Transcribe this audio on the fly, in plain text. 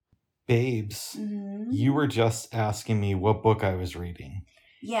Babes, you were just asking me what book I was reading.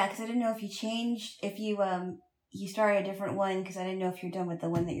 Yeah, because I didn't know if you changed, if you started a different one, because I didn't know if you're done with the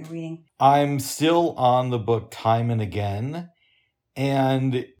one that you're reading. I'm still on the book Time and Again,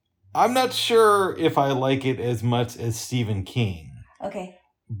 and I'm not sure if I like it as much as Stephen King. Okay.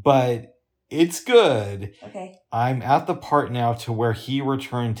 But it's good. Okay. I'm at the part now to where he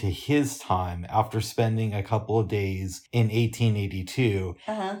returned to his time after spending a couple of days in 1882.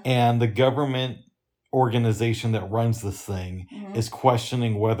 And the government organization that runs this thing is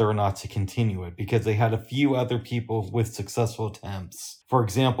questioning whether or not to continue it because they had a few other people with successful attempts. For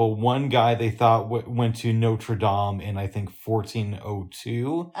example, one guy they thought went to Notre Dame in, I think,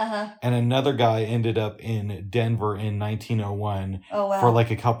 1402. And another guy ended up in Denver in 1901 for like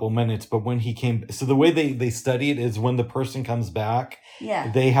a couple minutes. But when he came... So the way they study it is when the person comes back,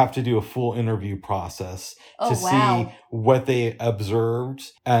 they have to do a full interview process to see what they observed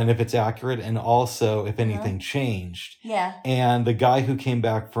and if it's accurate and also if anything changed. And the guy who came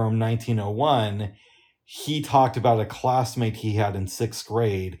back from 1901... he talked about a classmate he had in 6th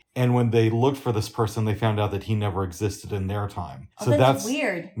grade. And when they looked for this person, they found out that he never existed in their time. Oh, so that's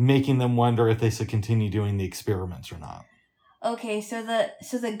weird. Making them wonder if they should continue doing the experiments or not. Okay, so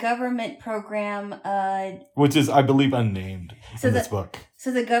the government program... which is, I believe, unnamed in this book.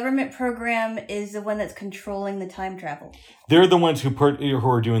 So the government program is the one that's controlling the time travel. They're the ones who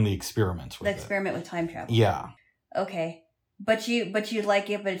are doing the experiments with the experiment with time travel. Yeah. Okay. But you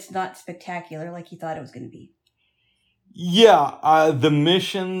like it, but it's not spectacular like you thought it was going to be. Yeah, the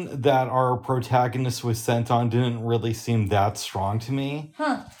mission that our protagonist was sent on didn't really seem that strong to me.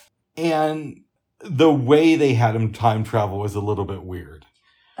 And the way they had him time travel was a little bit weird.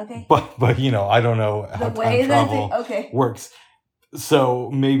 Okay. But you know, I don't know how time travel works.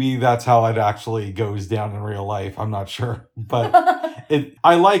 So maybe that's how it actually goes down in real life. I'm not sure. But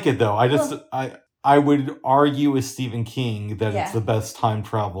I like it though. I would argue with Stephen King that it's the best time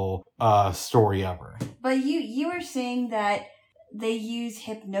travel story ever. But you were saying that they use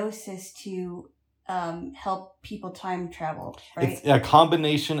hypnosis to help people time travel, right? It's a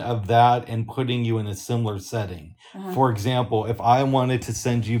combination of that and putting you in a similar setting. For example, if I wanted to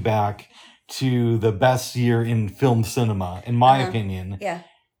send you back to the best year in film cinema, in my opinion,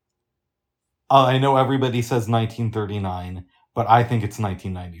 I know everybody says 1939. But I think it's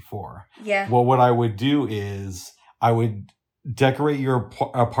 1994. Yeah. Well, what I would do is I would decorate your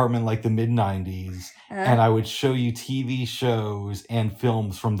apartment like the mid-90s, and I would show you TV shows and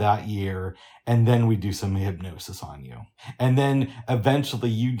films from that year, and then we do some hypnosis on you. And then eventually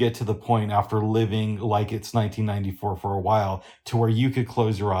you get to the point after living like it's 1994 for a while to where you could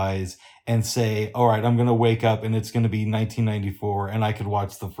close your eyes and say, all right, I'm going to wake up and it's going to be 1994, and I could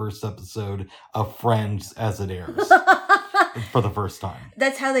watch the first episode of Friends as it airs. For the first time.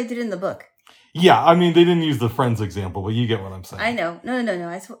 That's how they did in the book. Yeah, I mean, they didn't use the Friends example, but you get what I'm saying. I know. No.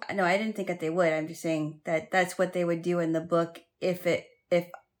 I didn't think that they would. I'm just saying that that's what they would do in the book if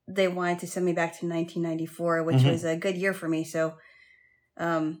they wanted to send me back to 1994, which was a good year for me. So,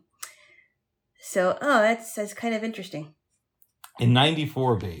 that's kind of interesting. In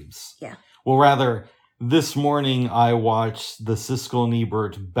 94, babes. Yeah. Well, rather, this morning I watched the Siskel and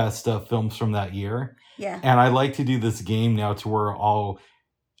Ebert best of films from that year. Yeah. And I like to do this game now to where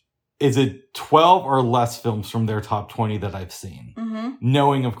is it 12 or less films from their top 20 that I've seen?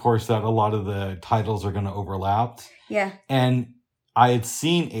 Knowing, of course, that a lot of the titles are going to overlap. Yeah. And I had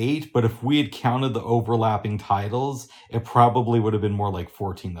seen 8, but if we had counted the overlapping titles, it probably would have been more like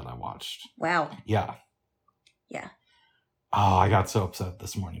 14 that I watched. Wow. Yeah. Yeah. Oh, I got so upset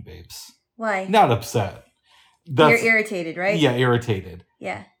this morning, babes. Why? Not upset. You're irritated, right? Yeah, irritated.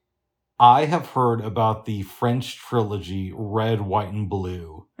 Yeah. I have heard about the French trilogy Red, White, and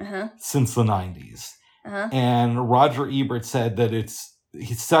Blue since the 90s. And Roger Ebert said that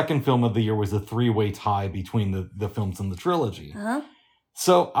his second film of the year was a 3-way tie between the films in the trilogy.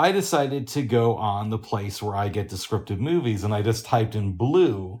 So I decided to go on the place where I get descriptive movies, and I just typed in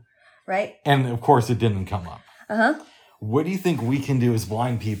Blue. Right. And, of course, it didn't come up. What do you think we can do as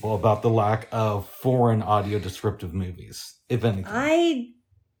blind people about the lack of foreign audio descriptive movies, if anything?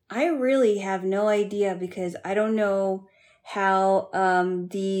 I really have no idea because I don't know how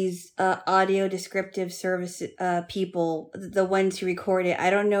these audio descriptive service people, the ones who record it, I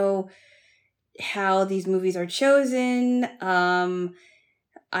don't know how these movies are chosen. I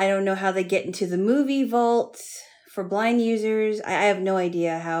don't know how they get into the movie vault for blind users. I have no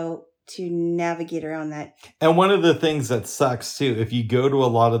idea how to navigate around that. And one of the things that sucks too, if you go to a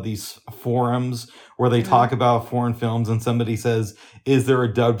lot of these forums where they talk about foreign films and somebody says, is there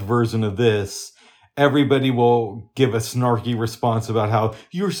a dubbed version of this? everybody will give a snarky response about how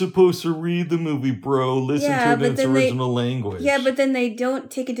you're supposed to read the movie, bro. Listen to it in its original language. Yeah, but then they don't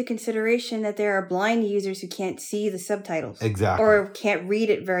take into consideration that there are blind users who can't see the subtitles. Exactly. Or can't read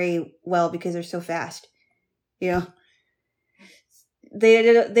it very well because they're so fast. You know? They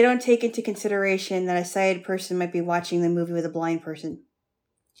don't take into consideration that a sighted person might be watching the movie with a blind person.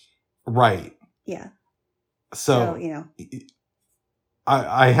 Right. Yeah. So you know.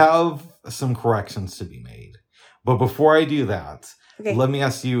 I have some corrections to be made. But before I do that, let me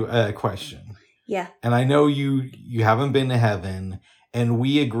ask you a question. Yeah. And I know you haven't been to heaven, and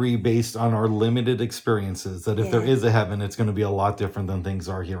we agree based on our limited experiences that if there is a heaven, it's going to be a lot different than things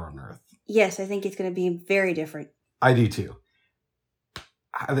are here on earth. Yes, I think it's going to be very different. I do too.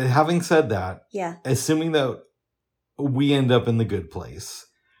 Having said that, assuming that we end up in the good place,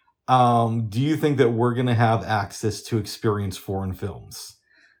 do you think that we're going to have access to experience foreign films?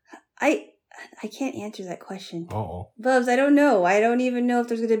 I can't answer that question. Uh-oh. Bubs, I don't know. I don't even know if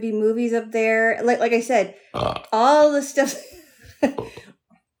there's going to be movies up there. Like I said, all the stuff...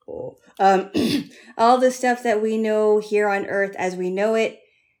 all the stuff that we know here on Earth as we know it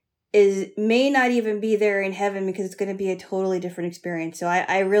may not even be there in heaven because it's going to be a totally different experience. So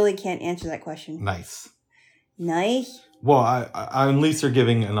I really can't answer that question. Nice. Well, I at least you're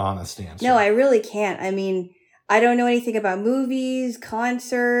giving an honest answer. No, I really can't. I mean, I don't know anything about movies,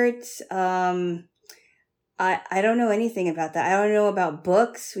 concerts. I don't know anything about that. I don't know about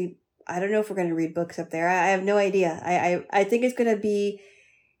books. I don't know if we're going to read books up there. I have no idea. I think it's going to be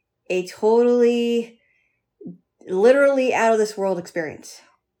a totally, literally out of this world experience.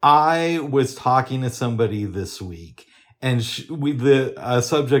 I was talking to somebody this week, and the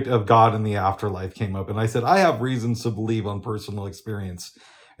subject of God and the afterlife came up, and I said, I have reasons to believe on personal experience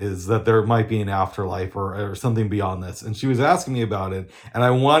is that there might be an afterlife or something beyond this. And she was asking me about it, and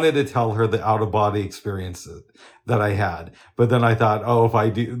I wanted to tell her the out-of-body experience that I had. But then I thought, if I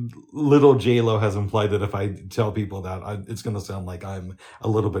do, little J-Lo has implied that if I tell people that, it's going to sound like I'm a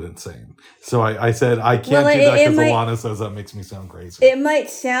little bit insane. So I said, I can't do that because Alana says that makes me sound crazy. It might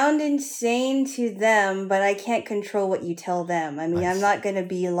sound insane to them, but I can't control what you tell them. I mean, I'm not going to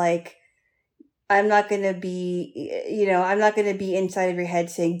be like... I'm not going to be inside of your head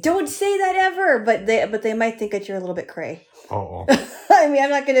saying, don't say that ever. But they might think that you're a little bit cray. Uh-oh. I mean,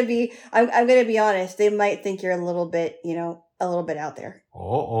 I'm going to be honest. They might think you're a little bit out there.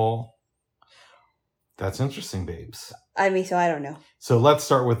 Uh-oh. That's interesting, babes. I mean, so I don't know. So let's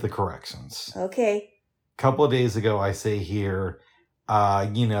start with the corrections. Okay. A couple of days ago, I say here,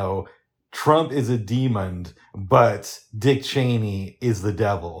 Trump is a demon, but Dick Cheney is the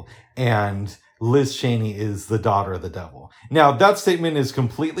devil. And Liz Cheney is the daughter of the devil. Now, that statement is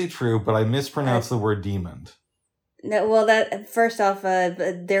completely true, but I mispronounced the word demon. No, well, first off,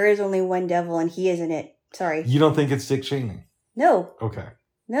 there is only one devil, and he isn't it. Sorry. You don't think it's Dick Cheney? No. Okay.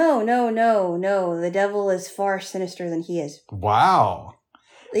 No. The devil is far sinister than he is. Wow.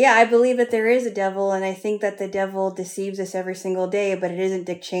 Yeah, I believe that there is a devil, and I think that the devil deceives us every single day, but it isn't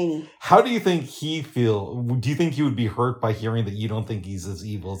Dick Cheney. How do you think he feel? Do you think he would be hurt by hearing that you don't think he's as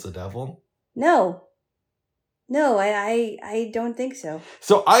evil as the devil? No, I don't think so.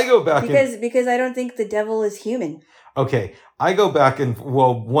 So I go back because I don't think the devil is human. Okay, I go back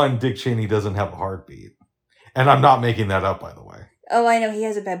one, Dick Cheney doesn't have a heartbeat, and I'm not making that up, by the way. Oh, I know, he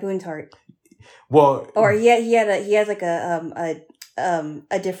has a baboon's heart. Well, or he has like a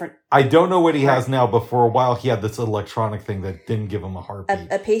different. I don't know what he has now, but for a while he had this electronic thing that didn't give him a heartbeat.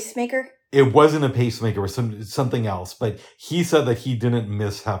 A pacemaker? It wasn't a pacemaker, it was something else. But he said that he didn't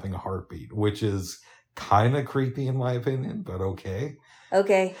miss having a heartbeat, which is kind of creepy in my opinion, but okay.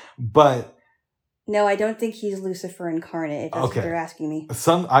 Okay. But... No, I don't think he's Lucifer incarnate, if that's what you're asking me.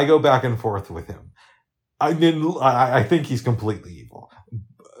 I go back and forth with him. I think he's completely evil.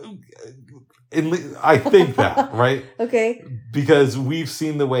 I think that, right? Okay. Because we've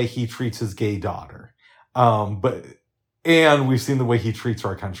seen the way he treats his gay daughter. And we've seen the way he treats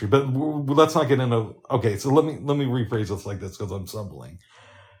our country. But let's not get into... Okay, so let me rephrase this like this because I'm stumbling.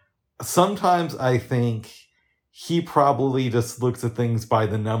 Sometimes I think he probably just looks at things by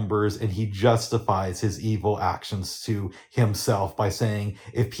the numbers and he justifies his evil actions to himself by saying,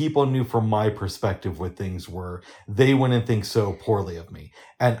 if people knew from my perspective what things were, they wouldn't think so poorly of me.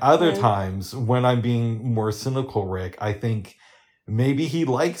 And other times, when I'm being more cynical, Rick, I think maybe he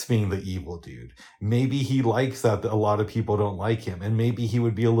likes being the evil dude. Maybe he likes that a lot of people don't like him. And maybe he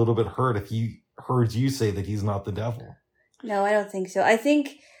would be a little bit hurt if he heard you say that he's not the devil. No, I don't think so. I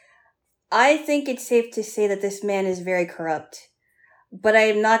think it's safe to say that this man is very corrupt. But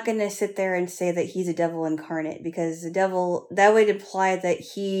I'm not going to sit there and say that he's a devil incarnate, because the devil, that would imply that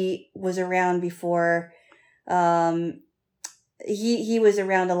he was around before, he was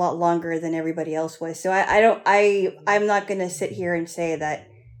around a lot longer than everybody else was. So I'm not going to sit here and say that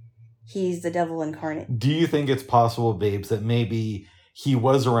he's the devil incarnate. Do you think it's possible, babes, that maybe he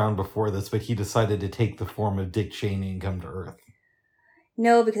was around before this, but he decided to take the form of Dick Cheney and come to Earth?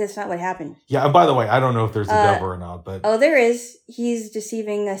 No, because that's not what happened. Yeah, and by the way, I don't know if there's a devil or not, but... Oh, there is. He's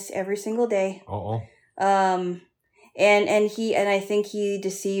deceiving us every single day. Uh-oh. And I think he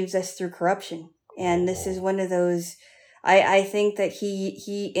deceives us through corruption. And this is one of those... I think that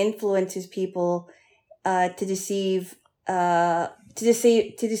he influences people to deceive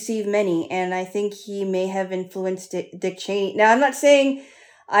many, and I think he may have influenced Dick Cheney. Now, I'm not saying,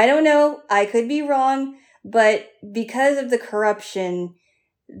 I don't know, I could be wrong, but because of the corruption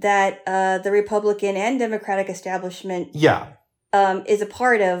that the Republican and Democratic establishment is a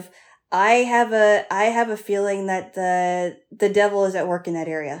part of, I have a feeling that the devil is at work in that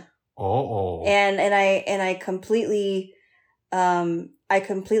area. Oh. And I completely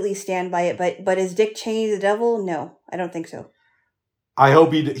stand by it. But is Dick Cheney the devil? No, I don't think so. I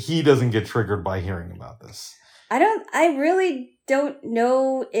hope he doesn't get triggered by hearing about this. I really don't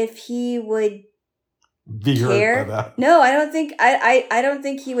know if he would be care. Hurt by that. No, I don't think I don't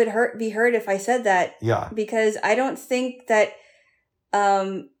think he would be hurt if I said that. Yeah. Because I don't think that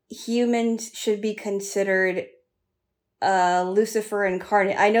humans should be considered Lucifer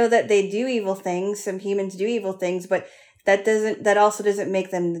incarnate. I know that they do evil things. Some humans do evil things, but that also doesn't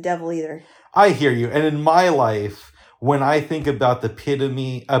make them the devil either. I hear you. And in my life, when I think about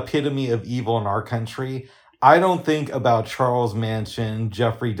the epitome of evil in our country, I don't think about Charles Manson,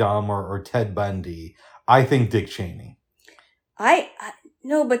 Jeffrey Dahmer, or Ted Bundy. I think Dick Cheney.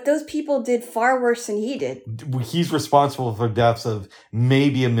 No, but those people did far worse than he did. He's responsible for deaths of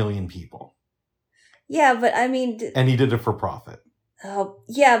maybe 1 million people. Yeah, but I mean... And he did it for profit. Oh,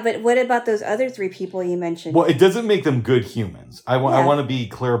 yeah, but what about those other 3 people you mentioned? Well, it doesn't make them good humans. I want to be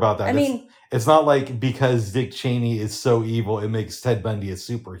clear about that. It's not like because Dick Cheney is so evil, it makes Ted Bundy a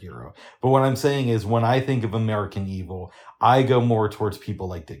superhero. But what I'm saying is, when I think of American evil, I go more towards people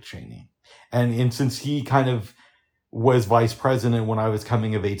like Dick Cheney. And since he kind of was vice president when I was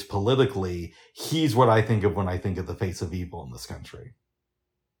coming of age politically, he's what I think of when I think of the face of evil in this country.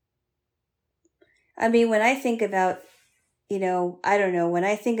 I mean, when I think about, I don't know, when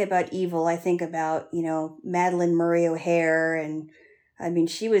I think about evil, I think about, Madalyn Murray O'Hair, and I mean,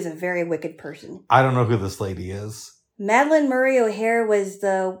 she was a very wicked person. I don't know who this lady is. Madalyn Murray O'Hair was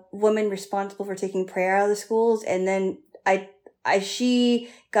the woman responsible for taking prayer out of the schools, and then she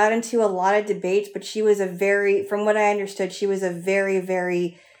got into a lot of debates, but she was from what I understood, she was a very,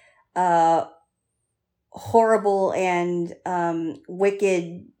 very horrible and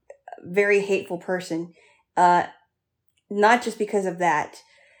wicked, very hateful person. Not just because of that.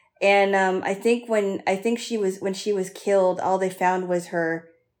 And when she was killed, all they found was her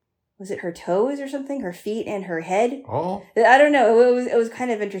toes or something, her feet and her head. Oh, I don't know. It was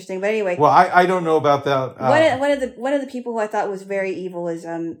kind of interesting, but anyway. Well, I don't know about that. One of the people who I thought was very evil is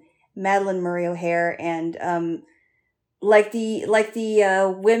Madalyn Murray O'Hair, and like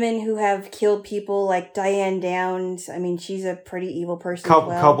the women who have killed people, like Diane Downs. I mean, she's a pretty evil person.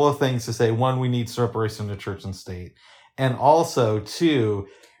 Couple of things to say. One, we need separation of church and state, and also 2,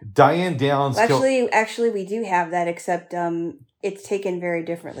 Diane Downs. Actually, we do have that, except it's taken very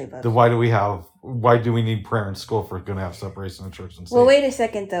differently. But why do we need prayer in school if we're going to have separation of church and state? Well, wait a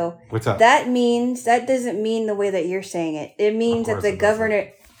second, though. What's that? That doesn't mean the way that you're saying it. It means that the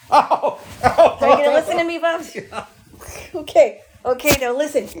governor... Oh! Are you going to listen to me, Bubs? Okay, now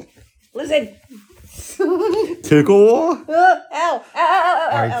listen. Tickle? Ow.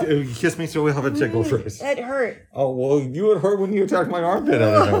 All right, kiss me so we'll have a tickle first. That hurt. Oh, well, you would hurt when you attacked my armpit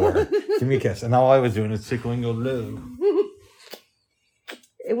out of nowhere. Give me a kiss. And all I was doing is tickling your lip.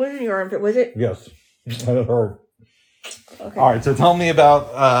 It wasn't your armpit, was it? Yes. And it hurt. Okay. All right, so tell me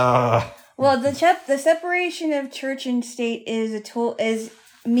about... Well, the separation of church and state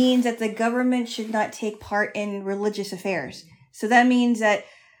means that the government should not take part in religious affairs. So that means that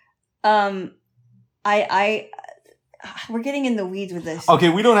we're getting in the weeds with this. Okay,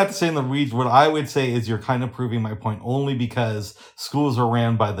 we don't have to say in the weeds. What I would say is you're kind of proving my point only because schools are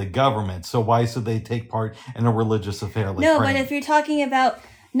ran by the government. So why should they take part in a religious affair like No, praying? but if you're talking about...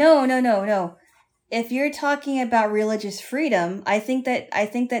 No. If you're talking about religious freedom, I think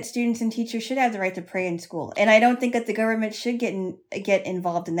that students and teachers should have the right to pray in school. And I don't think that the government should get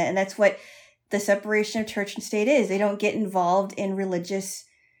involved in that. And that's what the separation of church and state is. They don't get involved in religious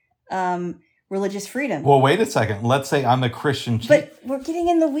religious freedom. Well, wait a second. Let's say I'm a Christian teacher. But we're getting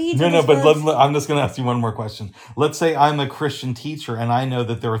in the weeds. I'm just going to ask you one more question. Let's say I'm a Christian teacher and I know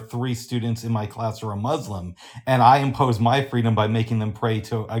that there are 3 students in my class who are Muslim, and I impose my freedom by making them pray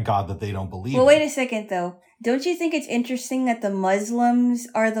to a God that they don't believe in. Well, wait a second, though. Don't you think it's interesting that the Muslims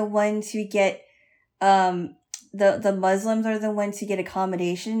are the ones who get, the Muslims are the ones who get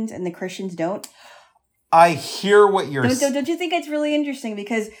accommodations and the Christians don't? I hear what you're saying. Don't you think it's really interesting?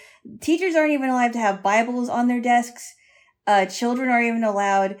 Because teachers aren't even allowed to have Bibles on their desks. Children aren't even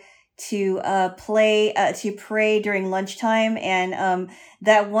allowed to pray during lunchtime. And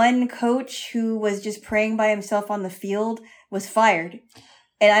that one coach who was just praying by himself on the field was fired.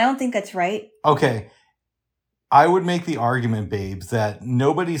 And I don't think that's right. Okay. I would make the argument, babes, that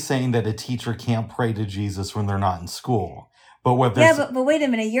nobody's saying that a teacher can't pray to Jesus when they're not in school. But what they're but wait a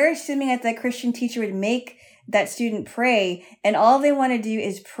minute. You're assuming that Christian teacher would make that student pray, and all they want to do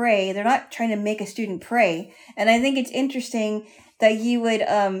is pray. They're not trying to make a student pray. And I think it's interesting that you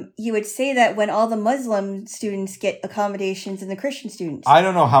would say that when all the Muslim students get accommodations and the Christian students. I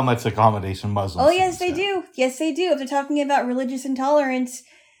don't know how much accommodation Muslims. Oh, yes, they do. Yes, they do. If they're talking about religious intolerance,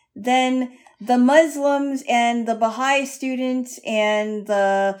 then the Muslims and the Baha'i students and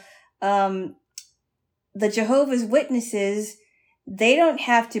the Jehovah's Witnesses, they don't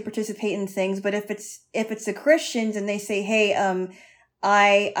have to participate in things. But if it's the Christians and they say, hey,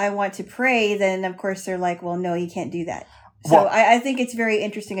 I want to pray, then of course they're like, well, no, you can't do that. So well, I think it's very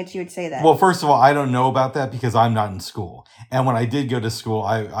interesting that you would say that. Well, first of all, I don't know about that because I'm not in school. And when I did go to school,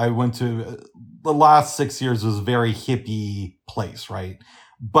 I went to the last 6 years was a very hippie place, right?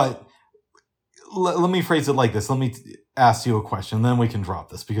 But let me phrase it like this. Let me ask you a question, then we can drop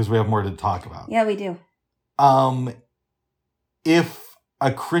this because we have more to talk about. Yeah, we do. If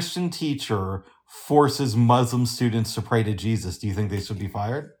a Christian teacher forces Muslim students to pray to Jesus, do you think they should be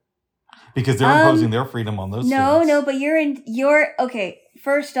fired? Because they're imposing their freedom on those students. No, but okay.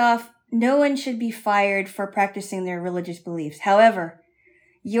 First off, no one should be fired for practicing their religious beliefs. However,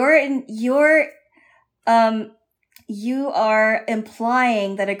 you are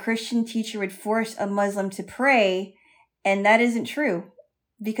implying that a Christian teacher would force a Muslim to pray, and that isn't true.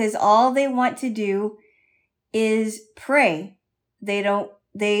 Because all they want to do is pray.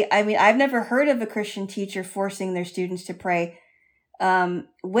 I've never heard of a Christian teacher forcing their students to pray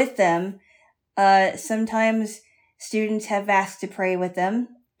with them. Sometimes students have asked to pray with them,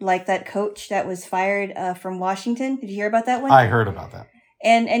 like that coach that was fired from Washington. Did you hear about that one? I heard about that.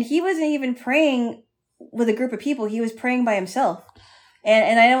 And he wasn't even praying with a group of people. He was praying by himself.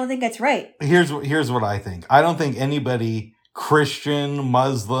 And I don't think that's right. Here's what I think. I don't think anybody, Christian,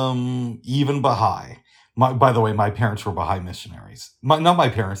 Muslim, even Baha'i. By the way, my parents were Baha'i missionaries. Not my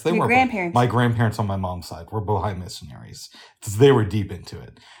parents. They were grandparents. My grandparents on my mom's side were Baha'i missionaries. They were deep into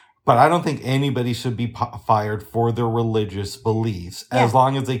it. But I don't think anybody should be fired for their religious beliefs as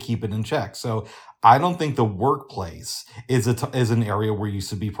long as they keep it in check. So I don't think the workplace is an area where you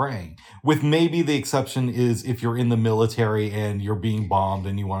should be praying. With maybe the exception is if you're in the military and you're being bombed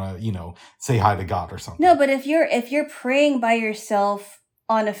and you want to, say hi to God or something. No, but if you're praying by yourself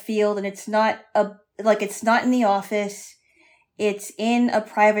on a field and it's not it's not in the office, it's in a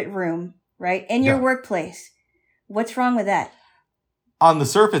private room, right? In your workplace. What's wrong with that? On the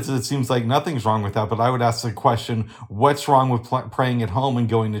surface, it seems like nothing's wrong with that, but I would ask the question, what's wrong with praying at home and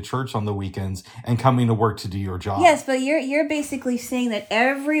going to church on the weekends and coming to work to do your job? Yes, but you're basically saying that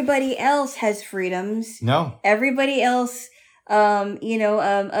everybody else has freedoms. No. Everybody else,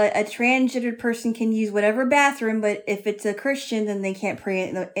 a transgendered person can use whatever bathroom, but if it's a Christian, then they can't pray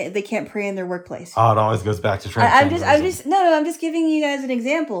in their workplace. Oh, it always goes back to transgenderism. I'm just giving you guys an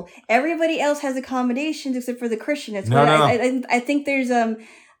example. Everybody else has accommodations except for the Christian. That's no. I think there's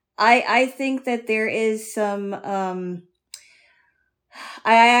I think that there is some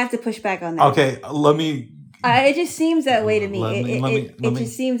I have to push back on that. Okay, let me. It just seems that way to me. It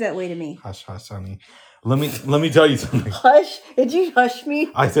just seems that way to me. Hush, honey. Let me tell you something. Hush? Did you hush me?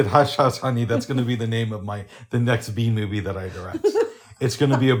 I said hush, honey. That's going to be the name of the next B movie that I direct. It's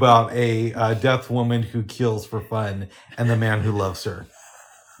going to be about a deaf woman who kills for fun and the man who loves her.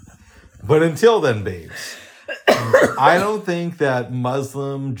 But until then, babes, I don't think that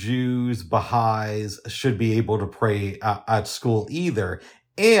Muslim, Jews, Baha'is should be able to pray at school either.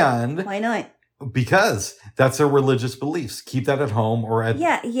 And why not? Because that's their religious beliefs. Keep that at home or at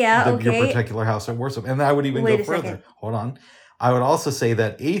your particular house of worship. And I would even go further. Second. Hold on. I would also say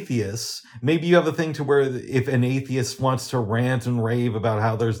that atheists, maybe you have a thing to where if an atheist wants to rant and rave about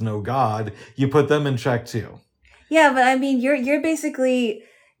how there's no God, you put them in check too. Yeah, but I mean, you're basically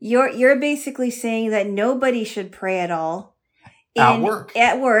saying that nobody should pray at all. At work.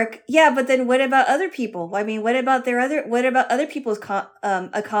 At work. Yeah, but then what about other people? I mean, what about other people's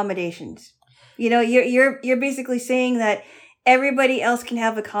accommodations? You know, you're basically saying that everybody else can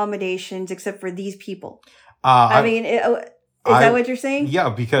have accommodations except for these people. Is that what you're saying? Yeah,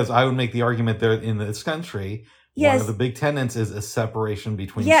 because I would make the argument there in this country, yes, one of the big tenets is a separation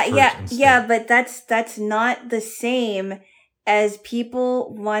between church and state. Yeah, but that's not the same as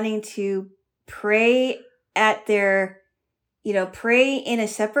people wanting to pray at their, pray in a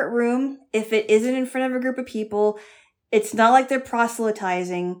separate room if it isn't in front of a group of people. It's not like they're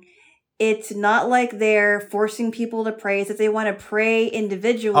proselytizing. It's not like they're forcing people to pray. It's that they want to pray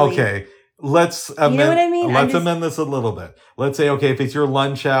individually. Okay. Let's amend, you know what I mean? Let's amend this a little bit. Let's say, okay, if it's your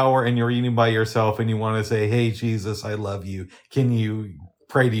lunch hour and you're eating by yourself and you want to say, hey, Jesus, I love you. Can you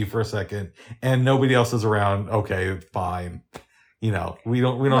pray to you for a second? And nobody else is around. Okay, fine. We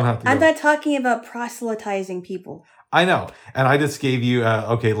don't have to. I'm not talking about proselytizing people. I know. And I just gave you,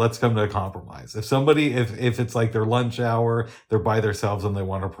 okay, let's come to a compromise. If somebody, if it's like their lunch hour, they're by themselves and they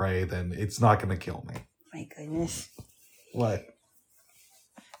want to pray, then it's not going to kill me. My goodness. What?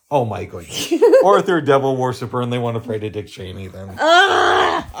 Oh my goodness. Or if they're a devil worshiper and they want to pray to Dick Cheney, then.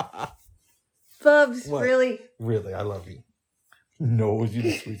 Bubs, what? Really? Really, I love you. No, you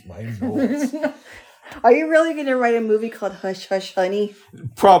just squeeze my nose. Are you really going to write a movie called Hush Hush Honey?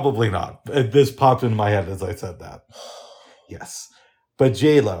 Probably not. This popped into my head as I said that. Yes. But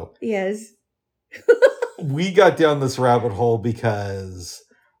J-Lo. Yes. We got down this rabbit hole because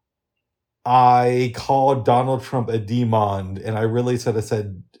I called Donald Trump a demon, and I really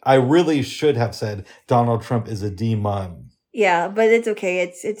should have said Donald Trump is a demon. Yeah, but it's okay.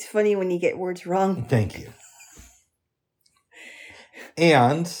 It's funny when you get words wrong. Thank you.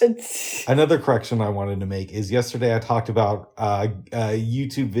 And another correction I wanted to make is yesterday I talked about a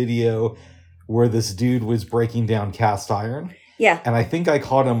YouTube video where this dude was breaking down cast iron. Yeah. And I think I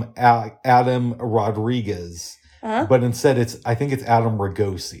called him Adam Rodriguez. Uh-huh. But instead I think it's Adam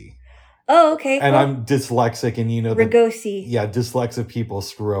Ragosi. Oh, okay. And I'm dyslexic, and Ragosi. Yeah, dyslexic people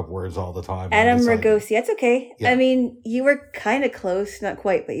screw up words all the time. Adam Ragosi. That's okay. Yeah. I mean, you were kind of close. Not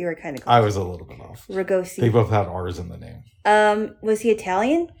quite, but you were kind of close. I was a little bit off. Ragosi. They both had R's in the name. Was he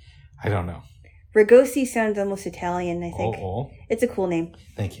Italian? I don't know. Ragosi sounds almost Italian, I think. Oh. It's a cool name.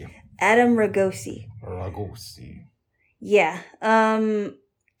 Thank you. Adam Ragosi. Ragosi. Yeah.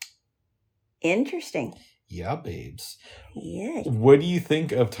 Interesting. Yeah, babes. Yeah. What do you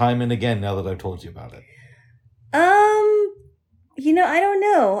think of Time and Again now that I've told you about it? I don't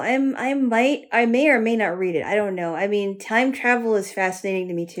know. I may or may not read it. I don't know. I mean, time travel is fascinating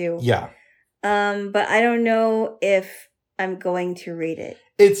to me too. Yeah. But I don't know if I'm going to read it.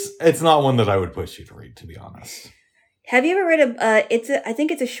 It's not one that I would push you to read, to be honest. Have you ever read I think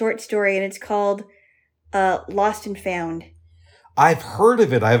it's a short story, and it's called Lost and Found. I've heard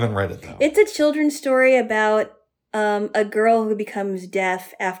of it. I haven't read it, though. It's a children's story about a girl who becomes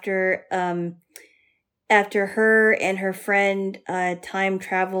deaf after her and her friend time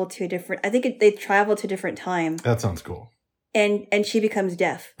travel to a different... I think they travel to a different time. That sounds cool. And she becomes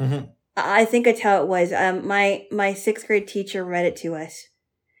deaf. Mm-hmm. I think that's how it was. My sixth grade teacher read it to us.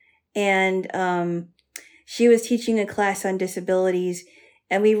 And she was teaching a class on disabilities.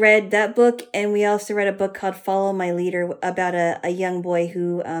 And we read that book, and we also read a book called Follow My Leader about a young boy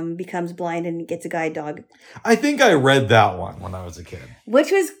who becomes blind and gets a guide dog. I think I read that one when I was a kid.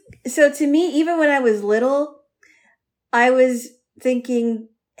 Which was, so to me, even when I was little, I was thinking,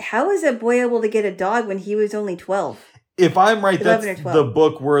 how is a boy able to get a dog when he was only 12? If I'm right, that's the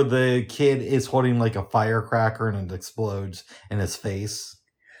book where the kid is holding like a firecracker and it explodes in his face.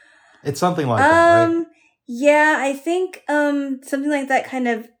 It's something like that, right? Yeah, I think something like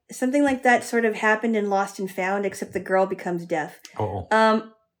that sort of happened in Lost and Found, except the girl becomes deaf. Oh.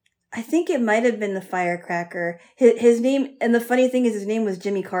 I think it might have been the firecracker. His name, and the funny thing is, his name was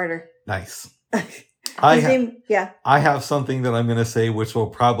Jimmy Carter. Nice. I have something that I'm going to say which will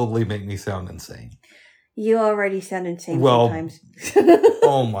probably make me sound insane. You already sound insane sometimes.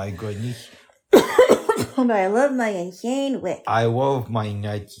 Oh my goodness. But I love my insane wit. I love my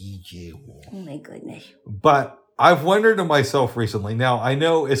nutty jewel. Oh my goodness. But I've wondered to myself recently. Now, I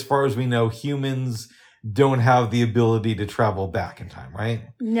know as far as we know, humans don't have the ability to travel back in time, right?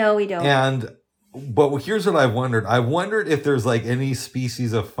 No, we don't. But here's what I've wondered. I've wondered if there's like any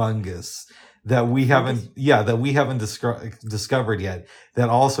species of fungus that we haven't discovered yet that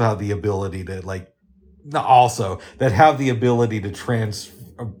also have the ability to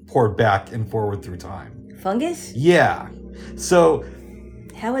transport back and forward through time. Fungus? Yeah. So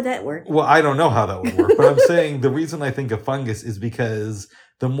how would that work? Well, I don't know how that would work, but I'm saying the reason I think of fungus is because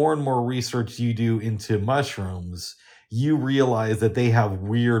the more and more research you do into mushrooms, you realize that they have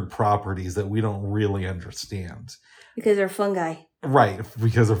weird properties that we don't really understand. Because they're fungi. Right,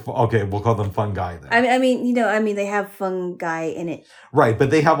 because of okay, we'll call them fungi then. I mean, they have fungi in it. Right, but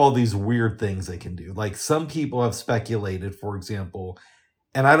they have all these weird things they can do. Like some people have speculated, for example,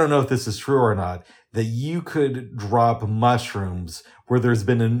 and I don't know if this is true or not, that you could drop mushrooms where there's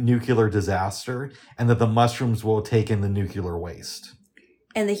been a nuclear disaster, and that the mushrooms will take in the nuclear waste.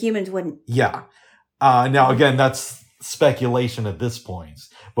 And the humans wouldn't. Yeah. Now again, that's speculation at this point.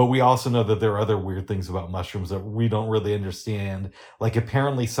 But we also know that there are other weird things about mushrooms that we don't really understand. Like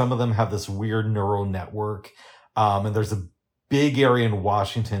apparently some of them have this weird neural network. And there's a big area in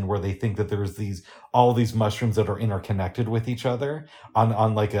Washington where they think that there's all these mushrooms that are interconnected with each other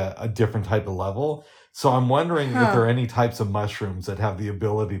on like a different type of level. So I'm wondering if there are any types of mushrooms that have the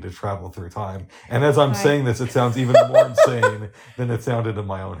ability to travel through time. And as I'm saying this, it sounds even more insane than it sounded in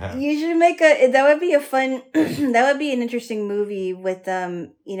my own head. You should that would be a fun, that would be an interesting movie with,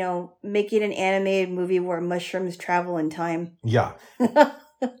 making an animated movie where mushrooms travel in time. Yeah.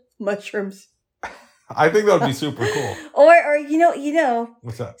 Mushrooms. I think that would be super cool. Or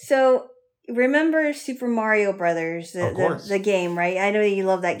What's that? So remember Super Mario Brothers, the game, right? I know you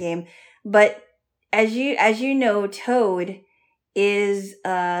love that game, but as you know, Toad is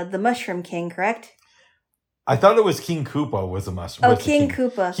the Mushroom King, correct? I thought it was King Koopa was a mushroom. Oh, King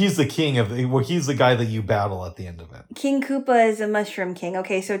Koopa. He's the king he's the guy that you battle at the end of it. King Koopa is a Mushroom King.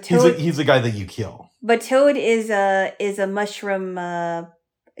 Okay, so Toad. He's the guy that you kill. But Toad is a mushroom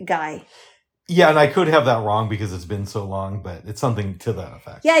guy. Yeah, and I could have that wrong because it's been so long, but it's something to that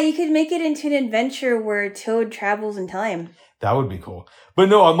effect. Yeah, you could make it into an adventure where Toad travels in time. That would be cool. But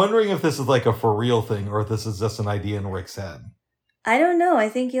no, I'm wondering if this is like a for real thing or if this is just an idea in Rick's head. I don't know. I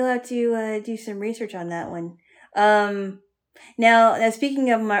think you'll have to do some research on that one. Now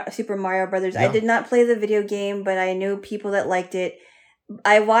speaking of Super Mario Brothers, yeah. I did not play the video game, but I know people that liked it.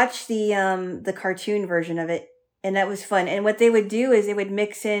 I watched the cartoon version of it, and that was fun. And what they would do is they would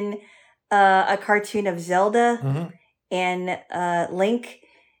mix in a cartoon of Zelda and Link,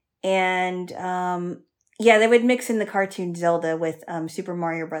 and they would mix in the cartoon Zelda with Super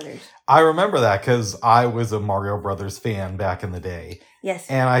Mario Brothers. I remember that because I was a Mario Brothers fan back in the day. Yes.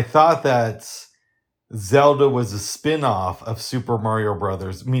 And I thought that Zelda was a spin-off of Super Mario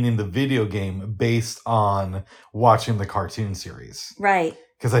Brothers, meaning the video game, based on watching the cartoon series. Right.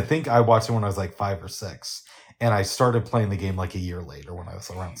 Because I think I watched it when I was like 5 or 6. And I started playing the game like a year later when I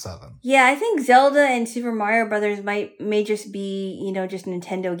was around 7. Yeah, I think Zelda and Super Mario Brothers may just be, just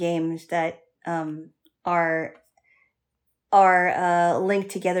Nintendo games that are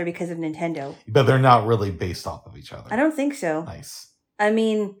linked together because of Nintendo. But they're not really based off of each other. I don't think so. Nice. I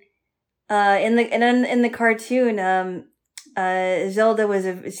mean, in the cartoon,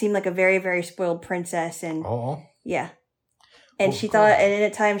 Zelda seemed like a very, very spoiled princess, and yeah, and she thought, and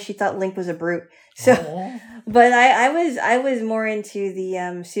at times she thought Link was a brute. So, but I was more into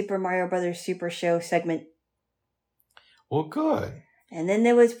the Super Mario Brothers Super Show segment. Well, good. And then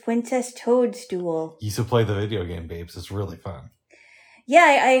there was Princess Toadstool. You should play the video game, babes. It's really fun.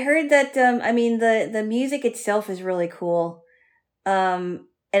 Yeah, I heard that. The music itself is really cool. And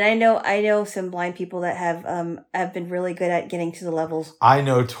I know some blind people that have been really good at getting to the levels. I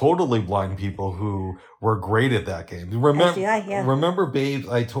know totally blind people who were great at that game. Remember, babes,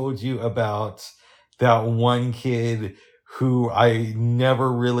 I told you about that one kid who I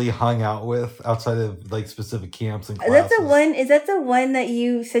never really hung out with outside of like specific camps and classes. Is that the one that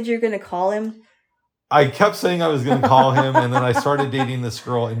you said you're going to call him? I kept saying I was going to call him, and then I started dating this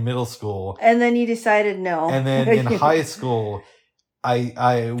girl in middle school. And then you decided no. And then in high school,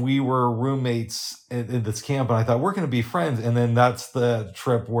 we were roommates in this camp, and I thought we're going to be friends. And then that's the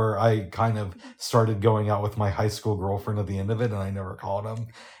trip where I kind of started going out with my high school girlfriend at the end of it, and I never called him.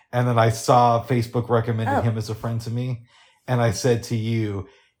 And then I saw Facebook recommended him as a friend to me. And I said to you,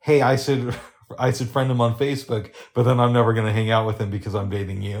 hey, I should friend him on Facebook, but then I'm never going to hang out with him because I'm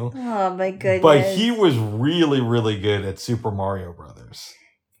dating you. Oh, my goodness. But he was really, really good at Super Mario Brothers.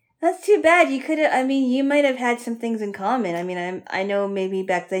 That's too bad. You might have had some things in common. I know maybe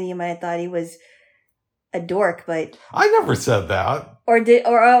back then you might have thought he was a dork, but I never said that. Maybe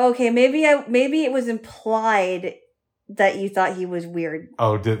it was implied that you thought he was weird.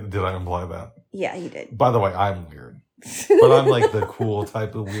 Oh, did I imply that? Yeah, you did. By the way, I'm weird. But I'm like the cool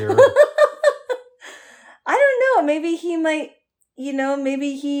type of weird. I don't know. Maybe he might,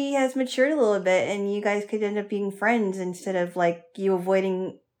 maybe he has matured a little bit and you guys could end up being friends instead of like you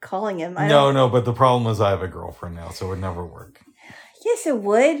avoiding calling him. No, but the problem is I have a girlfriend now, so it would never work. Yes, it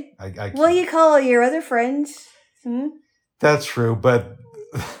would. I Will you call your other friends? That's true, but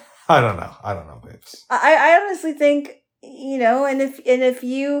I don't know, babes. I honestly think and if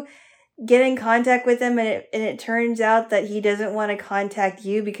you get in contact with him and it turns out that he doesn't want to contact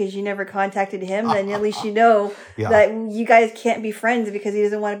you because you never contacted him, then at least you know that you guys can't be friends because he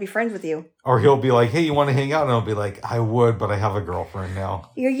doesn't want to be friends with you. Or he'll be like, hey, you want to hang out? And I'll be like, I would, but I have a girlfriend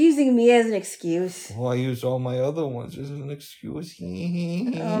now. You're using me as an excuse. Well, I used all my other ones as an excuse.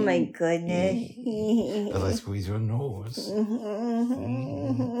 Oh my goodness. As I squeeze your nose.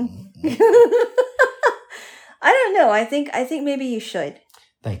 I don't know. I think maybe you should.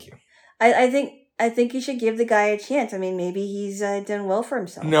 Thank you. I think you should give the guy a chance. I mean, maybe he's done well for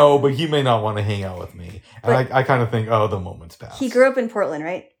himself. No, but he may not want to hang out with me. And I kind of think, the moment's passed. He grew up in Portland,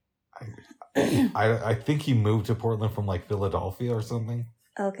 right? I think he moved to Portland from like Philadelphia or something.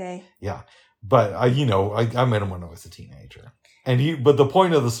 Okay. Yeah. But, I met him when I was a teenager. But the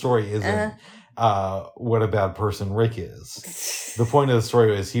point of the story isn't what a bad person Rick is. The point of the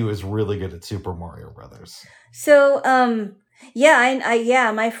story is he was really good at Super Mario Brothers. So,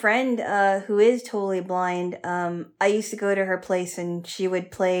 my friend, who is totally blind, I used to go to her place and she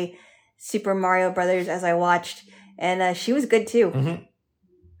would play Super Mario Brothers as I watched, and she was good too. Mm-hmm.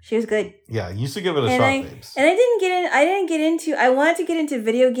 She was good. Yeah, you used to give it a shot, babes. And I wanted to get into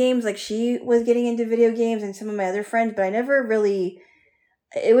video games like she was getting into video games and some of my other friends, but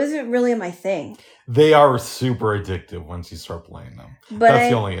it wasn't really my thing. They are super addictive once you start playing them. That's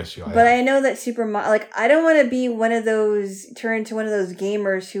the only issue I have. But I know that I don't want to be turn into one of those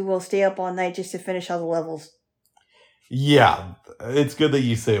gamers who will stay up all night just to finish all the levels. Yeah, it's good that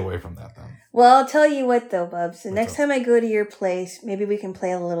you stay away from that then. Well, I'll tell you what though, Bubs. The next time I go to your place, maybe we can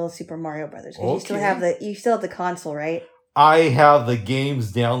play a little Super Mario Brothers. Because you still have the console, right? I have the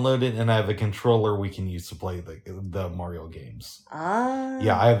games downloaded and I have a controller we can use to play the Mario games. Ah.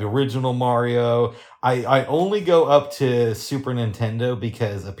 Yeah, I have the original Mario. I only go up to Super Nintendo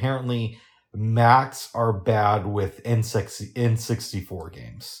because apparently Macs are bad with N64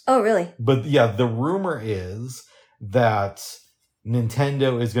 games. Oh, really? But yeah, the rumor is that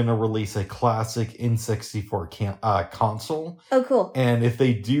Nintendo is going to release a classic N64 console. Oh, cool. And if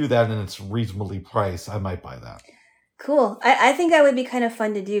they do that and it's reasonably priced, I might buy that. Cool. I think that would be kind of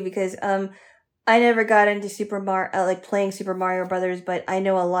fun to do because I never got into playing Super Mario Brothers, but I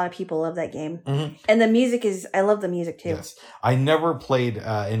know a lot of people love that game. Mm-hmm. And I love the music too. Yes. I never played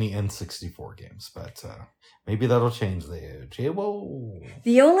any N64 games, but maybe that'll change the age. Whoa.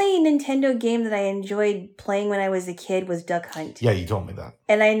 The only Nintendo game that I enjoyed playing when I was a kid was Duck Hunt. Yeah, you told me that.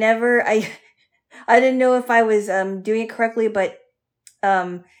 And I didn't know if I was doing it correctly, but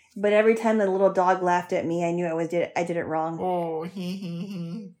every time the little dog laughed at me, I knew I did it wrong. Oh,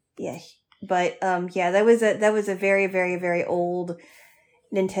 yeah. But that was a very, very, very old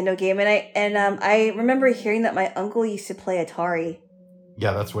Nintendo game, and I remember hearing that my uncle used to play Atari.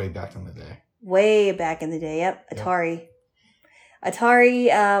 Yeah, that's way back in the day. Way back in the day, yep, Atari. Yep.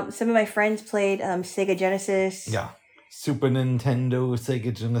 Atari. Some of my friends played Sega Genesis. Yeah, Super Nintendo,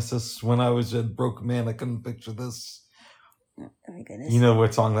 Sega Genesis. When I was a broke man, I couldn't picture this. Oh my goodness! You know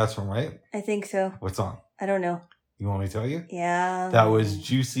what song that's from, right? I think so. What song? I don't know. You want me to tell you? Yeah. That was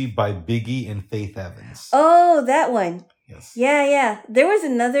Juicy by Biggie and Faith Evans. Oh, that one. Yes. Yeah. There was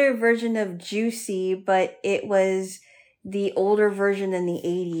another version of Juicy, but it was the older version in the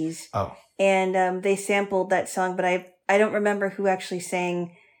 80s. Oh. And they sampled that song, but I don't remember who actually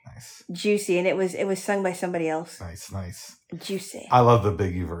sang Nice. Juicy, and it was sung by somebody else. Nice. Juicy. I love the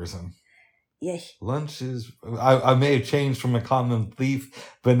Biggie version. Yeah. Lunch is. I may have changed from a common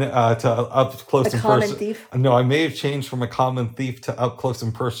thief, but to up close and personal. Thief. No, I may have changed from a common thief to up close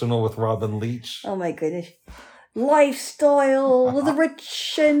and personal with Robin Leach. Oh my goodness! Lifestyle, the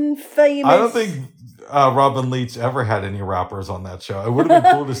rich and famous. I don't think Robin Leach ever had any rappers on that show. It would have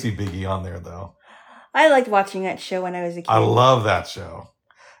been cool to see Biggie on there, though. I liked watching that show when I was a kid. I love that show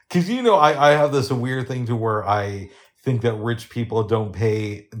because I have this weird thing to where I think that rich people don't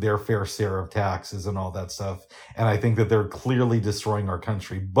pay their fair share of taxes and all that stuff. And I think that they're clearly destroying our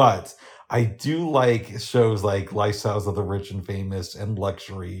country. But I do like shows like Lifestyles of the Rich and Famous and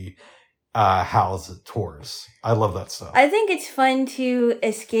Luxury House Tours. I love that stuff. I think it's fun to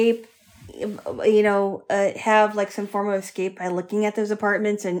escape, have like some form of escape by looking at those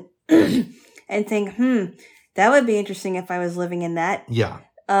apartments and and think, that would be interesting if I was living in that. Yeah.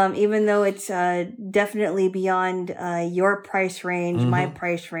 Even though it's definitely beyond your price range, my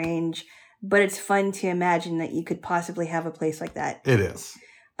price range, but it's fun to imagine that you could possibly have a place like that. It is.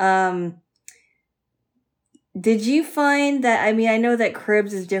 Did you find that, I know that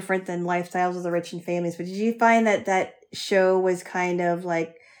Cribs is different than Lifestyles of the Rich and Famous, but did you find that show was kind of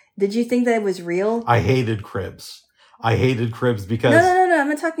like, did you think that it was real? I hated Cribs. I hated Cribs because... No. I'm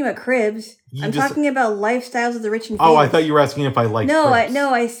not talking about Cribs. I'm talking about Lifestyles of the Rich and Famous. Oh, I thought you were asking if I liked Cribs.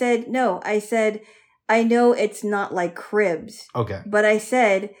 I said, I know it's not like Cribs. Okay. But I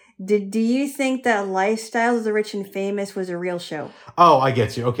said, do you think that Lifestyles of the Rich and Famous was a real show? Oh, I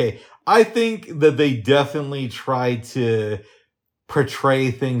get you. Okay. I think that they definitely tried to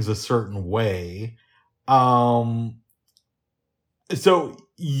portray things a certain way. So,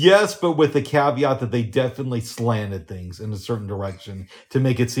 yes, but with the caveat that they definitely slanted things in a certain direction to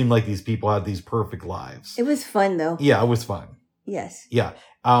make it seem like these people had these perfect lives. It was fun, though. Yeah, it was fun. Yes. Yeah.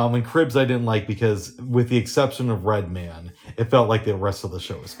 And Cribs I didn't like because, with the exception of Redman, it felt like the rest of the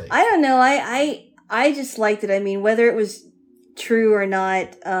show was fake. I don't know. I just liked it. I mean, whether it was true or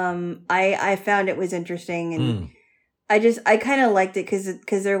not, I found it was interesting, and I kind of liked it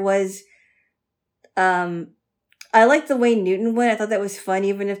because there was, I liked the Wayne Newton one. I thought that was fun,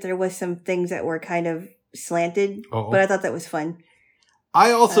 even if there was some things that were kind of slanted. But I thought that was fun.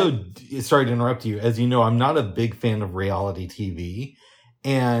 I also, sorry to interrupt you, as you know, I'm not a big fan of reality TV.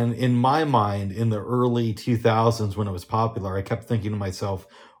 And in my mind, in the early 2000s when it was popular, I kept thinking to myself,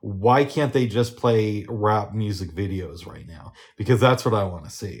 why can't they just play rap music videos right now? Because that's what I want to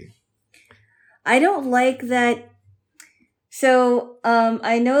see. I don't like that. So,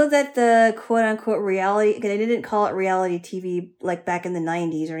 I know that the quote unquote reality, because I didn't call it reality TV like back in the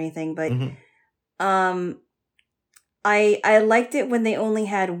 90s or anything, but, I liked it when they only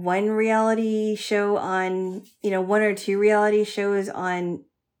had one reality show on, one or two reality shows on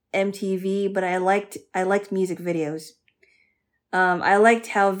MTV, but I liked music videos. I liked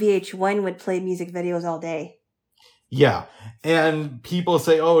how VH1 would play music videos all day. Yeah. And people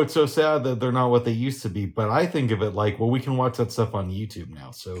say, oh, it's so sad that they're not what they used to be. But I think of it like, well, we can watch that stuff on YouTube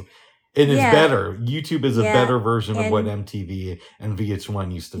now. So it is better. YouTube is a better version of what MTV and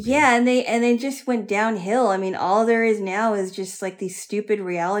VH1 used to be. Yeah, and they just went downhill. I mean, all there is now is just like these stupid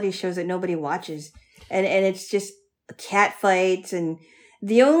reality shows that nobody watches. And it's just cat fights, and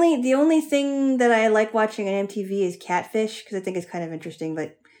the only thing that I like watching on MTV is Catfish, because I think it's kind of interesting,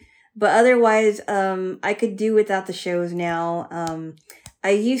 but otherwise, I could do without the shows now. I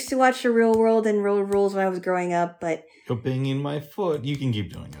used to watch The Real World and Road Rules when I was growing up, but... You're banging my foot. You can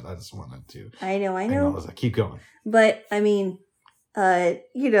keep doing it. I just wanted to. I know. Keep going. But, I mean, I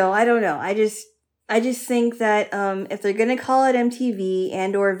don't know. I just think that if they're going to call it MTV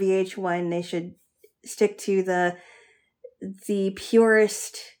and or VH1, they should stick to the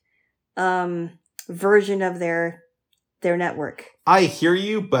purest version of their network. I hear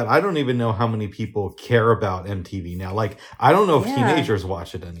you, but I don't even know how many people care about MTV now. Like, I don't know if teenagers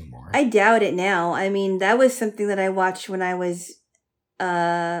watch it anymore. I doubt it now. I mean, that was something that I watched when I was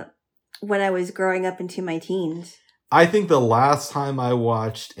growing up into my teens. I think the last time I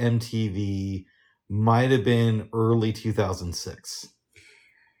watched MTV might have been early 2006.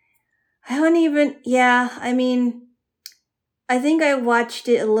 I mean, I think I watched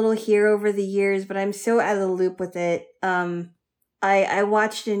it a little here over the years, but I'm so out of the loop with it. I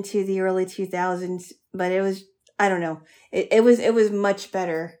watched into the early 2000s, but it was, I don't know. It was much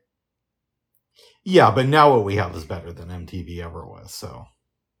better. Yeah, but now what we have is better than MTV ever was, so.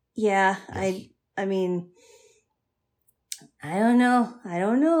 Yeah, yes. I mean, I don't know.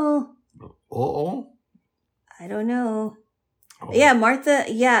 Uh-oh. I don't know. Oh. Yeah, Martha.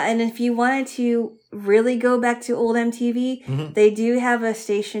 Yeah, and if you wanted to really go back to old MTV, they do have a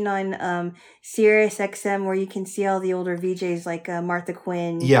station on Sirius XM where you can see all the older VJs like Martha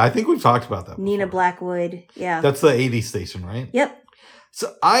Quinn. Yeah, I think we've talked about that before. Nina Blackwood. Yeah. That's the 80s station, right? Yep.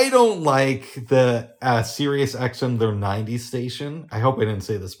 So I don't like the Sirius XM, their 90s station. I hope I didn't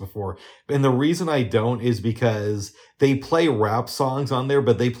say this before. And the reason I don't is because they play rap songs on there,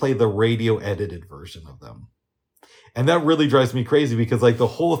 but they play the radio edited version of them. And that really drives me crazy because, like, the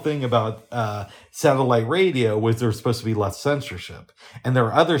whole thing about satellite radio was there's supposed to be less censorship. And there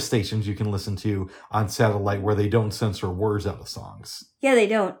are other stations you can listen to on satellite where they don't censor words out of songs. Yeah, they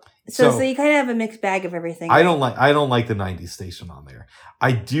don't. So you kind of have a mixed bag of everything. I don't like the 90s station on there.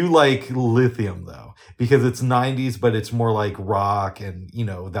 I do like Lithium, though, because it's 90s, but it's more like rock and,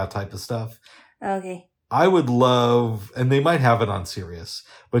 that type of stuff. Okay. I would love, and they might have it on Sirius,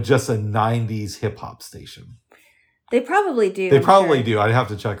 but just a 90s hip-hop station. They probably do. They probably do. I'd have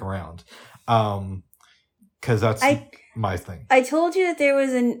to check around. Because that's my thing. I told you that there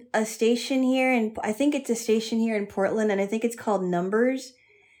was a station here, and I think it's a station here in Portland, and I think it's called Numbers.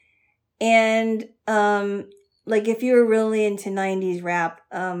 And, like, if you were really into 90s rap,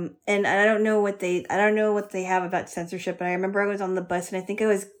 and I don't know what they have about censorship, but I remember I was on the bus, and I think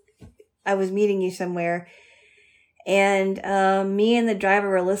I was meeting you somewhere. And me and the driver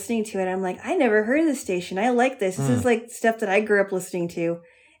were listening to it. I'm like, I never heard of this station. I like this. This is like stuff that I grew up listening to.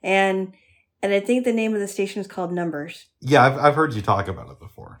 And I think the name of the station is called Numbers. Yeah, I've heard you talk about it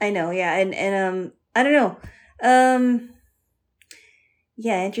before. I know, yeah. And I don't know.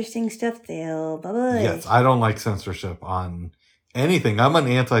 Yeah, interesting stuff there. Bye-bye. Yes, I don't like censorship on anything. I'm an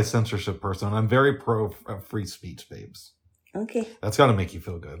anti-censorship person. I'm very pro free speech, babes. Okay. That's got to make you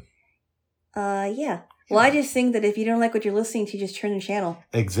feel good. Yeah. Well, I just think that if you don't like what you're listening to, just turn the channel.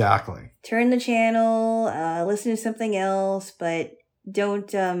 Exactly. Turn the channel, listen to something else, but don't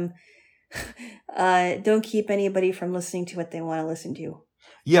keep anybody from listening to what they want to listen to.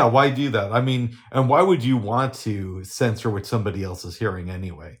 Yeah, why do that? I mean, and why would you want to censor what somebody else is hearing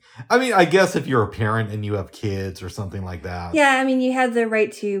anyway? I mean, I guess if you're a parent and you have kids or something like that. Yeah, I mean, you have the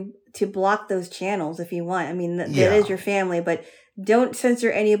right to block those channels if you want. I mean, that is your family, but don't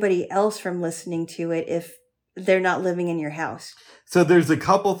censor anybody else from listening to it if they're not living in your house. So there's a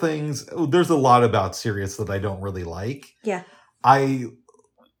couple things. There's a lot about Sirius that I don't really like. Yeah.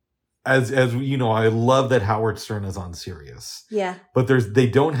 As you know, I love that Howard Stern is on Sirius. Yeah. But they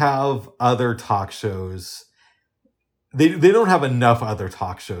don't have other talk shows. They don't have enough other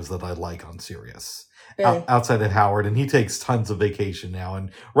talk shows that I like on Sirius. Really? Outside of Howard, and he takes tons of vacation now,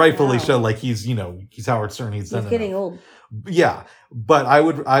 and rightfully so. Like he's Howard Stern. He's getting old. Yeah, but I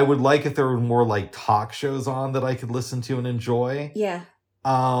would like if there were more like talk shows on that I could listen to and enjoy. Yeah.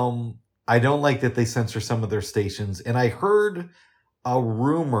 I don't like that they censor some of their stations, and I heard a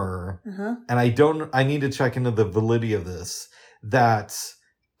rumor, and I need to check into the validity of this, that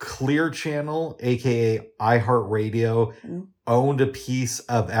Clear Channel, aka iHeartRadio, owned a piece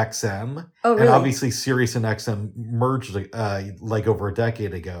of XM. Oh, really? And obviously Sirius and XM merged like over a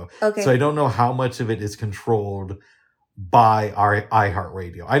decade ago. Okay. So I don't know how much of it is controlled by our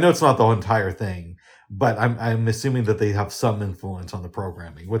iHeartRadio. I know it's not the entire thing, but I'm assuming that they have some influence on the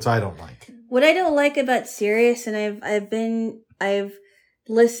programming, which I don't like. What I don't like about Sirius, and I've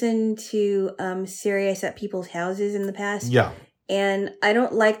listened to Sirius at people's houses in the past. Yeah. And I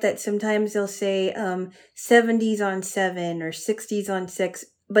don't like that sometimes they'll say 70s on 7 or 60s on 6,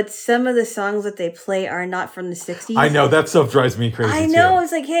 but some of the songs that they play are not from the 60s. I know, that stuff drives me crazy. I know, too.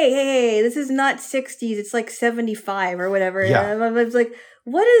 It's like, hey, this is not 60s, it's like 75 or whatever. Yeah. And I was like,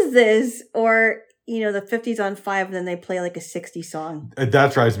 what is this? Or, the 50s on 5, and then they play like a 60 song.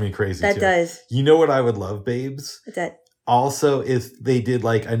 That drives me crazy, That too. does. You know what I would love, babes? What's that? Also, if they did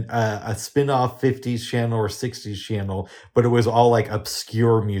like a spin-off 50s channel or 60s channel, but it was all like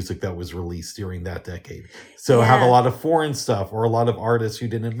obscure music that was released during that decade. So have a lot of foreign stuff, or a lot of artists who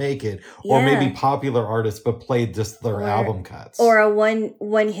didn't make it, or maybe popular artists but played just their album cuts. Or a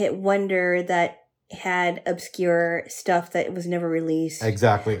one-hit wonder that had obscure stuff that was never released.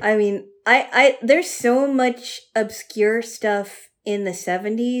 Exactly. I mean, I there's so much obscure stuff in the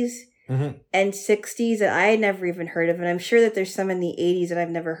 70s. And 60s that I had never even heard of. And I'm sure that there's some in the 80s that I've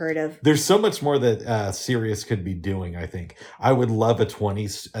never heard of. There's so much more that Sirius could be doing, I think. I would love a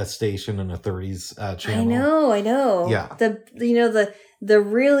 20s station and a 30s channel. I know. Yeah. The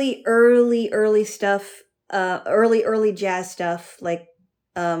really early stuff, early jazz stuff, like,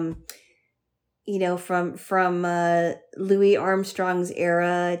 from Louis Armstrong's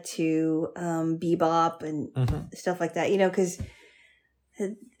era to bebop and stuff like that, because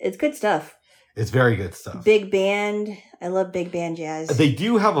it's good stuff. It's very good stuff. Big band. I love big band jazz. They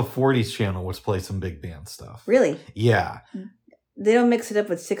do have a 40s channel which plays some big band stuff. Really? Yeah. They don't mix it up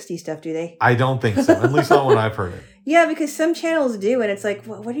with 60s stuff, do they? I don't think so. At least not when I've heard it. Yeah, because some channels do, and it's like,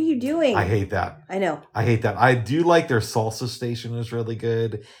 what are you doing? I hate that. I know. I hate that. I do like their salsa station is really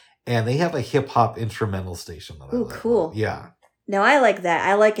good. And they have a hip-hop instrumental station that I like. Cool. Yeah. No, I like that.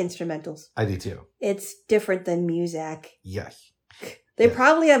 I like instrumentals. I do too. It's different than music. Yes. They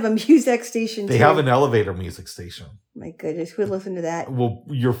probably have a music station, too. They have an elevator music station. My goodness, who would listen to that? Well,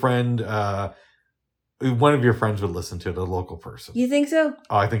 your friend, one of your friends would listen to it, a local person. You think so?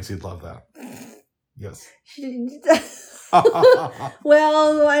 Oh, I think she'd love that. Yes.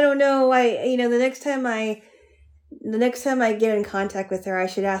 Well, I don't know. The next time I get in contact with her, I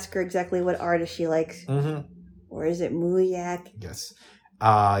should ask her exactly what artist she likes. Or is it Muyak? Yes.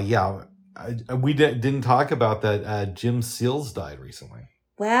 Yeah. We didn't talk about that. Jim Seals died recently.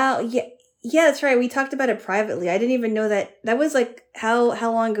 Wow. Yeah, that's right. We talked about it privately. I didn't even know that. That was like how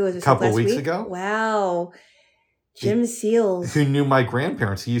long ago was it? A couple weeks ago. Wow. Jim Seals. Who knew my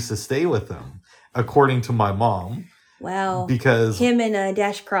grandparents? He used to stay with them, according to my mom. Wow. Because him and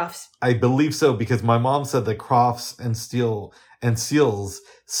Dash Crofts. I believe so, because my mom said that Crofts and Seals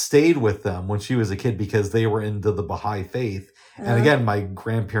stayed with them when she was a kid because they were into the Baha'i faith. And again, my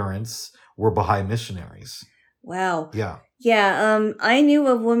grandparents were Baha'i missionaries. Wow. Yeah. Yeah. I knew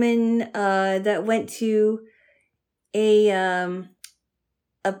a woman that went to a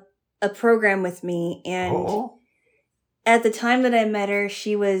program with me, and at the time that I met her,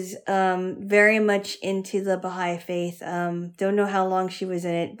 she was very much into the Baha'i faith. Don't know how long she was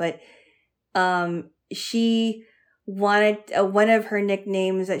in it, but she wanted one of her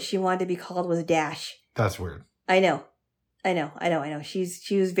nicknames that she wanted to be called was Dash. That's weird. I know.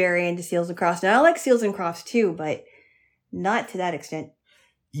 She was very into Seals and Crofts. Now I like Seals and Crofts too, but not to that extent.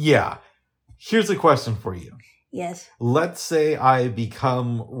 Yeah. Here's a question for you. Yes. Let's say I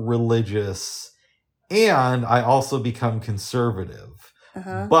become religious and I also become conservative,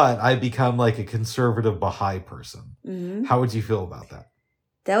 but I become like a conservative Baha'i person. Mm-hmm. How would you feel about that?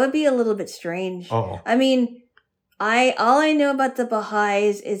 That would be a little bit strange. Oh. I mean, all I know about the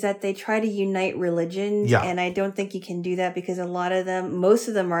Baha'is is that they try to unite religions, and I don't think you can do that because most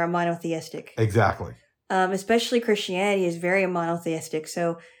of them are monotheistic. Exactly. Especially Christianity is very monotheistic,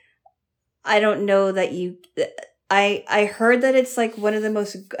 so I don't know that you. I heard that it's like one of the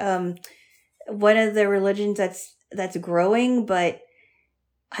most one of the religions that's growing, but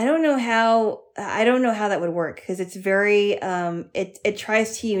I don't know how that would work because it's very it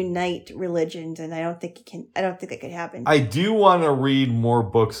tries to unite religions, and I don't think it could happen. I do want to read more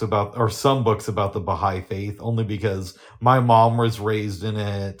books some books about the Baha'i faith, only because my mom was raised in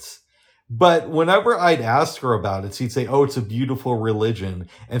it. But whenever I'd ask her about it, she'd say, "Oh, it's a beautiful religion,"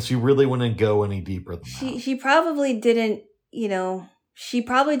 and she really wouldn't go any deeper than that. She probably didn't, she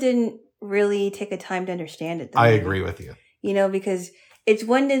probably didn't really take a time to understand it. I agree with you. Because it's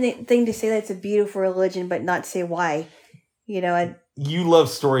one thing to say that it's a beautiful religion, but not say why. You love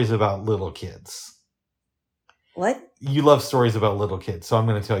stories about little kids. What? You love stories about little kids, so I'm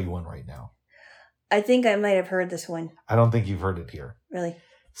going to tell you one right now. I think I might have heard this one. I don't think you've heard it here. Really?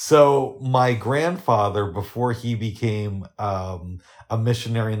 So my grandfather, before he became a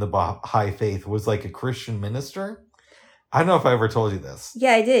missionary in the Baha'i faith, was like a Christian minister. I don't know if I ever told you this.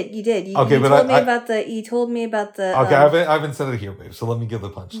 Yeah, I did. You did. You told me about the. Okay, I haven't said it here, babe. So let me give the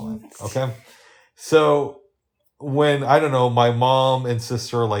punchline. Okay. So when, I don't know, my mom and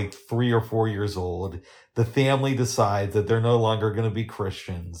sister are like 3 or 4 years old, the family decides that they're no longer going to be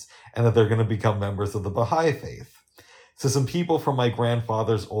Christians and that they're going to become members of the Baha'i faith. So some people from my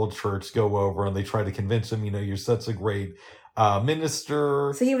grandfather's old church go over and they try to convince him, you're such a great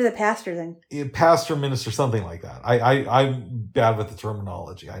minister. So he was a pastor then? Pastor, minister, something like that. I'm bad with the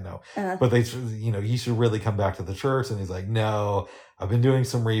terminology, I know. But they, he should really come back to the church. And he's like, no, I've been doing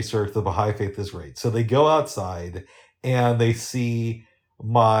some research. The Baha'i faith is great. So they go outside and they see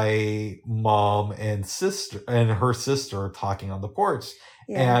my mom and her sister talking on the porch.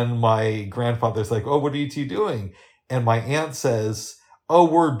 Yeah. And my grandfather's like, oh, what are you two doing? And my aunt says, oh,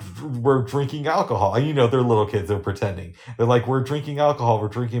 we're drinking alcohol. They're little kids. They're pretending. They're like, we're drinking alcohol. We're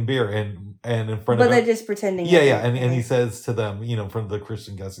drinking beer. And in front of them. But they're just pretending. Yeah. And he says to them, in front of the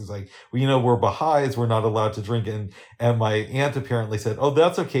Christian guests, he's like, well, we're Baha'is. We're not allowed to drink. And my aunt apparently said, oh,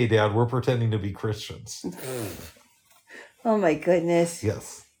 that's okay, Dad. We're pretending to be Christians. Oh, my goodness.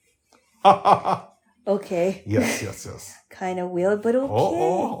 Yes. Okay. Yes. Kind of weird, but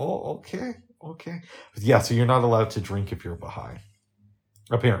okay. Okay. Okay. Yeah, so you're not allowed to drink if you're Baha'i.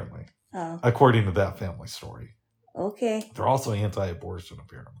 Apparently. Oh. According to that family story. Okay. They're also anti-abortion,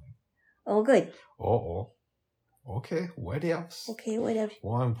 apparently. Oh, good. Okay, what else? Okay, what else?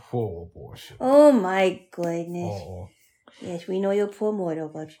 Well, I'm pro abortion. Oh, my goodness. Yes, we know you're pro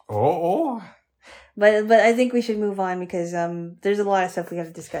abortion. But I think we should move on because there's a lot of stuff we have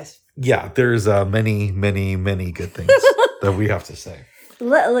to discuss. Yeah, there's many, many, many good things that we have to say.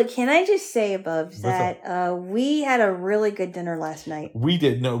 Look, can I just say, Bubs, that we had a really good dinner last night. We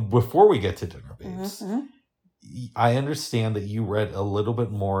did. No, before we get to dinner, babes, I understand that you read a little bit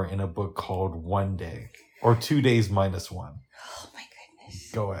more in a book called One Day, or 2 Days Minus One. Oh, my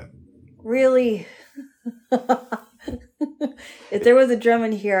goodness. Go ahead. Really? If there was a drum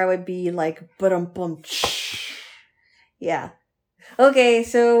in here, I would be like, bum. Yeah. Okay,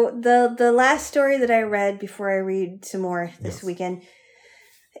 so the last story that I read before I read some more this weekend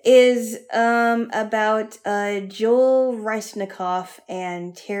is about Joel Reisnikoff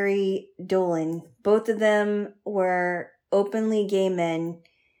and Terry Dolan. Both of them were openly gay men,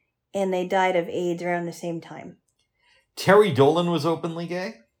 and they died of AIDS around the same time. Terry Dolan was openly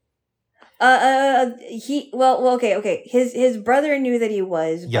gay? Okay. His brother knew that he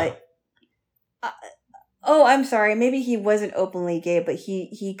was, but Oh, I'm sorry. Maybe he wasn't openly gay, but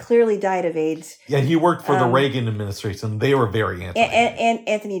he clearly died of AIDS. Yeah, he worked for the Reagan administration. They were very anti. And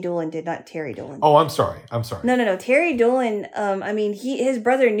Anthony Dolan did, not Terry Dolan. Oh, I'm sorry. No. Terry Dolan, I mean, his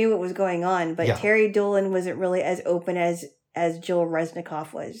brother knew what was going on, but Terry Dolan wasn't really as open as Joel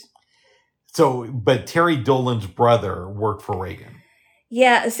Resnikoff was. So, but Terry Dolan's brother worked for Reagan.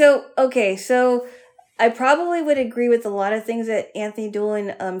 Yeah, so I probably would agree with a lot of things that Anthony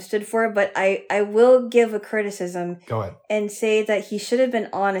Dolan stood for, but I will give a criticism. Go ahead. And say that he should have been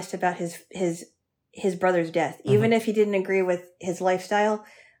honest about his brother's death. Even if he didn't agree with his lifestyle,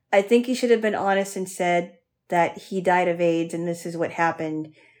 I think he should have been honest and said that he died of AIDS and this is what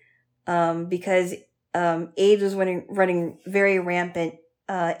happened. Because AIDS was running very rampant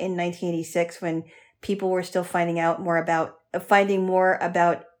in 1986 when people were still finding more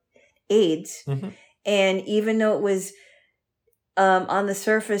about AIDS. Mm-hmm. And even though it was on the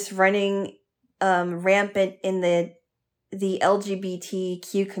surface running rampant in the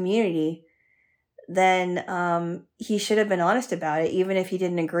LGBTQ community, then he should have been honest about it, even if he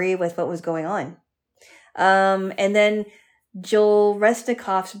didn't agree with what was going on. And then Joel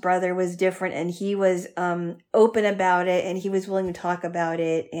Resnikoff's brother was different, and he was open about it, and he was willing to talk about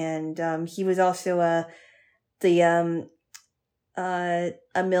it, and he was also a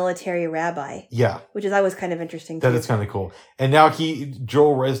military rabbi. Yeah. Which I was kind of interesting too. That is kind of cool. And now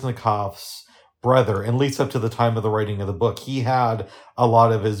Joel Resnikoff's brother, at least up to the time of the writing of the book, he had a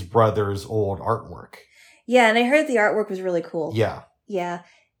lot of his brother's old artwork. Yeah, and I heard the artwork was really cool. Yeah. Yeah.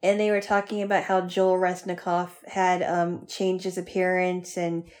 And they were talking about how Joel Resnikoff had changed his appearance,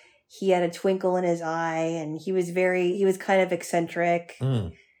 and he had a twinkle in his eye, and he was kind of eccentric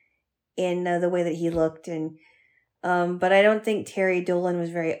in the way that he looked. And but I don't think Terry Dolan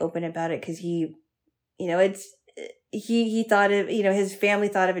was very open about it because he thought of, his family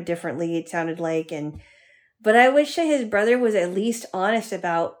thought of it differently, it sounded like. But I wish that his brother was at least honest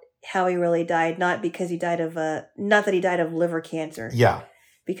about how he really died, not because he died of not that he died of liver cancer. Yeah.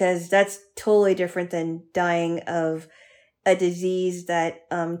 Because that's totally different than dying of a disease that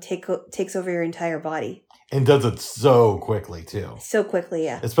takes over your entire body. And does it so quickly, too. So quickly,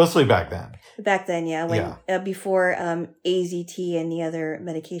 yeah. Especially back then. Back then, yeah. Before AZT and the other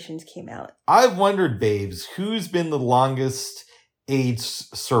medications came out. I've wondered, babes, who's been the longest AIDS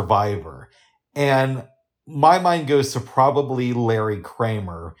survivor? And my mind goes to probably Larry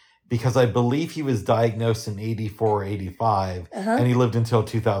Kramer, because I believe he was diagnosed in 84 or 85, and he lived until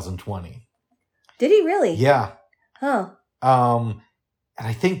 2020. Did he really? Yeah. Huh. And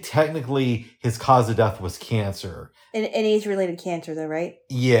I think technically his cause of death was cancer. An age-related cancer, though, right?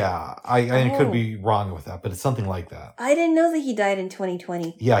 Yeah. I could be wrong with that, but it's something like that. I didn't know that he died in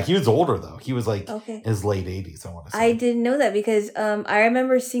 2020. Yeah, he was older, though. He was in his late 80s, I want to say. I didn't know that because I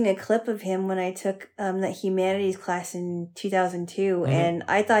remember seeing a clip of him when I took that humanities class in 2002, and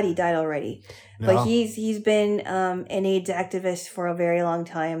I thought he died already. No. But he's been an AIDS activist for a very long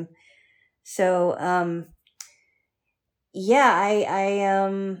time. So, yeah,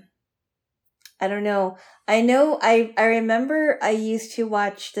 I don't know. I remember I used to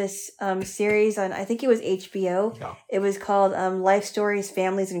watch this series on, I think it was HBO. Yeah. It was called Life Stories,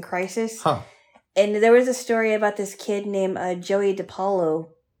 Families in Crisis. Huh. And there was a story about this kid named Joey DiPaolo,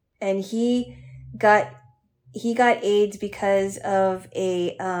 and he got AIDS because of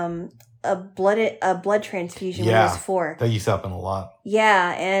a blood transfusion when he was 4. That used to happen a lot.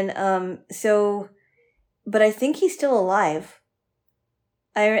 Yeah, and but I think he's still alive.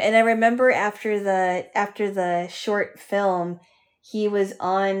 I remember after the short film, he was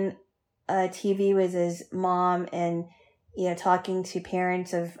on TV with his mom, and talking to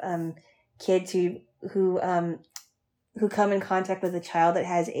parents of kids who come in contact with a child that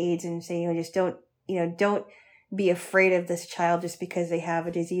has AIDS, and saying, just don't be afraid of this child just because they have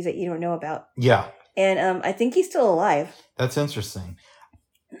a disease that you don't know about. Yeah. And I think he's still alive. That's interesting.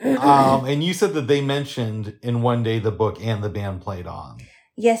 And you said that they mentioned in One Day the book and the band played on.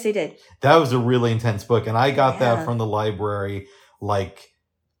 Yes, they did. That was a really intense book. And I got that from the library,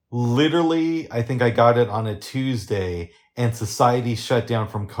 literally, I think I got it on a Tuesday, and Society shut down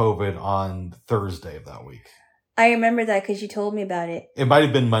from COVID on Thursday of that week. I remember that because you told me about it. It might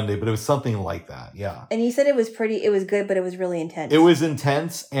have been Monday, but it was something like that. Yeah. And you said it was good, but it was really intense. It was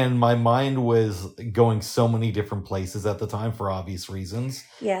intense, and my mind was going so many different places at the time for obvious reasons.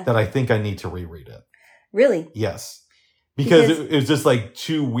 Yeah. That I think I need to reread it. Really? Yes. Because it was just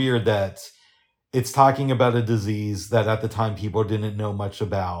too weird that it's talking about a disease that at the time people didn't know much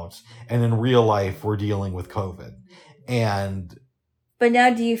about. And in real life, we're dealing with COVID. But now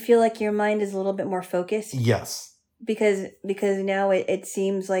do you feel like your mind is a little bit more focused? Yes. Because now it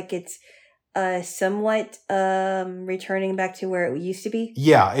seems like it's somewhat returning back to where it used to be.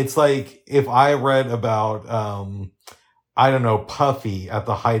 Yeah, it's like if I read about I don't know, Puffy at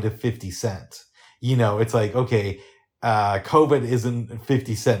the height of 50 Cent. You know, it's like, okay, COVID isn't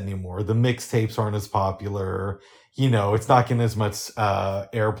 50 Cent anymore. The mixtapes aren't as popular. You know, it's not getting as much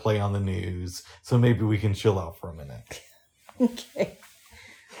airplay on the news. So maybe we can chill out for a minute. Okay.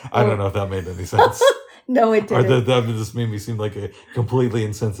 I don't know if that made any sense. No, it didn't. Or that just made me seem like a completely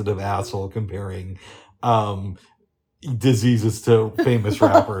insensitive asshole comparing diseases to famous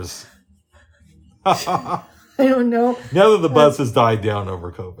rappers. I don't know. Now that the buzz has died down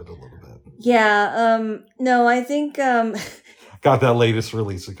over COVID a little bit. Yeah. No, I think. Got that latest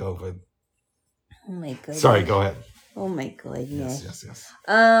release of COVID. Oh my goodness. Sorry, go ahead. Oh my goodness. Yes.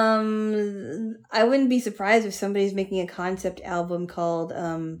 I wouldn't be surprised if somebody's making a concept album called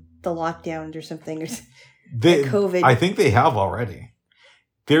The Lockdowns or something. Or COVID. I think they have already.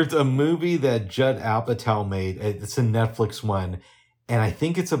 There's a movie that Judd Apatow made. It's a Netflix one. And I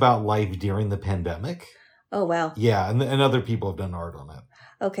think it's about life during the pandemic. Oh, wow. Yeah, and other people have done art on it.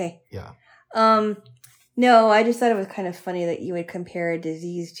 Okay. Yeah. No, I just thought it was kind of funny that you would compare a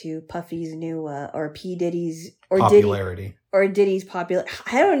disease to Puffy's new, or P. Diddy's, or popularity. Diddy's popular.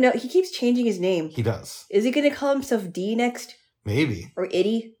 I don't know. He keeps changing his name. He does. Is he going to call himself D next? Maybe. Or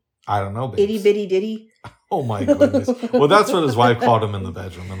Itty? I don't know. Babes. Itty Bitty Diddy? Oh my goodness. Well, that's what his wife called him in the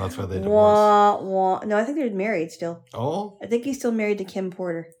bedroom, and that's why they divorced. No, I think they're married still. Oh? I think he's still married to Kim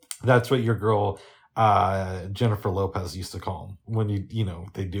Porter. That's what your girl, Jennifer Lopez, used to call him when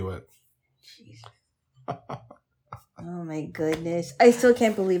they do it. Jeez. Oh my goodness. I still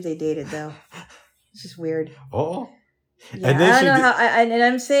can't believe they dated, though. It's just weird. Oh? Yeah, and then I don't know how, and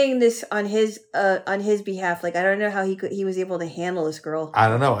I'm saying this on his behalf. Like, I don't know how he was able to handle this girl. I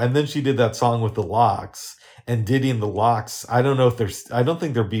don't know. And then she did that song with the Lox, and Diddy and the Lox. I don't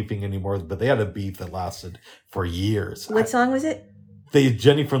think they're beefing anymore, but they had a beef that lasted for years. What song was it?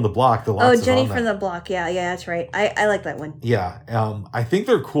 Jenny from the Block. The Lox. Oh, Jenny from the Block. Yeah, that's right. I like that one. Yeah. I think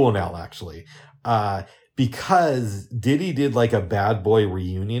they're cool now, actually, because Diddy did like a Bad Boy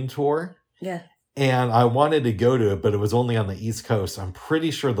reunion tour. Yeah. And I wanted to go to it, but it was only on the East Coast. I'm pretty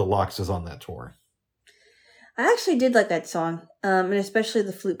sure the Lox was on that tour. I actually did like that song, and especially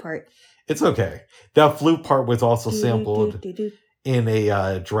the flute part. It's okay. That flute part was also sampled in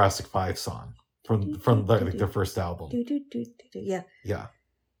a Jurassic 5 song from their first album. Yeah. Yeah.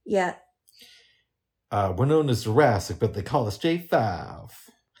 Yeah. We're known as Jurassic, but they call us J5.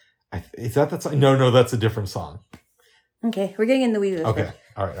 Is that song? No, that's a different song. Okay, we're getting in the weeds of this. Okay.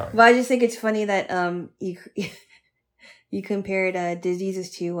 All right. Well, I just think it's funny that you compared diseases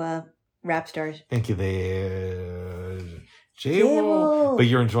to rap stars. Thank you, J-Wo. But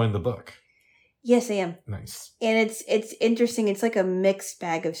you're enjoying the book. Yes, I am. Nice. And it's interesting. It's like a mixed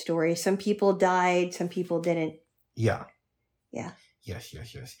bag of stories. Some people died, some people didn't. Yeah. Yeah. Yes.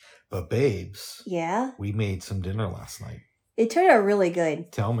 But babes. Yeah. We made some dinner last night. It turned out really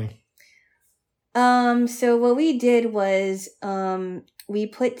good. Tell me. So what we did was, we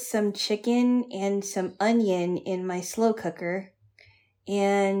put some chicken and some onion in my slow cooker,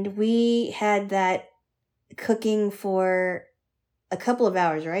 and we had that cooking for a couple of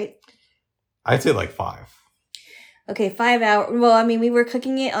hours, right? I'd say like 5. Okay, 5 hours. Well, I mean, we were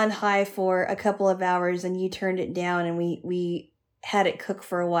cooking it on high for a couple of hours, and you turned it down, and we had it cook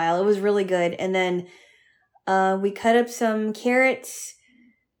for a while. It was really good. And then, we cut up some carrots,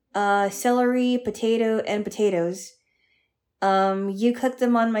 celery, potatoes. You cooked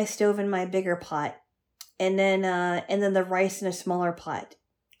them on my stove in my bigger pot, and then the rice in a smaller pot.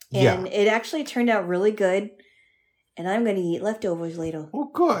 And it actually turned out really good. And I'm going to eat leftovers later.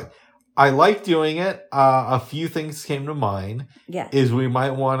 Well, good. I like doing it. A few things came to mind. Yeah. Is we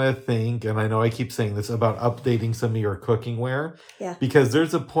might want to think, and I know I keep saying this, about updating some of your cooking ware. Yeah. Because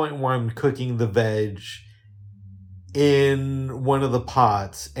there's a point where I'm cooking the veg in one of the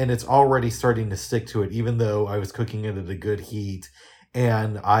pots, and it's already starting to stick to it, even though I was cooking it at a good heat,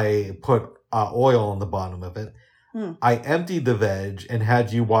 and I put oil on the bottom of it. I emptied the veg and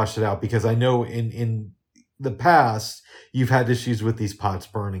had you wash it out, because I know in the past you've had issues with these pots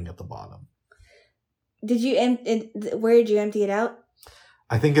burning at the bottom. Did you where did you empty it out?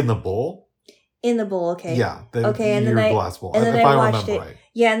 I think in the bowl. In the bowl, okay. Yeah. And then glass bowl. And then if I I washed it. Right.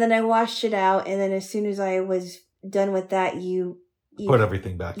 Yeah, and then I washed it out, and then as soon as I was done with that, you put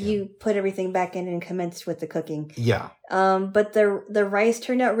everything back in. You put everything back in and commenced with the cooking. Yeah. But the rice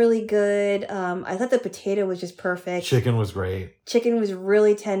turned out really good. I thought the potato was just perfect. Chicken was great. Chicken was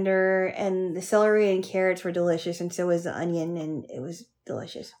really tender, and the celery and carrots were delicious, and so was the onion, and it was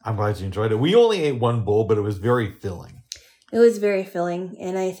delicious. I'm glad you enjoyed it. We only ate one bowl, but it was very filling. It was very filling,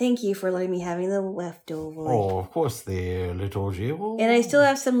 and I thank you for letting me having the leftovers. Oh, of course, the little Jewel. And I still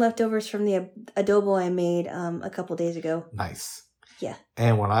have some leftovers from the adobo I made a couple days ago. Nice. Yeah.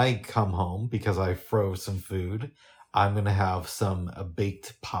 And when I come home, because I froze some food, I'm going to have some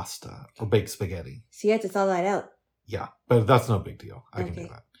baked pasta or baked spaghetti. So you have to thaw that out. Yeah, but that's no big deal. I can do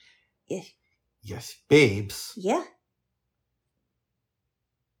that. Yes. Yes. Babes. Yeah.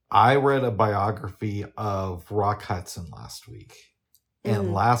 I read a biography of Rock Hudson last week.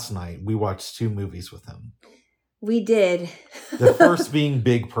 And last night we watched 2 movies with him. We did. The first being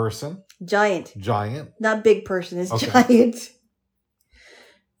Big Person. Giant. Not big person, it's giant.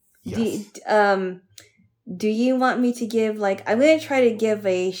 Yes. Do you want me to give, I'm going to try to give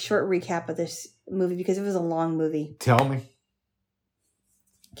a short recap of this movie because it was a long movie. Tell me.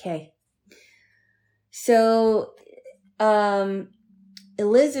 Okay. So,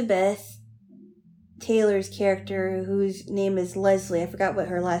 Elizabeth Taylor's character, whose name is Leslie, I forgot what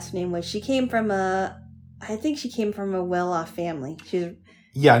her last name was. She came from a well-off family.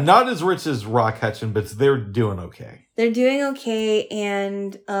 Yeah, not as rich as Rock Hudson, but they're doing okay. They're doing okay,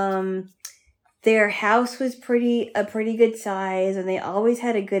 and their house was a pretty good size, and they always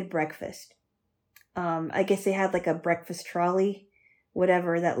had a good breakfast. I guess they had a breakfast trolley,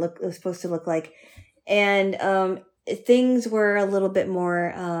 whatever that was supposed to look like, and things were a little bit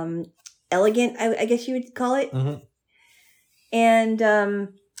more elegant, I guess you would call it. Mm-hmm. And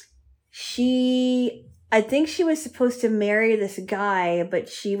I think she was supposed to marry this guy, but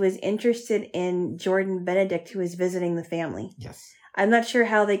she was interested in Jordan Benedict, who was visiting the family. Yes. I'm not sure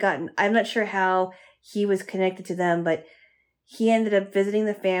how he was connected to them, but he ended up visiting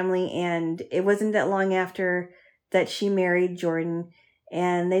the family, and it wasn't that long after that she married Jordan,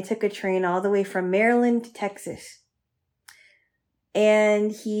 and they took a train all the way from Maryland to Texas.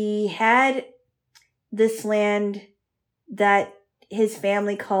 And he had this land that his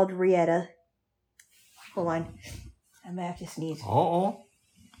family called Rieta. Hold on. I might have to sneeze.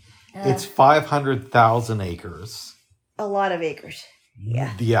 It's 500,000 acres. A lot of acres.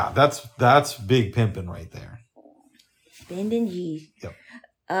 Yeah. Yeah, that's big pimping right there. Spending G's. Yep.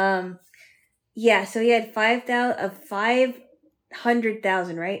 Yeah, so he had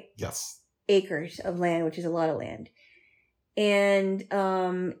 500,000, right? Yes. Acres of land, which is a lot of land. And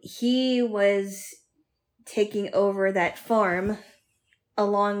he was taking over that farm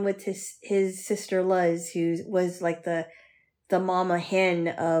along with his sister Luz, who was the mama hen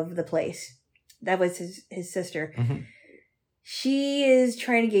of the place. That was his sister. Mm-hmm. She is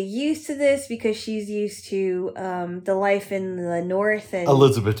trying to get used to this because she's used to the life in the north. And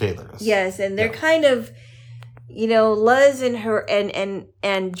Elizabeth Taylor is. Yes, and they're kind of, Luz and her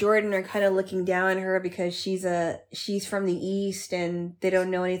and Jordan are kind of looking down on her because she's from the East and they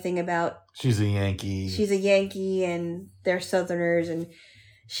don't know anything about. She's a Yankee. She's a Yankee and they're Southerners, and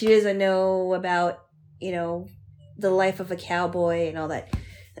she doesn't know about the life of a cowboy and all that.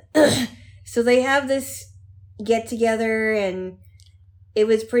 So they have this get together, and it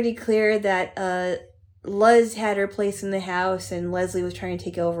was pretty clear that Luz had her place in the house and Leslie was trying to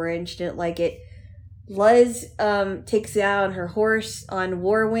take over and she didn't like it. Luz takes it out on her horse on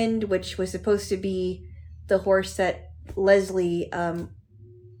Warwind, which was supposed to be the horse that Leslie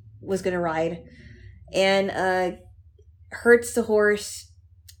was going to ride, and hurts the horse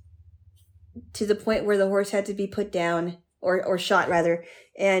to the point where the horse had to be put down or shot rather,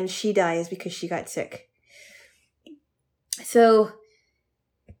 and she dies because she got sick. So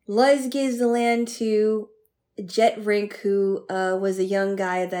Luz gives the land to Jet Rink, who was a young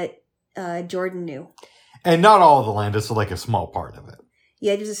guy that Jordan knew. And not all of the land, just a small part of it.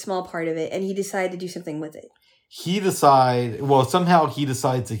 Yeah, just a small part of it, and he decided to do something with it. Somehow he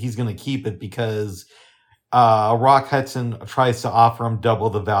decides that he's going to keep it because Rock Hudson tries to offer him double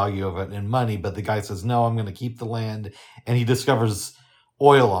the value of it in money, but the guy says, no, I'm going to keep the land, and he discovers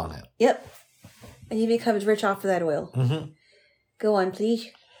oil on it. Yep. And he becomes rich off of that oil. Mm-hmm. Go on, please.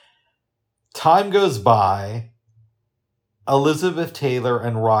 Time goes by. Elizabeth Taylor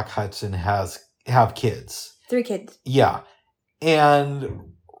and Rock Hudson have kids. 3 kids. Yeah. And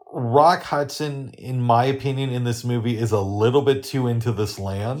Rock Hudson, in my opinion, in this movie is a little bit too into this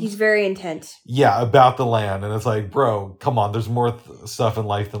land. He's very intense. Yeah, about the land. And it's bro, come on, there's more stuff in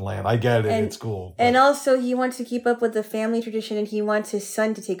life than land. I get it. It's cool. But. And also, he wants to keep up with the family tradition, and he wants his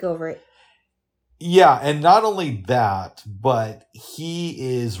son to take over it. Yeah, and not only that, but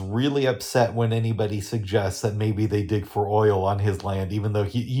he is really upset when anybody suggests that maybe they dig for oil on his land, even though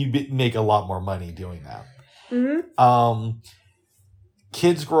he'd make a lot more money doing that. Mm-hmm.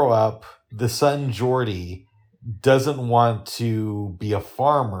 Kids grow up. The son, Jordy, doesn't want to be a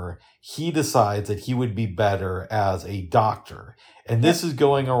farmer. He decides that he would be better as a doctor. And this is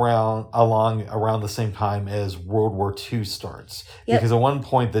going around the same time as World War II starts. Yep. Because at one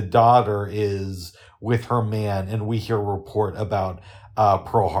point the daughter is with her man, and we hear a report about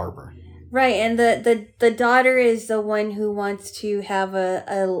Pearl Harbor. Right, and the daughter is the one who wants to have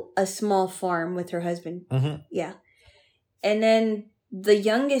a small farm with her husband. Mm-hmm. Yeah. And then the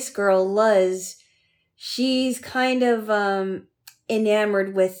youngest girl, Luz, she's kind of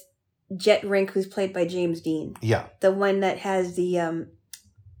enamored with Jet Rink, who's played by James Dean. Yeah. The one that has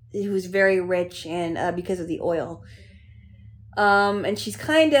who's very rich and because of the oil. And she's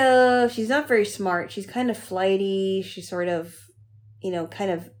not very smart. She's kind of flighty. She's sort of,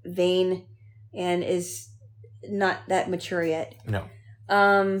 kind of vain and is not that mature yet. No.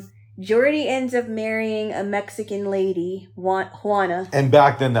 Jordy ends up marrying a Mexican lady, Juana. And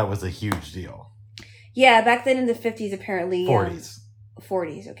back then that was a huge deal. Yeah, back then in the 50s apparently. 40s.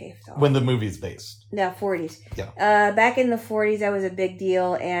 40s, okay. Sorry. When the movie's based. No, 40s. Yeah. Back in the 40s, that was a big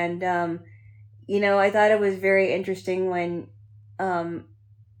deal. And, I thought it was very interesting when,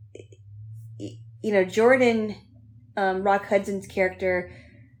 Jordan, Rock Hudson's character,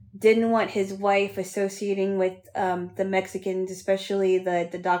 didn't want his wife associating with the Mexicans, especially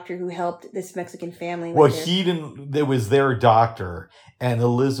the doctor who helped this Mexican family. Well, he didn't. It was their doctor, and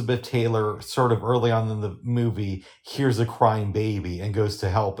Elizabeth Taylor, sort of early on in the movie, hears a crying baby and goes to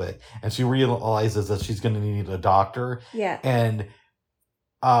help it, and she realizes that she's going to need a doctor. Yeah, and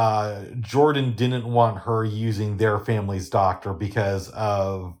Jordan didn't want her using their family's doctor because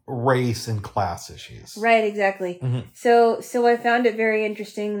of race and class issues. Right, exactly. Mm-hmm. So I found it very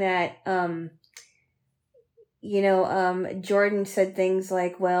interesting that, Jordan said things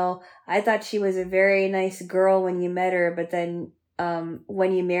like, well, I thought she was a very nice girl when you met her, but then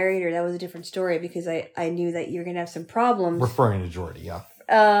when you married her, that was a different story because I knew that you're going to have some problems. Referring to Jordy, yeah.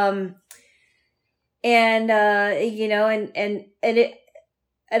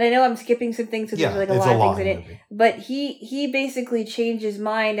 And I know I'm skipping some things, so there's a lot of things in it. Movie. But he basically changed his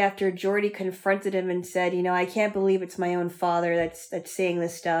mind after Jordy confronted him and said, I can't believe it's my own father that's saying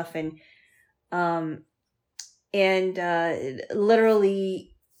this stuff, and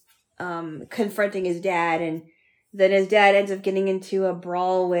literally confronting his dad, and then his dad ends up getting into a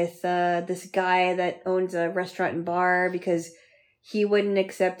brawl with this guy that owns a restaurant and bar because he wouldn't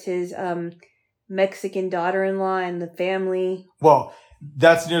accept his Mexican daughter-in-law and the family. Well,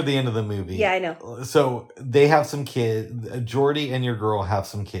 that's near the end of the movie. Yeah, I know. So they have some kids. Jordy and your girl have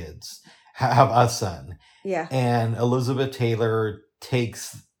some kids. Have a son. Yeah. And Elizabeth Taylor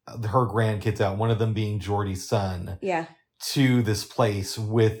takes her grandkids out, one of them being Jordy's son. Yeah. To this place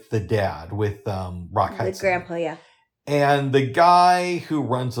with the dad, with Rock Hudson. The grandpa, yeah. And the guy who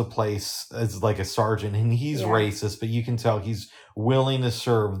runs the place is like a sergeant, and he's racist, but you can tell he's willing to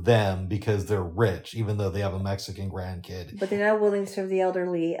serve them because they're rich, even though they have a Mexican grandkid. But they're not willing to serve the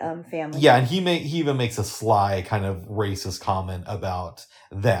elderly family. Yeah, and he even makes a sly kind of racist comment about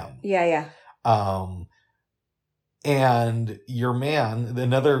them. Yeah. And your man,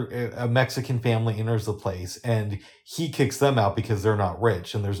 a Mexican family enters the place, and he kicks them out because they're not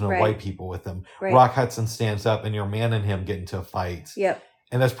rich and there's no white people with them. Right. Rock Hudson stands up, and your man and him get into a fight. Yep.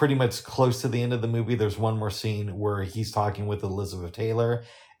 And that's pretty much close to the end of the movie. There's one more scene where he's talking with Elizabeth Taylor,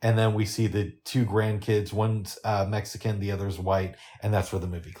 and then we see the two grandkids. One's Mexican, the other's white, and that's where the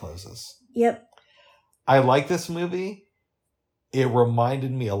movie closes. Yep. I like this movie. It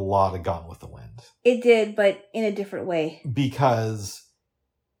reminded me a lot of Gone with the Wind. It did, but in a different way. Because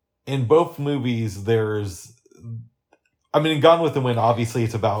in both movies, in Gone with the Wind, obviously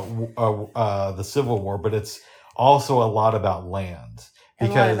it's about the Civil War, but it's also a lot about land.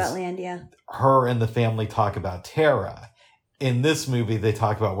 Because a lot about land, yeah. Her and the family talk about Tara. In this movie, they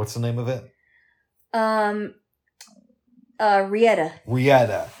talk about, what's the name of it? Rieta.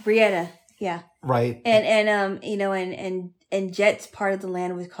 Rieta, yeah. Right. And Jet's part of the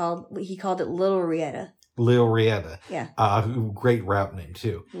land he called it Little Rieta. Little Rieta. Yeah. Great rap name,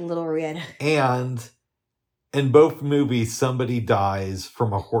 too. Little Rieta. And in both movies, somebody dies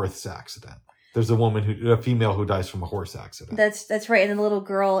from a horse accident. There's a female who dies from a horse accident. That's right. And the little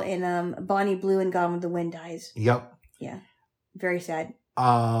girl in Bonnie Blue and Gone with the Wind dies. Yep. Yeah. Very sad.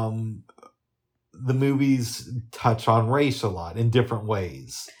 The movies touch on race a lot in different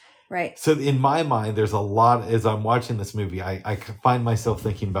ways. Right. So in my mind, there's a lot, as I'm watching this movie, I find myself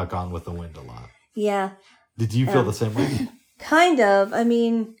thinking about Gone with the Wind a lot. Yeah. Did you feel the same way? Kind of. I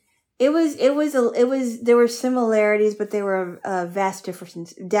mean, there were similarities, but there were vast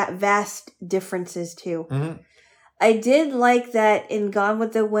differences too. Mm-hmm. I did like that in Gone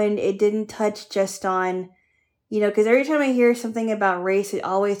with the Wind, it didn't touch just on, because every time I hear something about race, it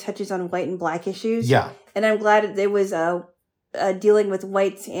always touches on white and black issues. Yeah. And I'm glad it was dealing with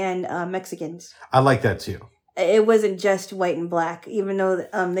whites and Mexicans. I like that too. It wasn't just white and black, even though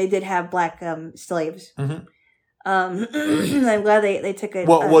they did have black slaves. Mm-hmm. I'm glad they took it.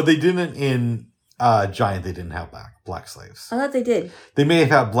 Well, they didn't in Giant. They didn't have black slaves. I thought they did. They may have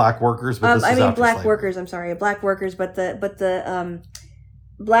had black workers, but this is after black slavery. workers. I'm sorry, black workers, but the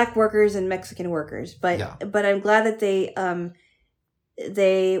black workers and Mexican workers. But I'm glad that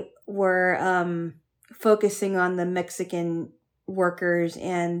they were focusing on the Mexican workers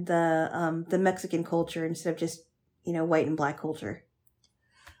and the Mexican culture instead of just white and black culture.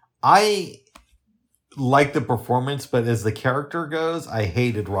 I like the performance, but as the character goes, I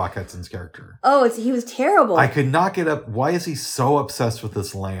hated Rock Hudson's character. Oh, he was terrible. I could not get up. Why is he so obsessed with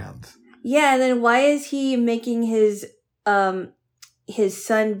this land? Yeah, and then why is he making his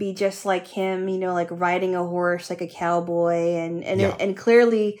son be just like him? Like riding a horse like a cowboy, and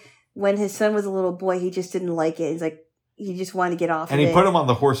clearly when his son was a little boy, he just didn't like it. He's like he just wanted to get off. And he put him on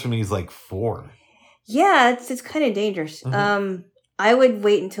the horse when he's like 4. Yeah, it's kind of dangerous. Mm-hmm. I would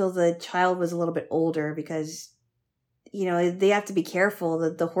wait until the child was a little bit older because, they have to be careful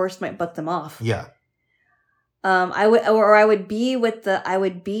that the horse might buck them off. Yeah. I would be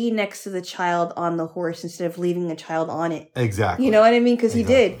next to the child on the horse instead of leaving the child on it. Exactly. You know what I mean? Because he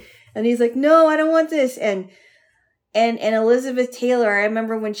did, and he's like, "No, I don't want this." And Elizabeth Taylor, I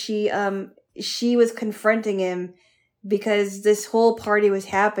remember when she was confronting him because this whole party was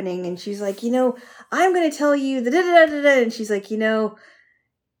happening, and she's like, I'm going to tell you and she's like,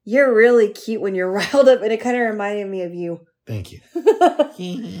 you're really cute when you're riled up, and it kind of reminded me of you. Thank you.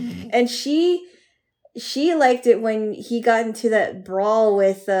 And she liked it when he got into that brawl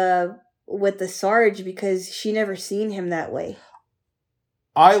with the Sarge because she never seen him that way.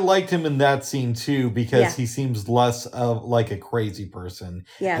 I liked him in that scene too because he seems less of like a crazy person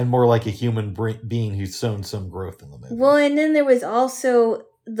and more like a human being who's shown some growth in the movie. Well, and then there was also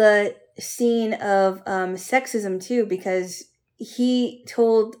the scene of sexism too, because he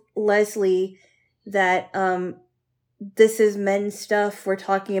told Leslie that this is men's stuff. We're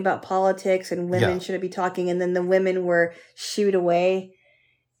talking about politics and women shouldn't be talking. And then the women were shooed away.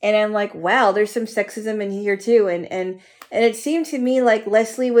 And I'm like, wow, there's some sexism in here too. And it seemed to me like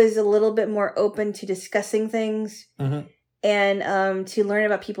Leslie was a little bit more open to discussing things and to learn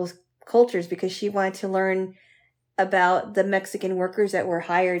about people's cultures because she wanted to learn about the Mexican workers that were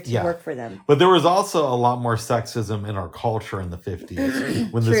hired to work for them. But there was also a lot more sexism in our culture in the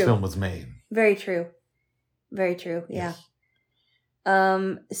 50s when this film was made. Very true. Very true. Yeah.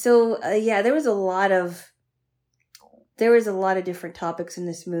 There was a lot of different topics in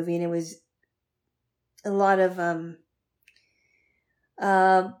this movie, and it was a lot of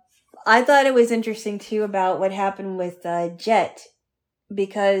I thought it was interesting too about what happened with Jet,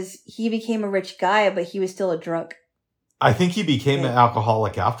 because he became a rich guy, but he was still a drunk. I think he became an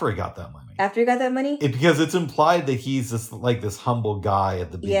alcoholic after he got that money. After he got that money? Because it's implied that he's this humble guy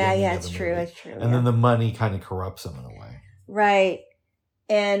at the beginning. Yeah, it's true. It's true. And then the money kind of corrupts him in a way. Right.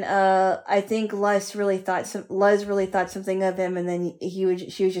 And I think Luz really thought something of him, and then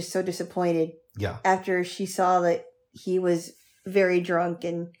she was just so disappointed. Yeah. After she saw that he was very drunk,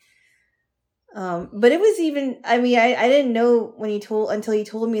 and but it was even. I mean, I didn't know until he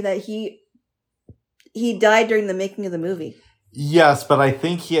told me that he died during the making of the movie. Yes, but I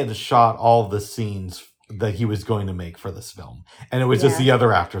think he had shot all the scenes that he was going to make for this film, and it was just the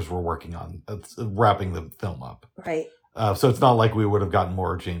other actors were working on wrapping the film up. Right. So it's not like we would have gotten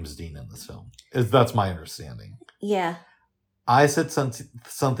more James Dean in this film. That's my understanding. Yeah. I said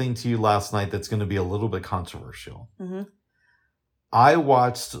something to you last night that's going to be a little bit controversial. Mm-hmm. I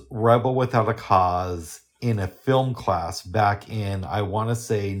watched Rebel Without a Cause in a film class back in, I want to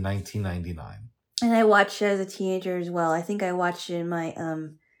say, 1999. And I watched it as a teenager as well. I think I watched it in my,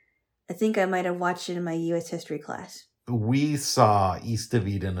 I think I might have watched it in my U.S. history class. We saw East of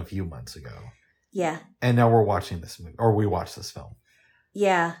Eden a few months ago. Yeah. And now we're watching this movie, or we watched this film.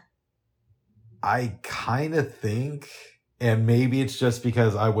 Yeah. I kind of think, and maybe it's just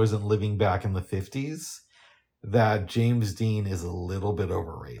because I wasn't living back in the 50s, that James Dean is a little bit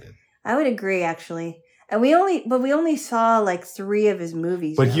overrated. I would agree, actually. And we only saw like 3 of his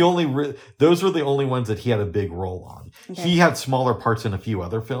movies. But he those were the only ones that he had a big role on. Okay. He had smaller parts in a few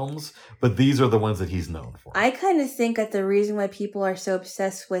other films, but these are the ones that he's known for. I kind of think that the reason why people are so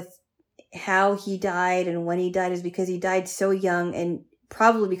obsessed with how he died and when he died is because he died so young, and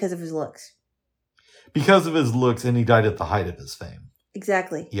probably because of his looks. Because of his looks, and he died at the height of his fame.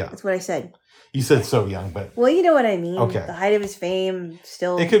 Exactly. Yeah. That's what I said. You said so young, but... Well, you know what I mean. Okay. The height of his fame,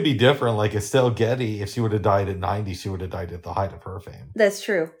 still... It could be different. Like Estelle Getty, if she would have died at 90, she would have died at the height of her fame. That's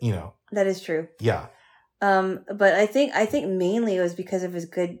true. You know. That is true. Yeah. But I think mainly it was because of his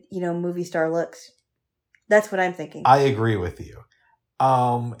good, movie star looks. That's what I'm thinking. I agree with you.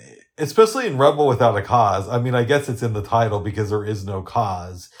 Especially in Rebel Without a Cause. I mean, I guess it's in the title because there is no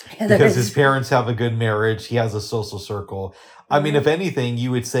cause. Because his parents have a good marriage. He has a social circle. I mean, if anything, you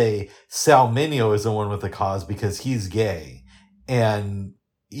would say Sal Mineo is the one with a cause because he's gay and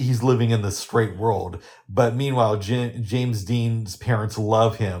he's living in the straight world. But meanwhile, James Dean's parents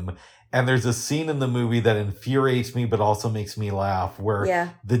love him. And there's a scene in the movie that infuriates me, but also makes me laugh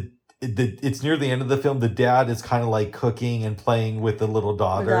where it's near the end of the film. The dad is kind of like cooking and playing with the little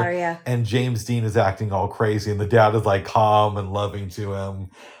daughter. And James Dean is acting all crazy and the dad is like calm and loving to him.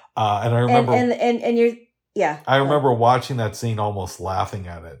 And I remember... And you're... Yeah. I remember watching that scene almost laughing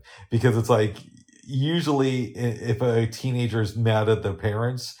at it because it's like usually if a teenager is mad at their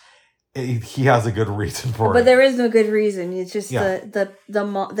parents, he has a good reason for it. But there is no good reason. It's just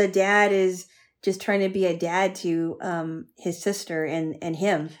the dad is just trying to be a dad to his sister and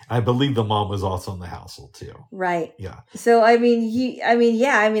him. I believe the mom was also in the household too. Right. Yeah. So I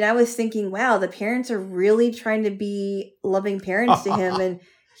was thinking, wow, the parents are really trying to be loving parents to him and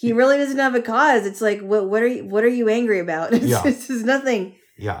he really doesn't have a cause. It's like, what are you angry about? This is nothing.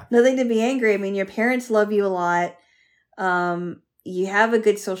 Yeah. Nothing to be angry. I mean, your parents love you a lot. You have a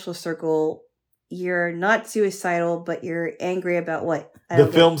good social circle. You're not suicidal, but you're angry about what? The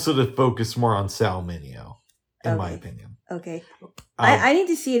film sort of focused more on Sal Mineo, in my opinion. Okay. I need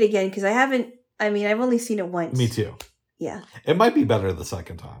to see it again because I've only seen it once. Me too. Yeah. It might be better the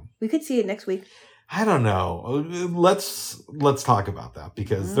second time. We could see it next week. I don't know. Let's talk about that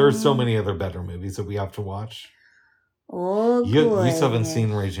because there's so many other better movies that we have to watch. Oh, you still haven't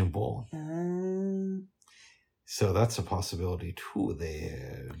seen Raging Bull. So that's a possibility too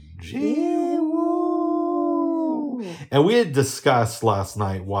there. And we had discussed last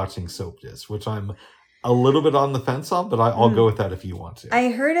night watching Soap Disc, which I'm a little bit on the fence on, but I'll go with that if you want to.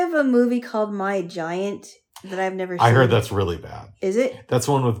 I heard of a movie called My Giant that I've never seen. I heard that's really bad. Is it? That's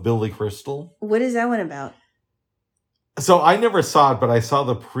one with Billy Crystal. What is that one about? So I never saw it, but I saw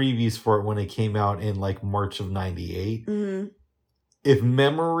the previews for it when it came out in like March of 98. Mm-hmm. If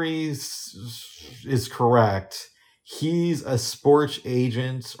memory is correct, he's a sports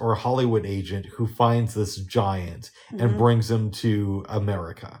agent or Hollywood agent who finds this giant and brings him to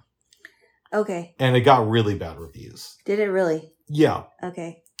America. Okay. And it got really bad reviews. Did it really? Yeah.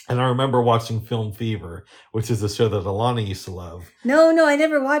 Okay. And I remember watching Film Fever, which is a show that Alana used to love. No, I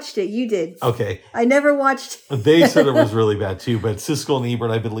never watched it. You did. Okay. I never watched it. They said it was really bad too, but Siskel and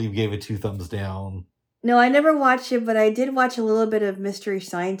Ebert, I believe, gave it 2 thumbs down. No, I never watched it, but I did watch a little bit of Mystery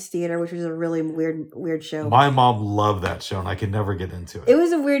Science Theater, which was a really weird show. My mom loved that show, and I could never get into it. It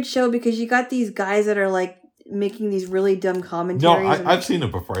was a weird show because you got these guys that are like making these really dumb commentaries. No, I've seen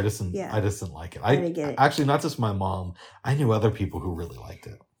it before. I just didn't like it. I didn't get it. Actually, not just my mom. I knew other people who really liked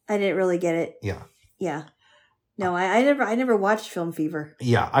it. I didn't really get it. Yeah. Yeah. No, I never watched Film Fever.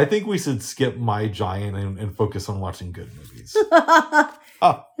 Yeah, I think we should skip My Giant and focus on watching good movies.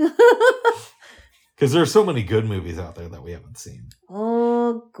 Because there are so many good movies out there that we haven't seen.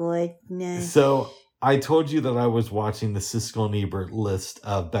 Oh, goodness. So I told you that I was watching the Siskel and Ebert list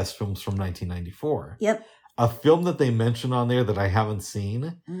of best films from 1994. Yep. A film that they mentioned on there that I haven't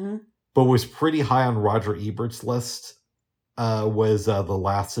seen, but was pretty high on Roger Ebert's list was The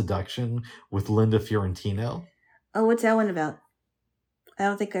Last Seduction with Linda Fiorentino. Oh, what's that one about? I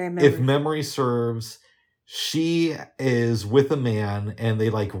don't think I remember. If memory serves, she is with a man and they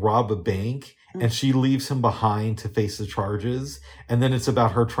like rob a bank and she leaves him behind to face the charges. And then it's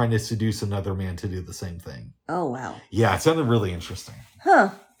about her trying to seduce another man to do the same thing. Oh, wow. Yeah, it sounded really interesting.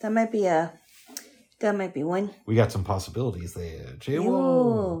 Huh. That might be one. We got some possibilities there.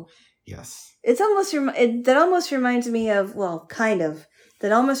 J-Wo. Yes. It's almost that almost reminds me of, well, kind of.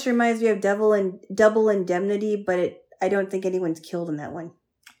 That almost reminds me of Double Indemnity, but I don't think anyone's killed in that one.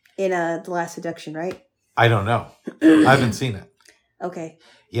 In The Last Seduction, right? I don't know. I haven't seen it. Okay.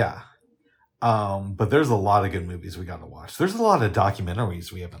 Yeah. But there's a lot of good movies we got to watch. There's a lot of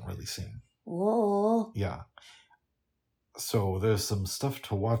documentaries we haven't really seen. Whoa. Yeah. So there's some stuff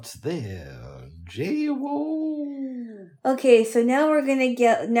to watch there. J-Wo. Okay, so now we're gonna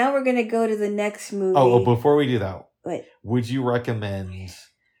go to the next movie. Oh, before we do that, wait. would you recommend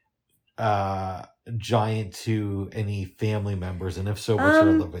giant to any family members? And if so, what's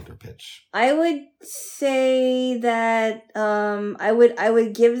your elevator pitch? I would say that I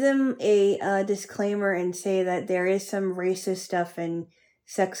would give them a disclaimer and say that there is some racist stuff and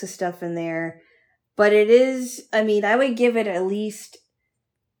sexist stuff in there. But it is, I mean, I would give it at least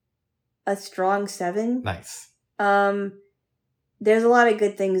a strong 7. Nice. There's a lot of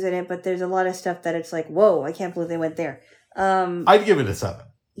good things in it, but there's a lot of stuff that it's like, whoa, I can't believe they went there. I'd give it a 7.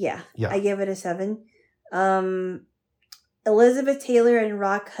 Yeah. I give it a 7. Elizabeth Taylor and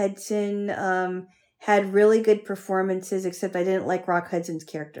Rock Hudson had really good performances, except I didn't like Rock Hudson's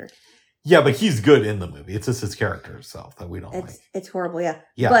character. Yeah, but he's good in the movie. It's just his character itself that we don't like. It's horrible, yeah.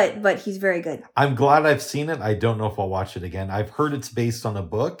 But he's very good. I'm glad I've seen it. I don't know if I'll watch it again. I've heard it's based on a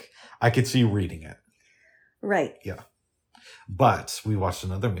book. I could see reading it. Right. Yeah. But we watched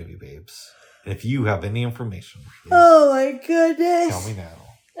another movie, babes. If you have any information, oh my goodness. Tell me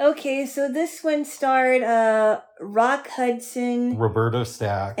now. Okay, so this one starred Rock Hudson, Roberta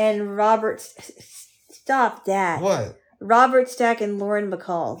Stack, and Robert. Stop that. What? Robert Stack and Lauren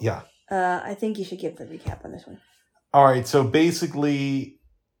Bacall. Yeah. I think you should give the recap on this one. All right, so basically,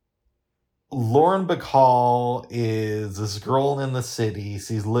 Lauren Bacall is this girl in the city.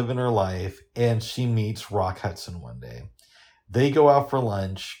 She's living her life, and she meets Rock Hudson one day. They go out for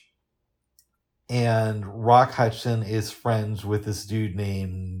lunch, and Rock Hudson is friends with this dude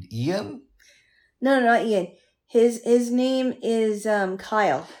named Ian? No, not Ian. His name is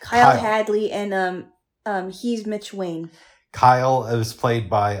Kyle. Kyle Hadley, and he's Mitch Wayne. Kyle is played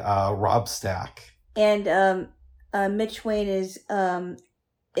by Rob Stack. And Mitch Wayne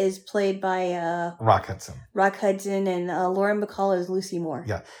is played by Rock Hudson. Rock Hudson, and Lauren Bacall is Lucy Moore.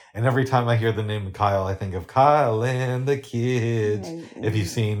 Yeah, and every time I hear the name Kyle, I think of Kyle and the Kids. If you've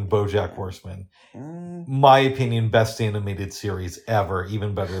seen BoJack Horseman, my opinion, best animated series ever,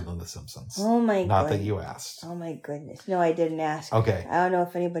 even better than The Simpsons. Oh my! Not that you asked. Oh my goodness! No, I didn't ask. Okay. I don't know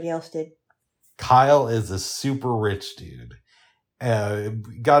if anybody else did. Kyle is a super rich dude.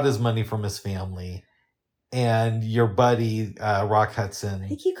 Got his money from his family. And your buddy, Rock Hudson.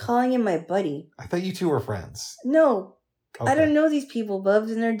 I keep calling him my buddy. I thought you two were friends. No. Okay. I don't know these people,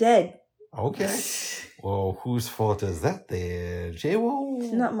 Bubs, and they're dead. Okay. Well, whose fault is that there, J-Wo?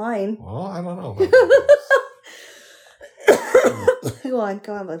 It's not mine. Well, I don't know. Go on,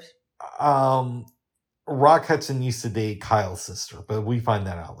 Bubs. Rock Hudson used to date Kyle's sister, but we find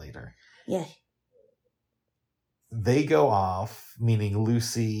that out later. Yeah. They go off, meaning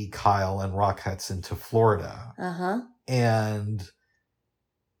Lucy, Kyle, and Rock Hudson, to Florida. Uh-huh. And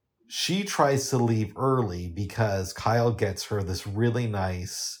she tries to leave early because Kyle gets her this really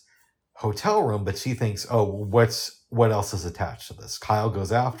nice hotel room, but she thinks, oh, what else is attached to this? Kyle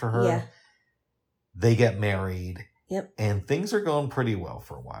goes after her. Yeah. They get married. Yep. And things are going pretty well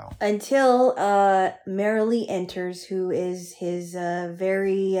for a while. Until Marilee enters, who is his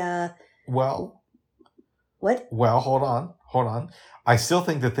very... Well... What? Well, hold on. I still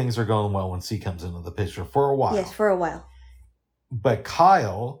think that things are going well when C comes into the picture for a while. Yes, for a while. But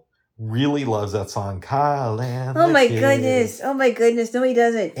Kyle really loves that song, Kyle and Oh my goodness. No, he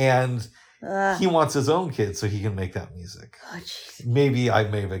doesn't. And he wants his own kid so he can make that music. Oh, jeez. Maybe I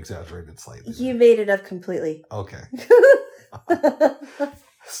may have exaggerated slightly. You made it up completely. Okay.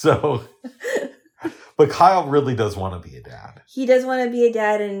 So, but Kyle really does want to be a dad. He does want to be a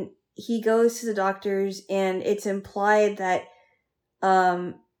dad, and he goes to the doctors, and it's implied that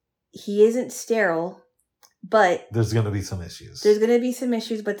he isn't sterile, but there's going to be some issues.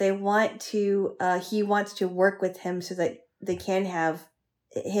 But they want to. He wants to work with him so that they can have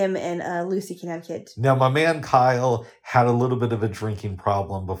him and Lucy can have kids. Now, my man Kyle had a little bit of a drinking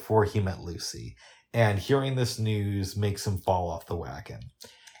problem before he met Lucy, and hearing this news makes him fall off the wagon.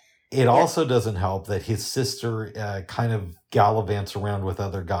 It also doesn't help that his sister kind of gallivants around with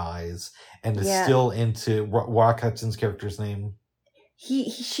other guys and is still into Rock Hudson's character's name.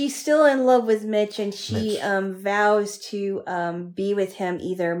 She's still in love with Mitch, and she vows to be with him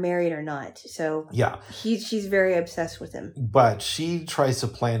either married or not. So yeah, she's very obsessed with him. But she tries to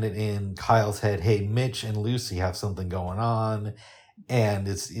plant it in Kyle's head. Hey, Mitch and Lucy have something going on. And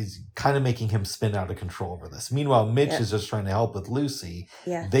it's kind of making him spin out of control over this. Meanwhile, Mitch is just trying to help with Lucy.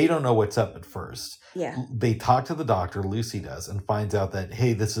 Yeah. They don't know what's up at first. Yeah. They talk to the doctor, Lucy does, and finds out that,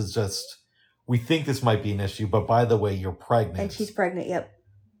 hey, this is just, we think this might be an issue, but by the way, you're pregnant. And she's pregnant, yep.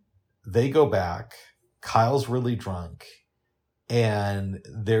 They go back. Kyle's really drunk. And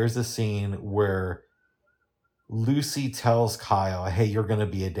there's a scene where Lucy tells Kyle, hey, you're going to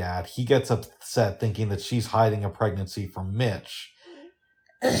be a dad. He gets upset thinking that she's hiding a pregnancy from Mitch.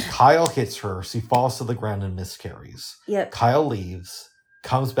 Kyle hits her. She falls to the ground and miscarries. Yep. Kyle leaves.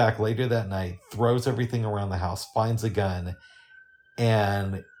 comes back later that night, throws everything around the house, finds a gun,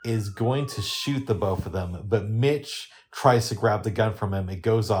 and is going to shoot the both of them. But Mitch tries to grab the gun from him. It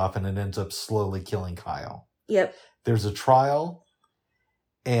goes off, and it ends up slowly killing Kyle. Yep. There's a trial,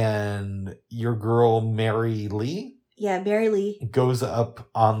 and your girl, Mary Lee... Yeah, Mary Lee goes up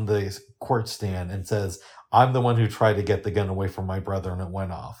on the court stand and says, I'm the one who tried to get the gun away from my brother and it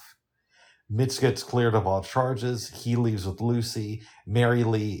went off. Mitch gets cleared of all charges. He leaves with Lucy. Mary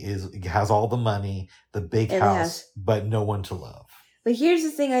Lee has all the money, the big house, but no one to love. But here's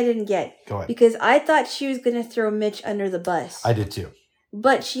the thing I didn't get. Go ahead. Because I thought she was going to throw Mitch under the bus. I did too.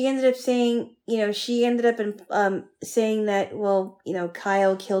 But she ended up saying, saying that,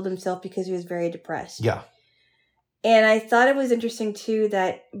 Kyle killed himself because he was very depressed. Yeah. And I thought it was interesting, too,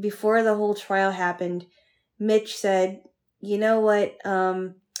 that before the whole trial happened, Mitch said, you know what,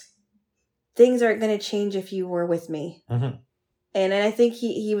 things aren't going to change if you were with me. Mm-hmm. And I think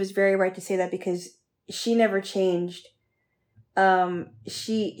he was very right to say that because she never changed.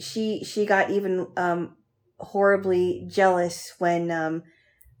 She got even horribly jealous when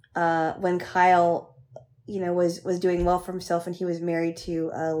Kyle, was doing well for himself and he was married to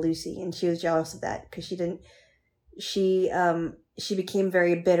Lucy, and she was jealous of that because she became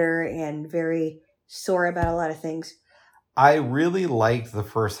very bitter and very sore about a lot of things. I really liked the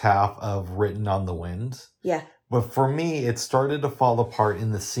first half of Written on the Wind. Yeah. But for me, it started to fall apart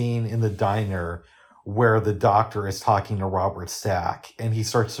in the scene in the diner where the doctor is talking to Robert Stack and he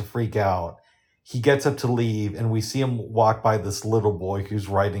starts to freak out. He gets up to leave and we see him walk by this little boy who's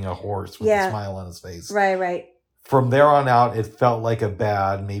riding a horse with a smile on his face. Right. From there on out, it felt like a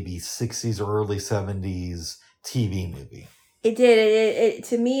bad, maybe 60s or early 70s TV movie. It did. It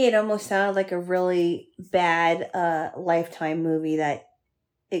to me, it almost sounded like a really bad Lifetime movie that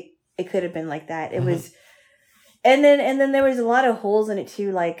it could have been like that. It was, and then there was a lot of holes in it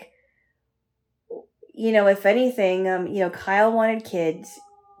too. Like, if anything, Kyle wanted kids.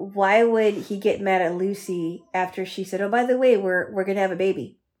 Why would he get mad at Lucy after she said, "Oh, by the way, we're gonna have a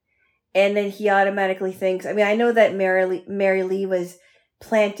baby," and then he automatically thinks. I mean, I know that Mary Lee was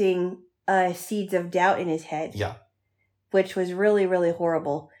planting seeds of doubt in his head. Yeah. Which was really, really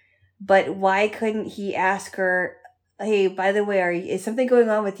horrible. But why couldn't he ask her, hey, by the way, is something going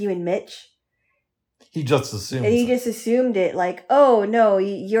on with you and Mitch? He just assumed. And he just assumed it, like, oh, no,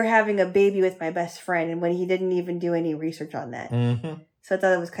 you're having a baby with my best friend, and when he didn't even do any research on that. Mm-hmm. So I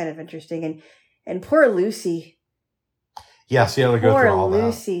thought it was kind of interesting. And poor Lucy. Yeah, she had to go through all that. Poor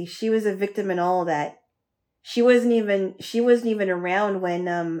Lucy. She was a victim in all of that. She wasn't even around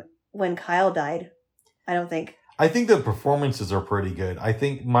when Kyle died, I don't think. I think the performances are pretty good. I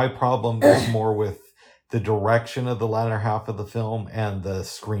think my problem is more with the direction of the latter half of the film and the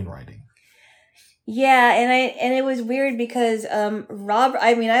screenwriting. Yeah, and it was weird because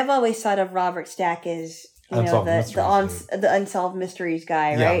I've always thought of Robert Stack as the Unsolved Mysteries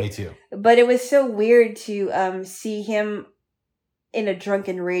guy, right? Yeah, me too. But it was so weird to see him in a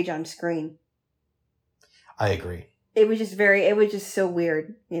drunken rage on screen. I agree. It was just so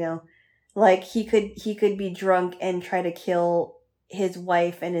weird, Like he could be drunk and try to kill his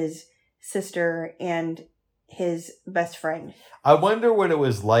wife and his sister and his best friend. I wonder what it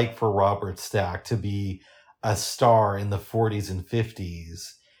was like for Robert Stack to be a star in the 40s and 50s.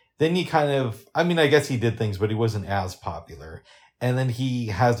 Then he I guess he did things, but he wasn't as popular. And then he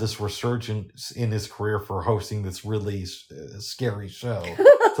has this resurgence in his career for hosting this really scary show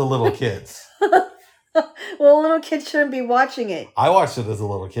to little kids. Well, little kids shouldn't be watching it. I watched it as a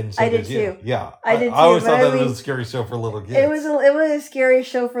little kid. And so I did too. Yeah, I did too. I always thought that it was a scary show for little kids. It was a scary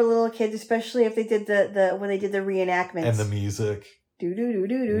show for little kids, especially if they did when they did the reenactments and the music. Do do do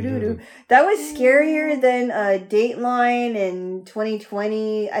do do do do. That was scarier than Dateline and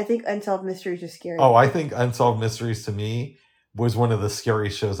 2020. I think Unsolved Mysteries was scary. Oh, I think Unsolved Mysteries to me was one of the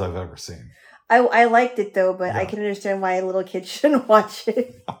scariest shows I've ever seen. I liked it though, but I can understand why little kids shouldn't watch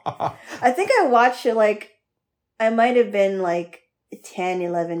it. I think I watched it I might have been 10,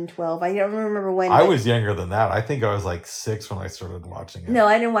 11, 12. I don't remember when. I was younger than that. I think I was 6 when I started watching it. No,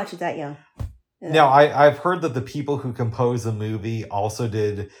 I didn't watch it that young. No. Now, I've heard that the people who composed the movie also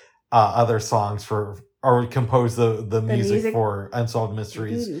did other songs or composed the music for Unsolved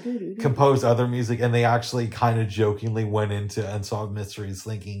Mysteries, composed other music, and they actually kind of jokingly went into Unsolved Mysteries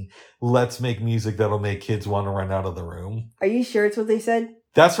thinking, let's make music that'll make kids want to run out of the room. Are you sure it's what they said?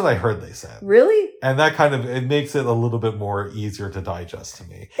 That's what I heard they said. Really? And that it makes it a little bit more easier to digest to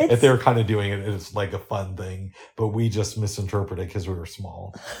me. If they were kind of doing it, it's like a fun thing, but we just misinterpreted because we were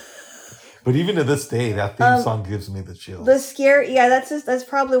small. But even to this day, that theme song gives me the chills. That's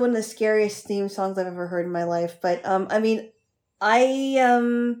probably one of the scariest theme songs I've ever heard in my life. But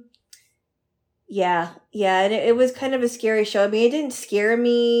Yeah, and it was kind of a scary show. I mean, it didn't scare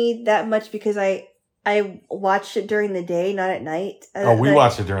me that much because I watched it during the day, not at night. We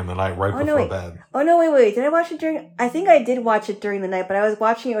watched it during the night, right before bed. Oh, no, wait. Did I watch it during... I think I did watch it during the night, but I was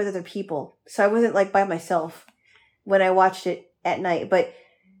watching it with other people. So I wasn't, like, by myself when I watched it at night. But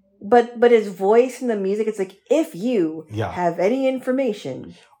his voice and the music, it's like, if you have any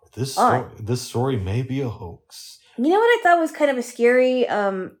information... This story may be a hoax. You know what I thought was kind of a scary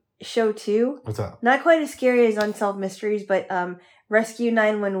show, too? What's that? Not quite as scary as Unsolved Mysteries, but Rescue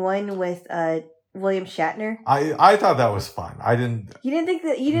 911 with... William Shatner. I thought that was fun. I didn't. You didn't think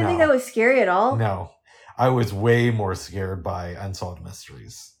that was scary at all? No, I was way more scared by Unsolved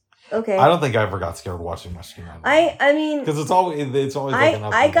Mysteries. Okay. I don't think I ever got scared watching Rescue 911. I mean, because it's always like an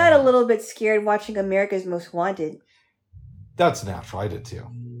up I got a little bit scared watching America's Most Wanted. That's natural. I did too.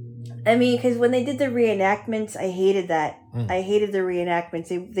 I mean, because when they did the reenactments, I hated that. I hated the reenactments.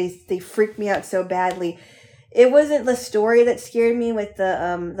 They freaked me out so badly. It wasn't the story that scared me with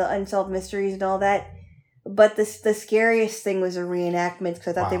the Unsolved Mysteries and all that, but the scariest thing was the reenactments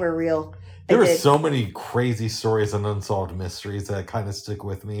because I thought they were real. There were so many crazy stories and Unsolved Mysteries that kind of stick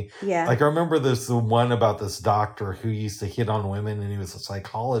with me. Yeah. Like I remember the one about this doctor who used to hit on women and he was a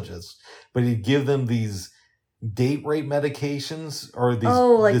psychologist, but he'd give them these date rape medications or these...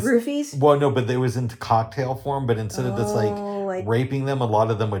 Oh, like roofies? Well, no, but they was into cocktail form, but instead of just like raping them, a lot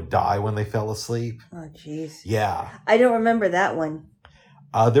of them would die when they fell asleep. Oh, jeez. Yeah. I don't remember that one.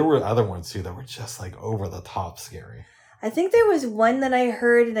 There were other ones too that were just like over the top scary. I think there was one that I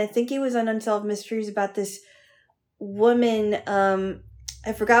heard, and I think it was on Unsolved Mysteries about this woman.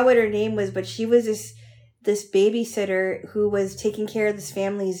 I forgot what her name was, but she was this babysitter who was taking care of this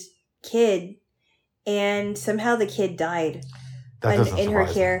family's kid, and somehow the kid died in her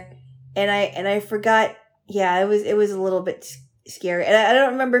care. And I forgot. Yeah, it was a little bit scary, and I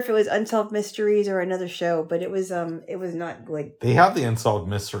don't remember if it was Unsolved Mysteries or another show, but it was not good. They have the Unsolved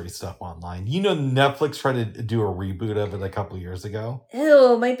Mystery stuff online. You know, Netflix tried to do a reboot of it a couple years ago.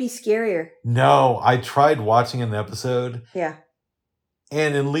 Ew, it might be scarier. No, I tried watching an episode. Yeah.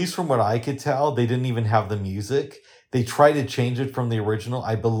 And at least from what I could tell, they didn't even have the music. They tried to change it from the original.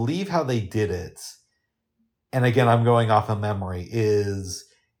 I believe how they did it, and again, I'm going off of memory, is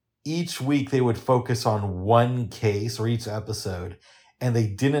each week they would focus on one case or each episode, and they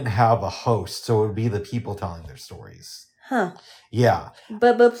didn't have a host, so it would be the people telling their stories. Huh. Yeah.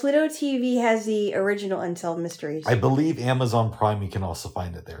 But Pluto TV has the original Unsolved Mysteries. I believe Amazon Prime, you can also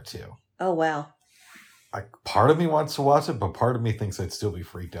find it there too. Oh, wow. Part of me wants to watch it, but part of me thinks I'd still be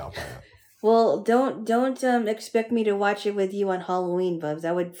freaked out by it. Well, don't expect me to watch it with you on Halloween, Bubs.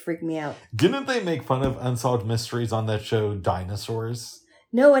 That would freak me out. Didn't they make fun of Unsolved Mysteries on that show, Dinosaurs?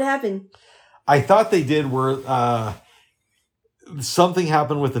 No, what happened? I thought they did where something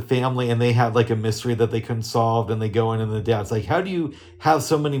happened with the family and they had like a mystery that they couldn't solve, and they go in and the dad's like, how do you have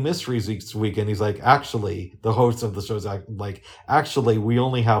so many mysteries each week? And he's like, actually, the host of the show's like, actually, we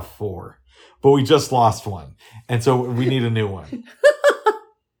only have 4. But we just lost one. And so we need a new one.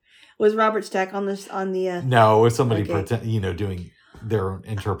 Was Robert Stack on this on the No, it was somebody doing their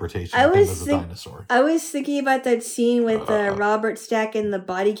interpretation of him as a dinosaur. I was thinking about that scene with Robert Stack in the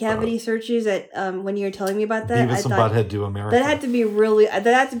body cavity searches at when you were telling me about that. Beavis and Butthead Do America. That had to be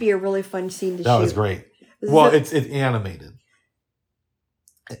a really fun scene to shoot. That was great. Well, it's animated.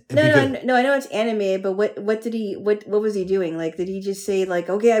 No, I know it's animated, but what was he doing? Like, did he just say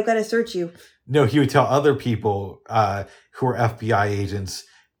like, okay, I've got to search you? No, he would tell other people who are FBI agents,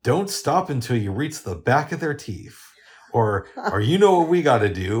 don't stop until you reach the back of their teeth. Or you know what we got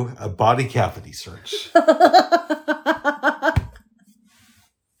to do? A body cavity search.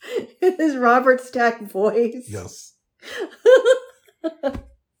 His Robert Stack voice. Yes. Do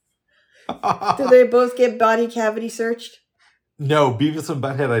they both get body cavity searched? No, Beavis and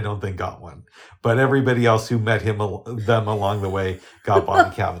Butthead I don't think got one. But everybody else who met them along the way got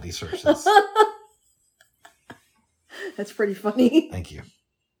body cavity searches. That's pretty funny. Thank you.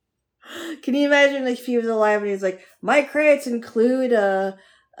 Can you imagine if he was alive and he was like, my credits include the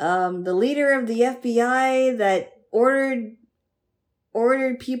leader of the FBI that ordered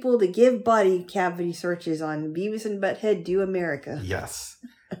people to give body cavity searches on Beavis and Butthead Do America. Yes.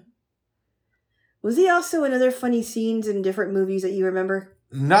 Was he also in other funny scenes in different movies that you remember?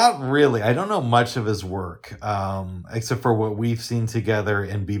 Not really. I don't know much of his work, except for what we've seen together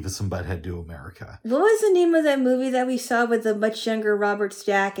in Beavis and Butthead Do America. What was the name of that movie that we saw with the much younger Robert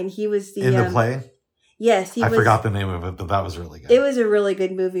Stack, and he was the... In the play? Yes. I forgot the name of it, but that was really good. It was a really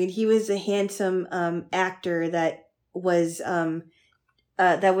good movie, and he was a handsome actor that was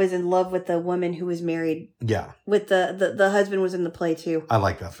that was in love with the woman who was married. Yeah. With the husband was in the play too. I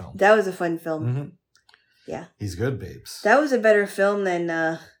like that film. That was a fun film. Mm-hmm. Yeah. He's good, babes. That was a better film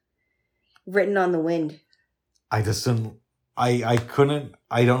than Written on the Wind. I just didn't... I couldn't...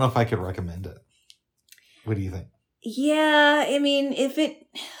 I don't know if I could recommend it. What do you think? Yeah, I mean, if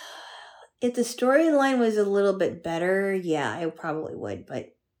the storyline was a little bit better, yeah, I probably would.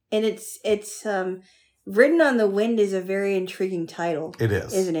 And it's Written on the Wind is a very intriguing title. It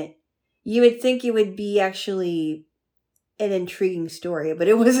is, isn't it? You would think it would be actually an intriguing story, but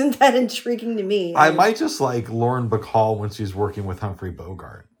it wasn't that intriguing to me. I might just like Lauren Bacall when she's working with Humphrey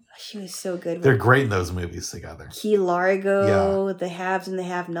Bogart. She was so good. They're great in those movies together. Key Largo, The Haves and the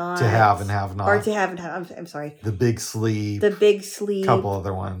Have-Nots. To Have and Have Not. Or To Have and Have... I'm sorry. The Big Sleep. The Big Sleep. Couple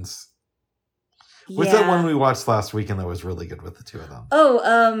other ones. What's that one we watched last weekend that was really good with the two of them?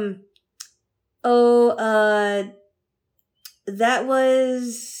 That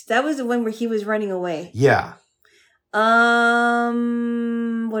was the one where he was running away. Yeah. What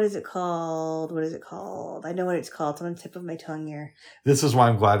is it called? I know what it's called. It's on the tip of my tongue here. This is why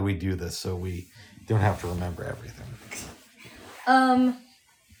I'm glad we do this, so we don't have to remember everything. Let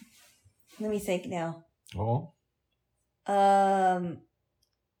me think now. Oh.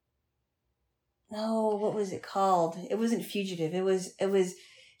 No, what was it called? It wasn't Fugitive. It was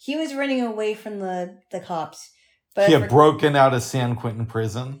he was running away from the cops. But he had broken out of San Quentin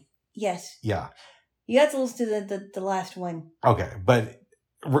prison? Yes. Yeah. You have to listen to the last one. Okay, but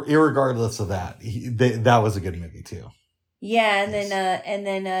irregardless of that, that was a good movie too. Yeah, and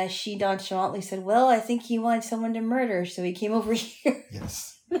then she nonchalantly said, "Well, I think he wanted someone to murder, so he came over here."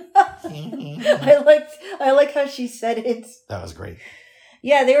 Yes. I like how she said it. That was great.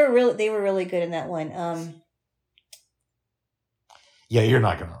 Yeah, they were really good in that one. Yeah, you're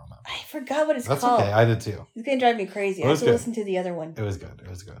not gonna remember. I forgot what it's called. That's okay. I did too. It's gonna drive me crazy. I have to listen to the other one. It was good.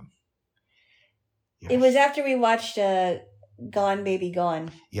 Yes. It was after we watched Gone Baby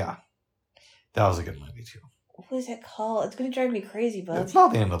Gone. Yeah, that was a good movie too. What was that called? It's gonna drive me crazy, bub. It's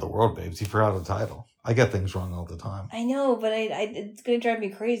not the end of the world, babes. You forgot the title. I get things wrong all the time. I know, but it's gonna drive me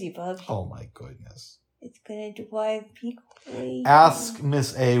crazy, bub. Oh my goodness. It's gonna drive me crazy. Ask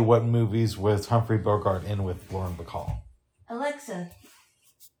Miss A what movies was Humphrey Bogart in with Lauren Bacall. Alexa,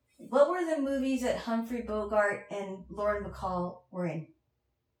 what were the movies that Humphrey Bogart and Lauren Bacall were in?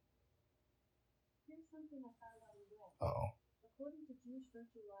 Oh. According to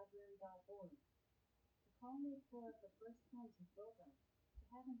JewishVirtueLibrary.org, the colony explored the first films of Bogart, To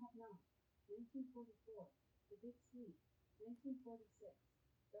Have and Have Not, 1944, The Big Sleep, 1946,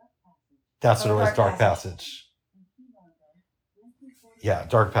 Dark Passage. That's what it was, Dark Passage. Yeah,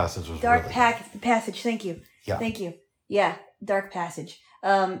 Dark Passage was Dark really Passage, thank you. Yeah. Thank you. Yeah, Dark Passage.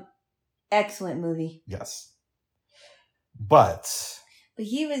 Excellent movie. Yes. But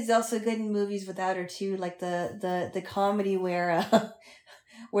he was also good in movies without her too, like the comedy where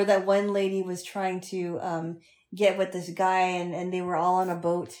where that one lady was trying to get with this guy and they were all on a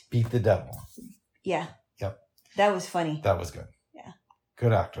boat. Beat the Devil. Yeah. Yep. That was funny. That was good. Yeah.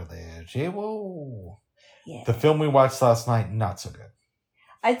 Good actor there. J-Wo. Yeah. The film we watched last night, not so good.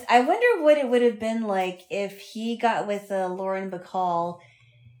 I wonder what it would have been like if he got with Lauren Bacall,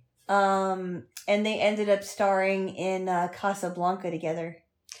 and they ended up starring in Casablanca together.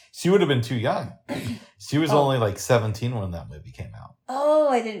 She would have been too young. She was only like 17 when that movie came out. Oh,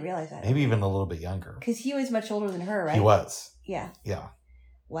 I didn't realize that. Maybe even a little bit younger. Because he was much older than her, right? He was. Yeah. Yeah.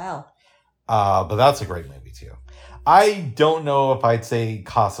 Wow. But that's a great movie too. I don't know if I'd say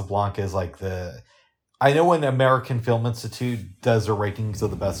Casablanca is like the... I know when the American Film Institute does their rankings of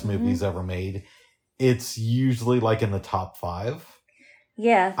the best movies ever made, it's usually like in the top 5.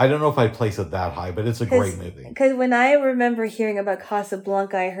 Yeah. I don't know if I'd place it that high, but it's a great movie. Because when I remember hearing about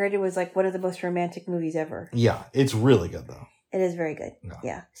Casablanca, I heard it was like one of the most romantic movies ever. Yeah, it's really good though. It is very good.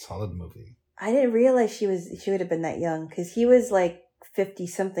 Yeah. Solid movie. I didn't realize she would have been that young because he was like 50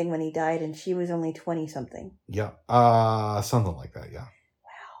 something when he died and she was only 20 something. Yeah. Something like that, yeah.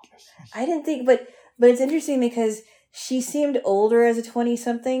 Wow. I didn't think, but it's interesting because she seemed older as a 20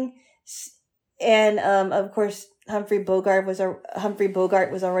 something. And of course, Humphrey Bogart was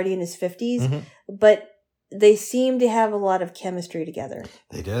already in his 50s, but they seemed to have a lot of chemistry together.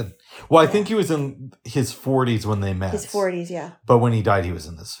 They did. Well, I think he was in his 40s when they met. His 40s, yeah. But when he died, he was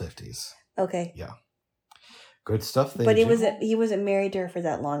in his 50s. Okay. Yeah. Good stuff. But he wasn't married to her for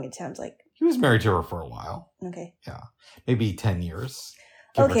that long, it sounds like. He was married to her for a while. Okay. Yeah. Maybe 10 years.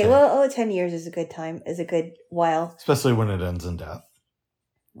 Okay, well, 10 years is a good time, is a good while. Especially when it ends in death.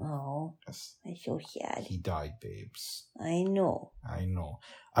 Oh, yes. I so sad. He died, babes. I know.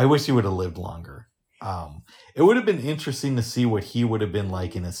 I wish he would have lived longer. It would have been interesting to see what he would have been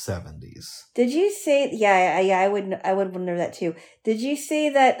like in his 70s. Did you say? Yeah, I would wonder that too. Did you say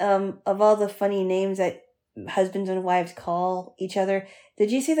that of all the funny names that husbands and wives call each other,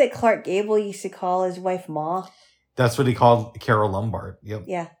 did you say that Clark Gable used to call his wife Ma? That's what he called Carol Lombard. Yep.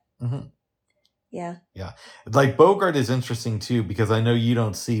 Yeah. Mm-hmm. Yeah. Yeah. Like Bogart is interesting too, because I know you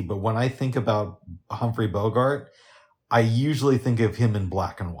don't see, but when I think about Humphrey Bogart, I usually think of him in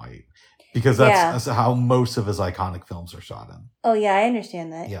black and white. Because that's how most of his iconic films are shot in. Oh, yeah, I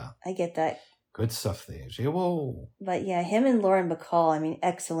understand that. Yeah. I get that. Good stuff there, AJ. Whoa. But yeah, him and Lauren Bacall, I mean,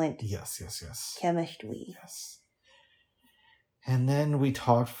 excellent. Yes. Chemistry. Yes. And then we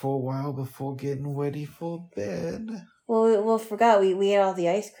talked for a while before getting ready for bed. Well, forgot we had all the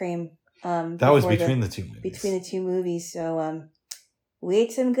ice cream. That was between the two movies. Between the two movies, so we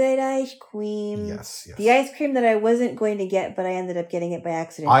ate some good ice cream. Yes. The ice cream that I wasn't going to get, but I ended up getting it by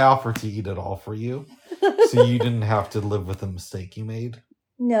accident. I offered to eat it all for you, so you didn't have to live with the mistake you made.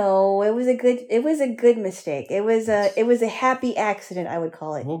 No, it was a good mistake. It was a happy accident, I would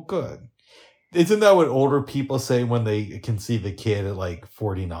call it. Well, good. Isn't that what older people say when they conceive a kid at like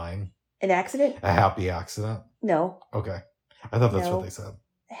 49? An accident? A happy accident? No. Okay. I thought that's what they said.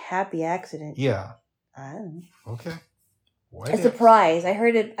 A happy accident. Yeah. I don't know. Okay. A surprise. I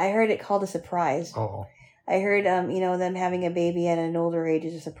heard it called a surprise. Oh. I heard them having a baby at an older age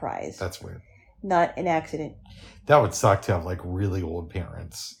is a surprise. That's weird. Not an accident. That would suck to have like really old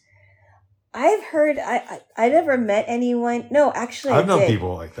parents. I've heard I never met anyone. No, actually I've known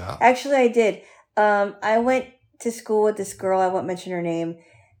people like that. Actually I did. I went to school with this girl, I won't mention her name,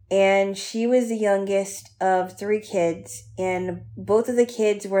 and she was the youngest of 3 kids, and both of the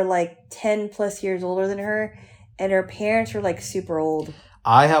kids were like 10 plus years older than her. And her parents were like super old.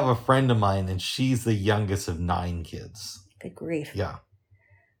 I have a friend of mine, and she's the youngest of 9 kids. Good grief. Yeah.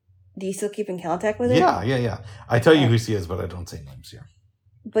 Do you still keep in contact with her? Yeah. I tell you who she is, but I don't say names here.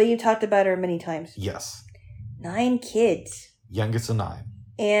 But you talked about her many times. Yes. 9 kids. Youngest of 9.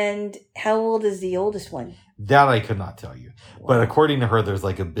 And how old is the oldest one? That I could not tell you. Wow. But according to her, there's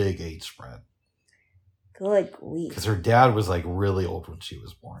like a big age spread. Good grief. Because her dad was like really old when she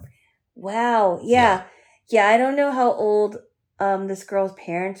was born. Wow. Yeah, I don't know how old this girl's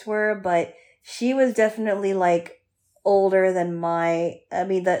parents were, but she was definitely like older than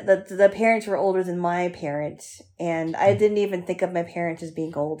the parents were older than my parents, and I didn't even think of my parents as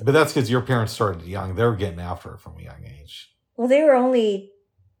being old. But that's because your parents started young. They were getting after it from a young age. Well, they were only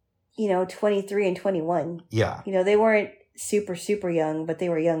 23 and 21. Yeah. They weren't super young, but they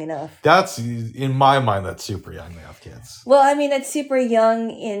were young enough. That's, in my mind, that's super young to have kids. Well, I mean, that's super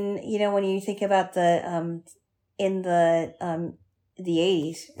young in, when you think about the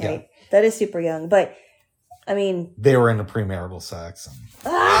 80s, right? Yeah. That is super young, but I mean, they were into premarital sex.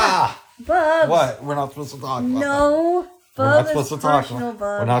 Bubs. What? We're not supposed to talk about No. We're not supposed to talk about.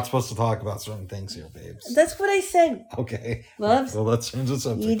 We're not supposed to talk about certain things here, babes. That's what I said. Okay. Bubs. Well, let's change the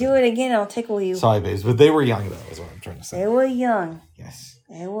subject. You do it again, I'll tickle you. Sorry, babes, but they were young, though, is what I'm trying to say. They were young. Yes.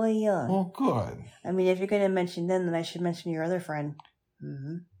 They were young. Oh, good. I mean, if you're going to mention them, then I should mention your other friend.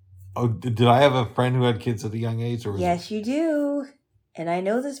 Mm-hmm. Oh, did I have a friend who had kids at a young age? Or yes, you do. And I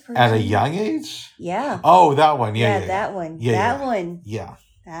know this person. At a young age? Yeah. Oh, that one. Yeah. That one. Yeah, that one. Yeah.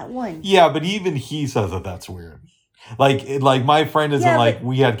 That one. Yeah, but even he says that that's weird. Like my friend isn't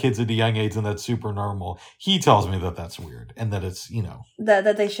we had kids at a young age and that's super normal. He tells me that that's weird and that it's,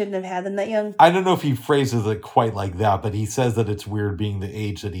 that they shouldn't have had them that young. I don't know if he phrases it quite like that, but he says that it's weird being the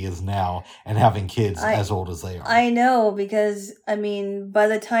age that he is now and having kids as old as they are. I know, because, I mean, by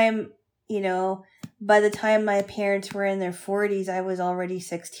the time my parents were in their 40s, I was already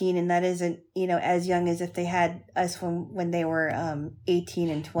 16, and that isn't, as young as if they had us when they were 18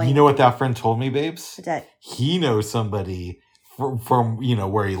 and 20. You know what that friend told me, babes? What's that? He knows somebody from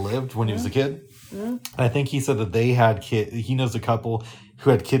where he lived when he was a kid. Mm-hmm. I think he said that they had kids. He knows a couple who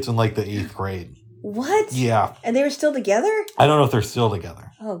had kids in like the 8th grade. What? Yeah. And they were still together? I don't know if they're still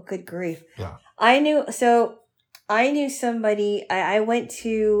together. Oh, good grief. Yeah. I knew somebody. I went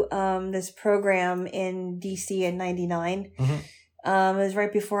to this program in DC in 99. Mm-hmm. It was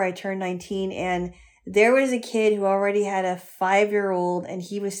right before I turned 19, and there was a kid who already had a 5-year-old, and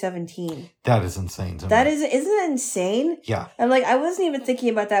he was 17. That is insane to me. Isn't it insane? Yeah. I'm like, I wasn't even thinking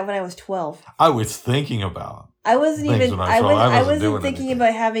about that when I was 12. I was thinking about. I wasn't thinking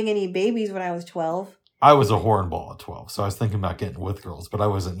about having any babies when I was 12. I was a hornball at 12, so I was thinking about getting with girls, but I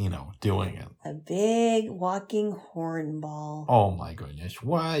wasn't, doing it. A big walking hornball. Oh my goodness!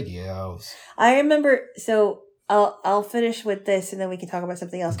 What else? I remember. So I'll finish with this, and then we can talk about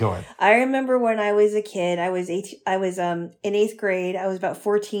something else. Go ahead. I remember when I was a kid. I was in 8th grade. I was about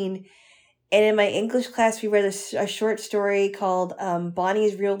 14, And in my English class, we read a short story called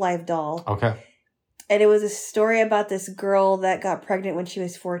Bonnie's Real Life Doll. Okay. And it was a story about this girl that got pregnant when she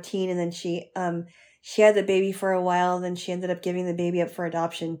was 14, and then she had the baby for a while, and then she ended up giving the baby up for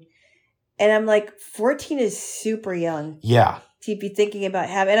adoption. And I'm like, 14 is super young. Yeah. To be thinking about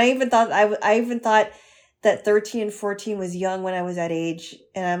having, and I even thought that 13 and 14 was young when I was that age.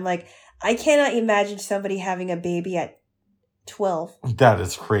 And I'm like, I cannot imagine somebody having a baby at 12. That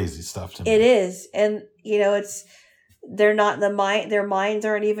is crazy stuff to me. It is. And, their minds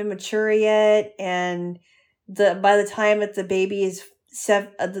aren't even mature yet. And by the time that the baby is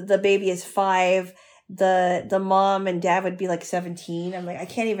the baby is 5, the mom and dad would be like 17. I'm like, I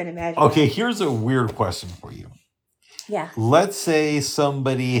can't even imagine. Okay, that. Here's a weird question for you. Yeah. Let's say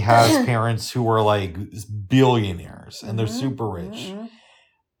somebody has parents who are like billionaires and they're super rich.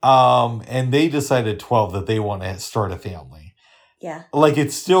 Mm-hmm. And they decide at 12 that they want to start a family. Yeah. Like,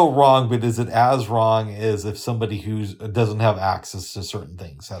 it's still wrong, but is it as wrong as if somebody who doesn't have access to certain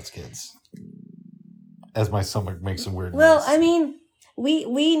things has kids? As my stomach makes a weird noise. I mean,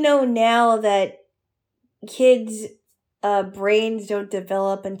 we know now that kids' brains don't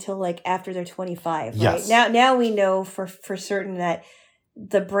develop until like after they're 25. Right? Yes. Now we know for certain that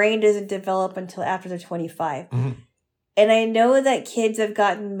the brain doesn't develop until after they're 25. Mm-hmm. And I know that kids have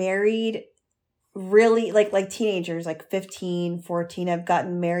gotten married really like teenagers, like 15, 14, have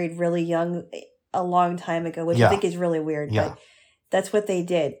gotten married really young a long time ago, which I think is really weird. Yeah. But that's what they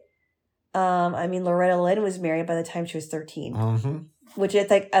did. I mean, Loretta Lynn was married by the time she was 13, Mm-hmm. which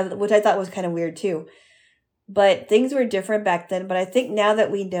I thought was kind of weird too. But things were different back then. But I think now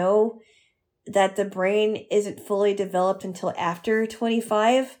that we know that the brain isn't fully developed until after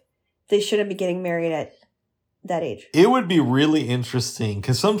 25, they shouldn't be getting married at that age. It would be really interesting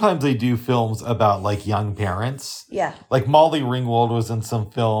because sometimes they do films about like young parents. Yeah. Like Molly Ringwald was in some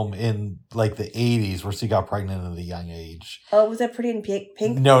film in like the 80s where she got pregnant at a young age. Oh, was that Pretty in Pink?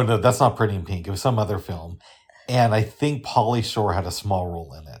 No, that's not Pretty in Pink. It was some other film. And I think Pauly Shore had a small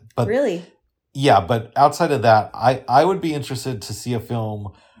role in it. But really? Yeah, but outside of that, I would be interested to see a film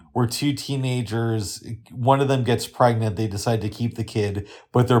where two teenagers, one of them gets pregnant, they decide to keep the kid,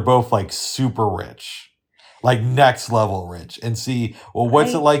 but they're both like super rich. Like next level rich, and see, well,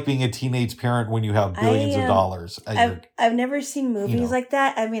 what's it like being a teenage parent when you have billions of dollars? I've never seen movies like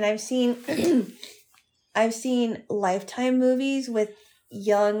that. I mean, I've seen Lifetime movies with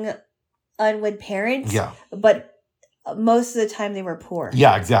young unwed parents. Yeah. But most of the time they were poor.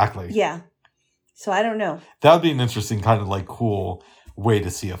 Yeah, exactly. Yeah. So I don't know. That would be an interesting kind of like cool way to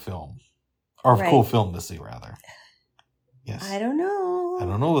see a film. Or a cool film to see, rather. Yes. I don't know. I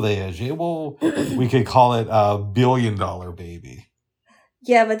don't know what they is. Yeah, well, we could call it a $1 billion baby.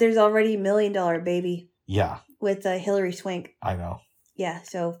 Yeah, but there's already $1 million baby. Yeah. With Hilary Swank. I know. Yeah,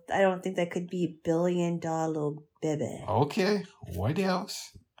 so I don't think that could be $1 billion baby. Okay. What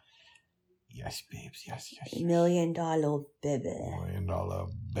else? Yes, babes. Yes. $1 million baby. $1 million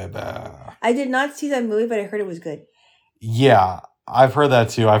baby. I did not see that movie, but I heard it was good. Yeah, I've heard that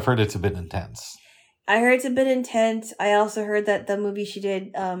too. I've heard it's a bit intense. I heard it's a bit intense. I also heard that the movie she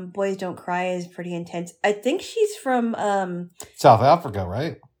did, Boys Don't Cry, is pretty intense. I think she's from... South Africa,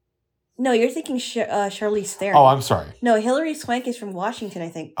 right? No, you're thinking Charlize Theron. Oh, I'm sorry. No, Hilary Swank is from Washington, I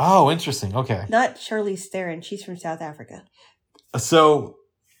think. Oh, interesting. Okay. Not Charlize Theron. She's from South Africa. So,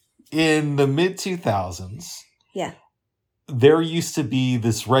 in the mid-2000s... Yeah. There used to be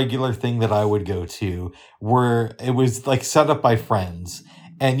this regular thing that I would go to where it was like set up by friends.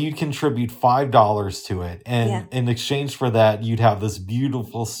 And you'd contribute $5 to it. And in exchange for that, you'd have this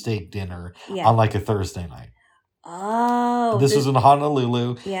beautiful steak dinner on like a Thursday night. Oh. This was in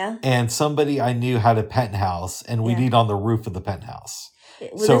Honolulu. Yeah. And somebody I knew had a penthouse. And we'd eat on the roof of the penthouse.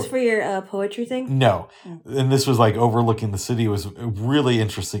 Was this for your poetry thing? No. And this was like overlooking the city. It was a really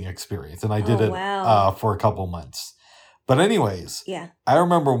interesting experience. And I did it for a couple months. But anyways. Yeah. I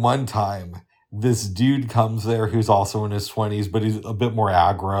remember one time... This dude comes there who's also in his 20s, but he's a bit more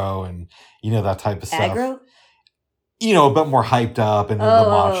aggro and, that type of stuff. Aggro? A bit more hyped up and the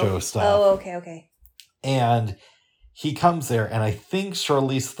macho stuff. Oh, okay. And he comes there, and I think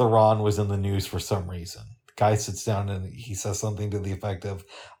Charlize Theron was in the news for some reason. The guy sits down and he says something to the effect of,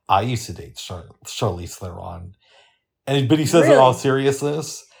 I used to date Charlize Theron. But he says it in all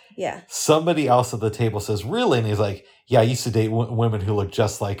seriousness. Yeah. Somebody else at the table says, really? And he's like, yeah, I used to date women who look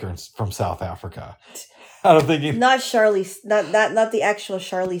just like her from South Africa. And I'm thinking... Not Charlize, not the actual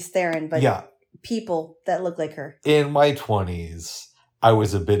Charlize Theron, but people that look like her. In my 20s, I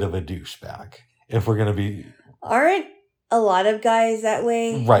was a bit of a douchebag. If we're going to be... Aren't a lot of guys that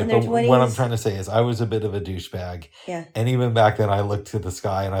way Right, in their but 20s. what I'm trying to say is I was a bit of a douchebag. Yeah. And even back then, I looked to the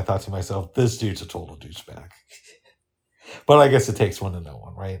sky and I thought to myself, this dude's a total douchebag. But I guess it takes one to know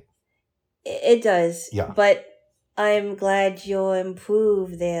one, right? It does. Yeah. But I'm glad you'll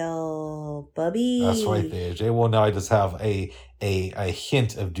improve there, Bubby. That's right there, Jay. Well, now I just have a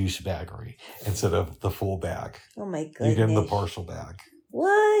hint of douchebaggery instead of the full bag. Oh my goodness. You get the partial bag.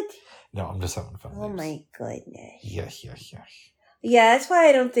 What? No, I'm just having fun. Oh my goodness. Yeah. Yeah, that's why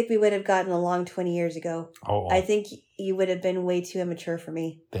I don't think we would have gotten along 20 years ago. Oh. I think you would have been way too immature for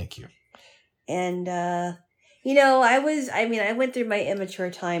me. Thank you. And, I went through my immature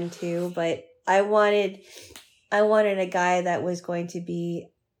time too, but I wanted a guy that was going to be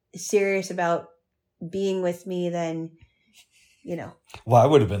serious about being with me then, Well, I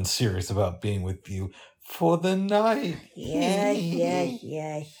would have been serious about being with you for the night. Yeah.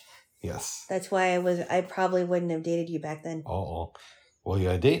 Yes. That's why I probably wouldn't have dated you back then. Oh. Well,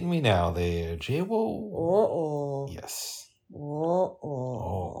 you're dating me now there, Jay. Oh. Yes.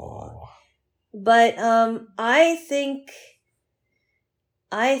 Oh. But I think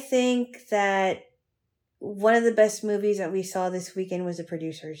that one of the best movies that we saw this weekend was The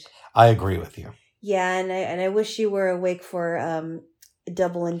Producers. I agree with you. Yeah, and I wish you were awake for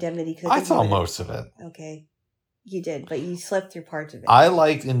Double Indemnity. I saw most of it. Okay, you did, but you slept through parts of it. I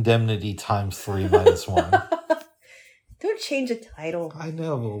liked Indemnity times 3 minus 1. Don't change the title. I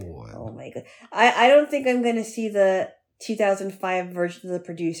know. Oh my god, I don't think I'm going to see the 2005 version of The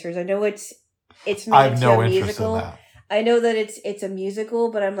Producers. I know it's made I have into no a interest musical. in that. I know that it's a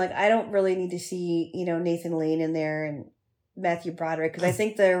musical, but I'm like, I don't really need to see, Nathan Lane in there and Matthew Broderick, because I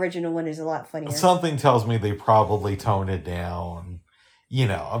think the original one is a lot funnier. Something tells me they probably toned it down,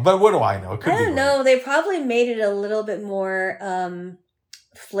 but what do I know? It could I be don't know. They probably made it a little bit more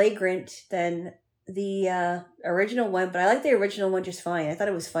flagrant than the original one, but I like the original one just fine. I thought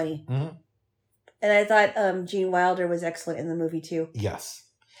it was funny. Mm-hmm. And I thought Gene Wilder was excellent in the movie too. Yes.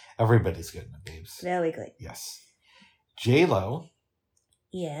 Everybody's good in it, babes. Very good. Yes. J-Lo.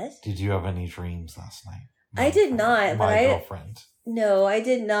 Yes. Did you have any dreams last night? I did not. My girlfriend. No, I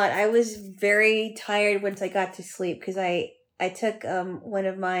did not. I was very tired once I got to sleep because I took one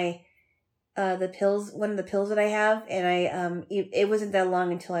of my the pills that I have, and it wasn't that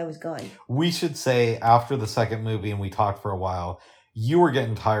long until I was gone. We should say after the second movie and we talked for a while, you were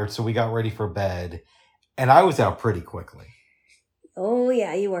getting tired, so we got ready for bed, and I was out pretty quickly. Oh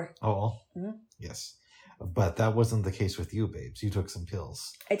yeah, you were. Oh. Mm-hmm. Yes. But that wasn't the case with you, babes. You took some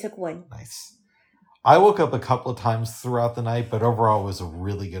pills. I took one. Nice. I woke up a couple of times throughout the night, but overall it was a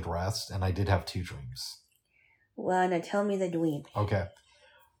really good rest, and I did have 2 dreams. Well, now tell me the dream. Okay.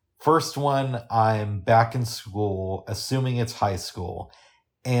 First one, I'm back in school, assuming it's high school,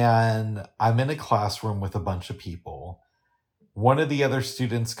 and I'm in a classroom with a bunch of people. One of the other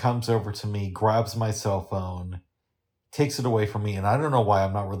students comes over to me, grabs my cell phone, takes it away from me, and I don't know why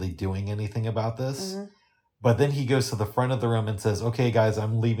I'm not really doing anything about this. Mm-hmm. But then he goes to the front of the room and says, okay, guys,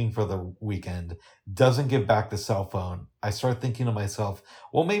 I'm leaving for the weekend. Doesn't give back the cell phone. I start thinking to myself,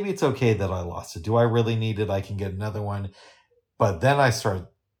 well, maybe it's okay that I lost it. Do I really need it? I can get another one. But then I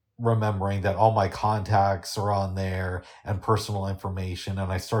start remembering that all my contacts are on there and personal information.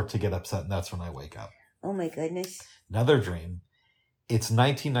 And I start to get upset. And that's when I wake up. Oh, my goodness. Another dream. It's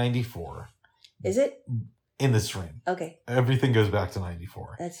 1994. Is it? In this dream. Okay. Everything goes back to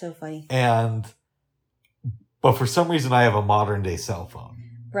 94. That's so funny. But for some reason, I have a modern day cell phone.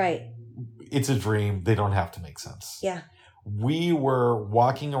 Right. It's a dream. They don't have to make sense. Yeah. We were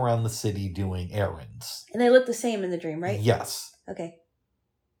walking around the city doing errands. And they look the same in the dream, right? Yes. Okay.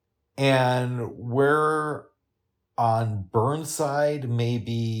 And we're on Burnside,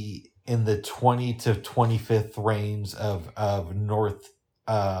 maybe in the 20 to 25th range of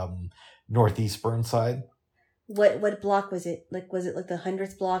northeast Burnside. What block was it? Was it the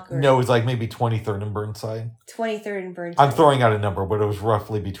 100th block? Or No, it was maybe 23rd and Burnside. 23rd and Burnside. I'm throwing out a number, but it was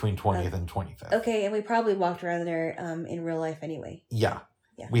roughly between 20th and 25th. Okay, and we probably walked around there in real life anyway. Yeah.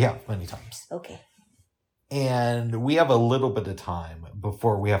 We have many times. Okay. And we have a little bit of time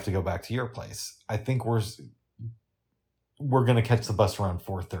before we have to go back to your place. I think we're going to catch the bus around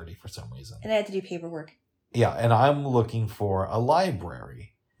 4:30 for some reason. And I had to do paperwork. Yeah, and I'm looking for a library.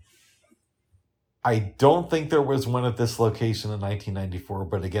 I don't think there was one at this location in 1994,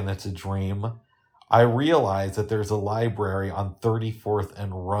 but again, it's a dream. I realize that there's a library on 34th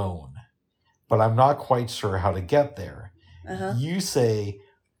and Roan, but I'm not quite sure how to get there. Uh-huh. You say,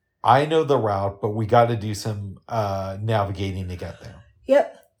 I know the route, but we got to do some navigating to get there.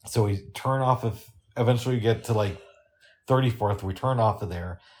 Yep. So we turn off eventually we get to 34th. We turn off of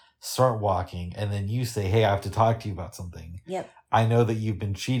there, start walking, and then you say, hey, I have to talk to you about something. Yep. I know that you've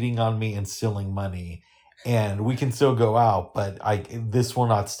been cheating on me and stealing money, and we can still go out, but this will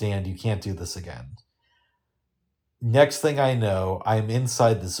not stand. You can't do this again. Next thing I know, I'm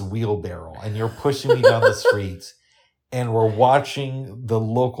inside this wheelbarrow, and you're pushing me down the street, and we're watching the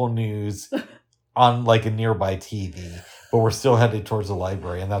local news on like a nearby TV, but we're still headed towards the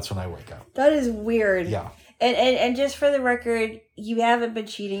library, and that's when I wake up. That is weird. Yeah. And just for the record, you haven't been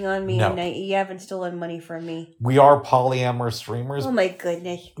cheating on me, No. and you haven't stolen money from me. We are polyamorous streamers, Oh my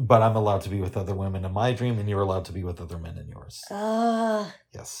goodness. but I'm allowed to be with other women in my dream, and you're allowed to be with other men in yours.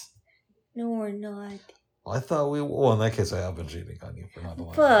 Yes. No, we're not. Well, I thought well, in that case, I have been cheating on you for not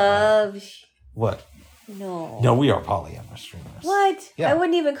allowing me. Bubs. What? No. No, we are polyamorous streamers. What? Yeah. I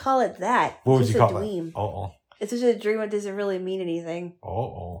wouldn't even call it that. What would It's you just call a it? dream. Oh. It's just a dream that doesn't really mean anything.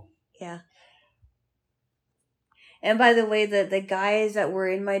 Oh. Yeah. And by the way, the guys that were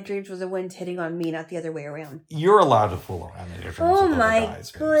in my dreams were the ones hitting on me, not the other way around. You're allowed to fool around in your dreams. Oh with other my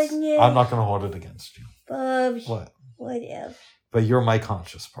guys, babes. goodness. I'm not going to hold it against you. Bubs. What? Whatever. But you're my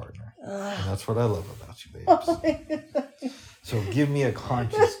conscious partner. Ugh. And that's what I love about you, babes. Oh my God. So give me a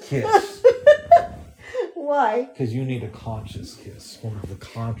conscious kiss. Why? Because you need a conscious kiss. One of the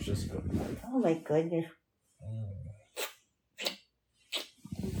conscious good. Oh my goodness.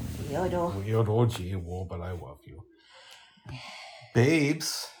 Yodo. Weird OG, but I love you.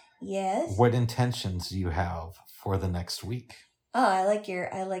 Babes, Yes. what intentions do you have for the next week? Oh, I like your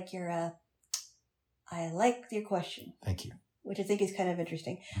question, Thank you. which I think is kind of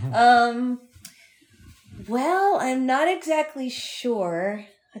interesting. Mhm. Well, I'm not exactly sure.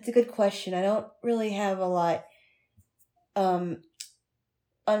 That's a good question. I don't really have a lot on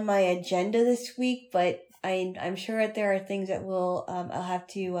my agenda this week, but I'm sure that there are things that I'll have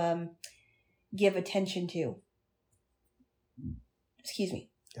to give attention to. Excuse me.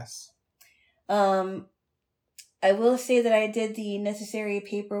 Yes. I will say that I did the necessary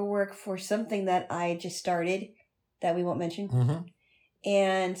paperwork for something that I just started that we won't mention. Mm-hmm.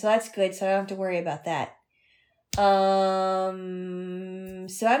 And so that's good, so I don't have to worry about that. So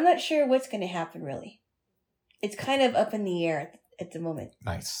I'm not sure what's going to happen, really. It's kind of up in the air at the moment.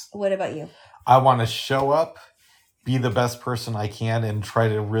 Nice. What about you? I want to show up, be the best person I can, and try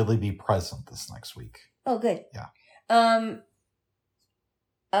to really be present this next week. Oh, good. Yeah.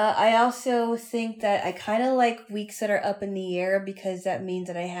 I also think that I kind of like weeks that are up in the air because that means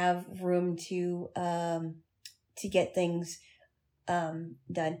that I have room to get things done.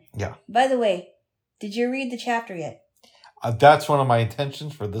 Yeah. By the way, did you read the chapter yet? That's one of my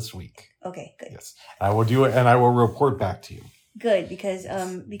intentions for this week. Okay, good. Yes. I will do it, and I will report back to you. Good, because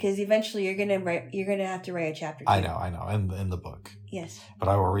eventually you're gonna have to write a chapter. I know, in the book. Yes. But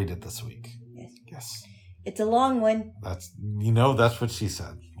I will read it this week. Yes. Yes. It's a long one. That's what she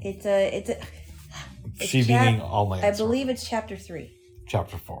said. It's She meaning all my. I believe it's chapter 3.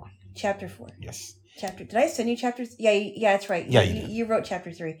 Chapter 4. Chapter 4. Yes. Did I send you chapters? Yeah, that's right. Yeah, you wrote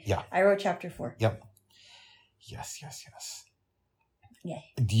chapter 3. Yeah. I wrote chapter 4. Yep. Yes. Yeah.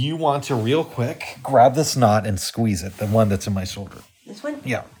 Do you want to real quick grab this knot and squeeze it? The one that's in my shoulder. This one?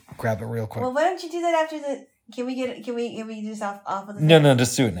 Yeah. Grab it real quick. Well, why don't you do that after the? Can we do this off of the? No,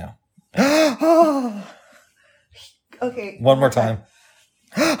 just do it now. Okay. One more time.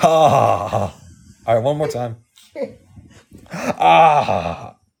 All right, one more time.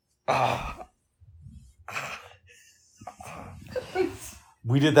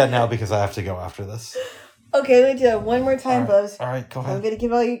 We did that now because I have to go after this. Okay, let's do it one more time, Bubs. All right, go ahead. I'm gonna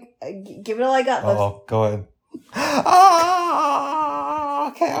give it all I got, Bubs. Oh, go ahead.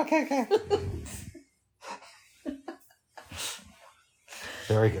 Okay.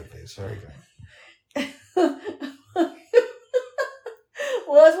 Very good, please. Very good.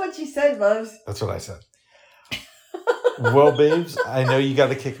 Well, that's what you said, Bubs. That's what I said. Well, babes, I know you got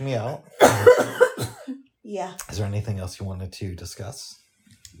to kick me out. Yeah. Is there anything else you wanted to discuss?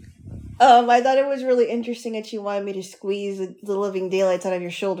 I thought it was really interesting that you wanted me to squeeze the living daylights out of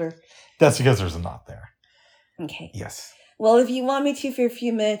your shoulder. That's because there's a knot there. Okay. Yes. Well, if you want me to for a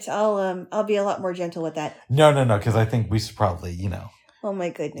few minutes, I'll be a lot more gentle with that. No, because I think we should probably, Oh my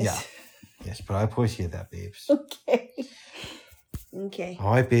goodness. Yeah. Yes, but I appreciate that, babes. Okay.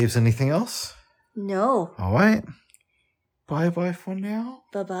 All right, babes. Anything else? No. All right. Bye-bye for now.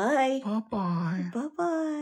 Bye-bye. Bye-bye. Bye-bye.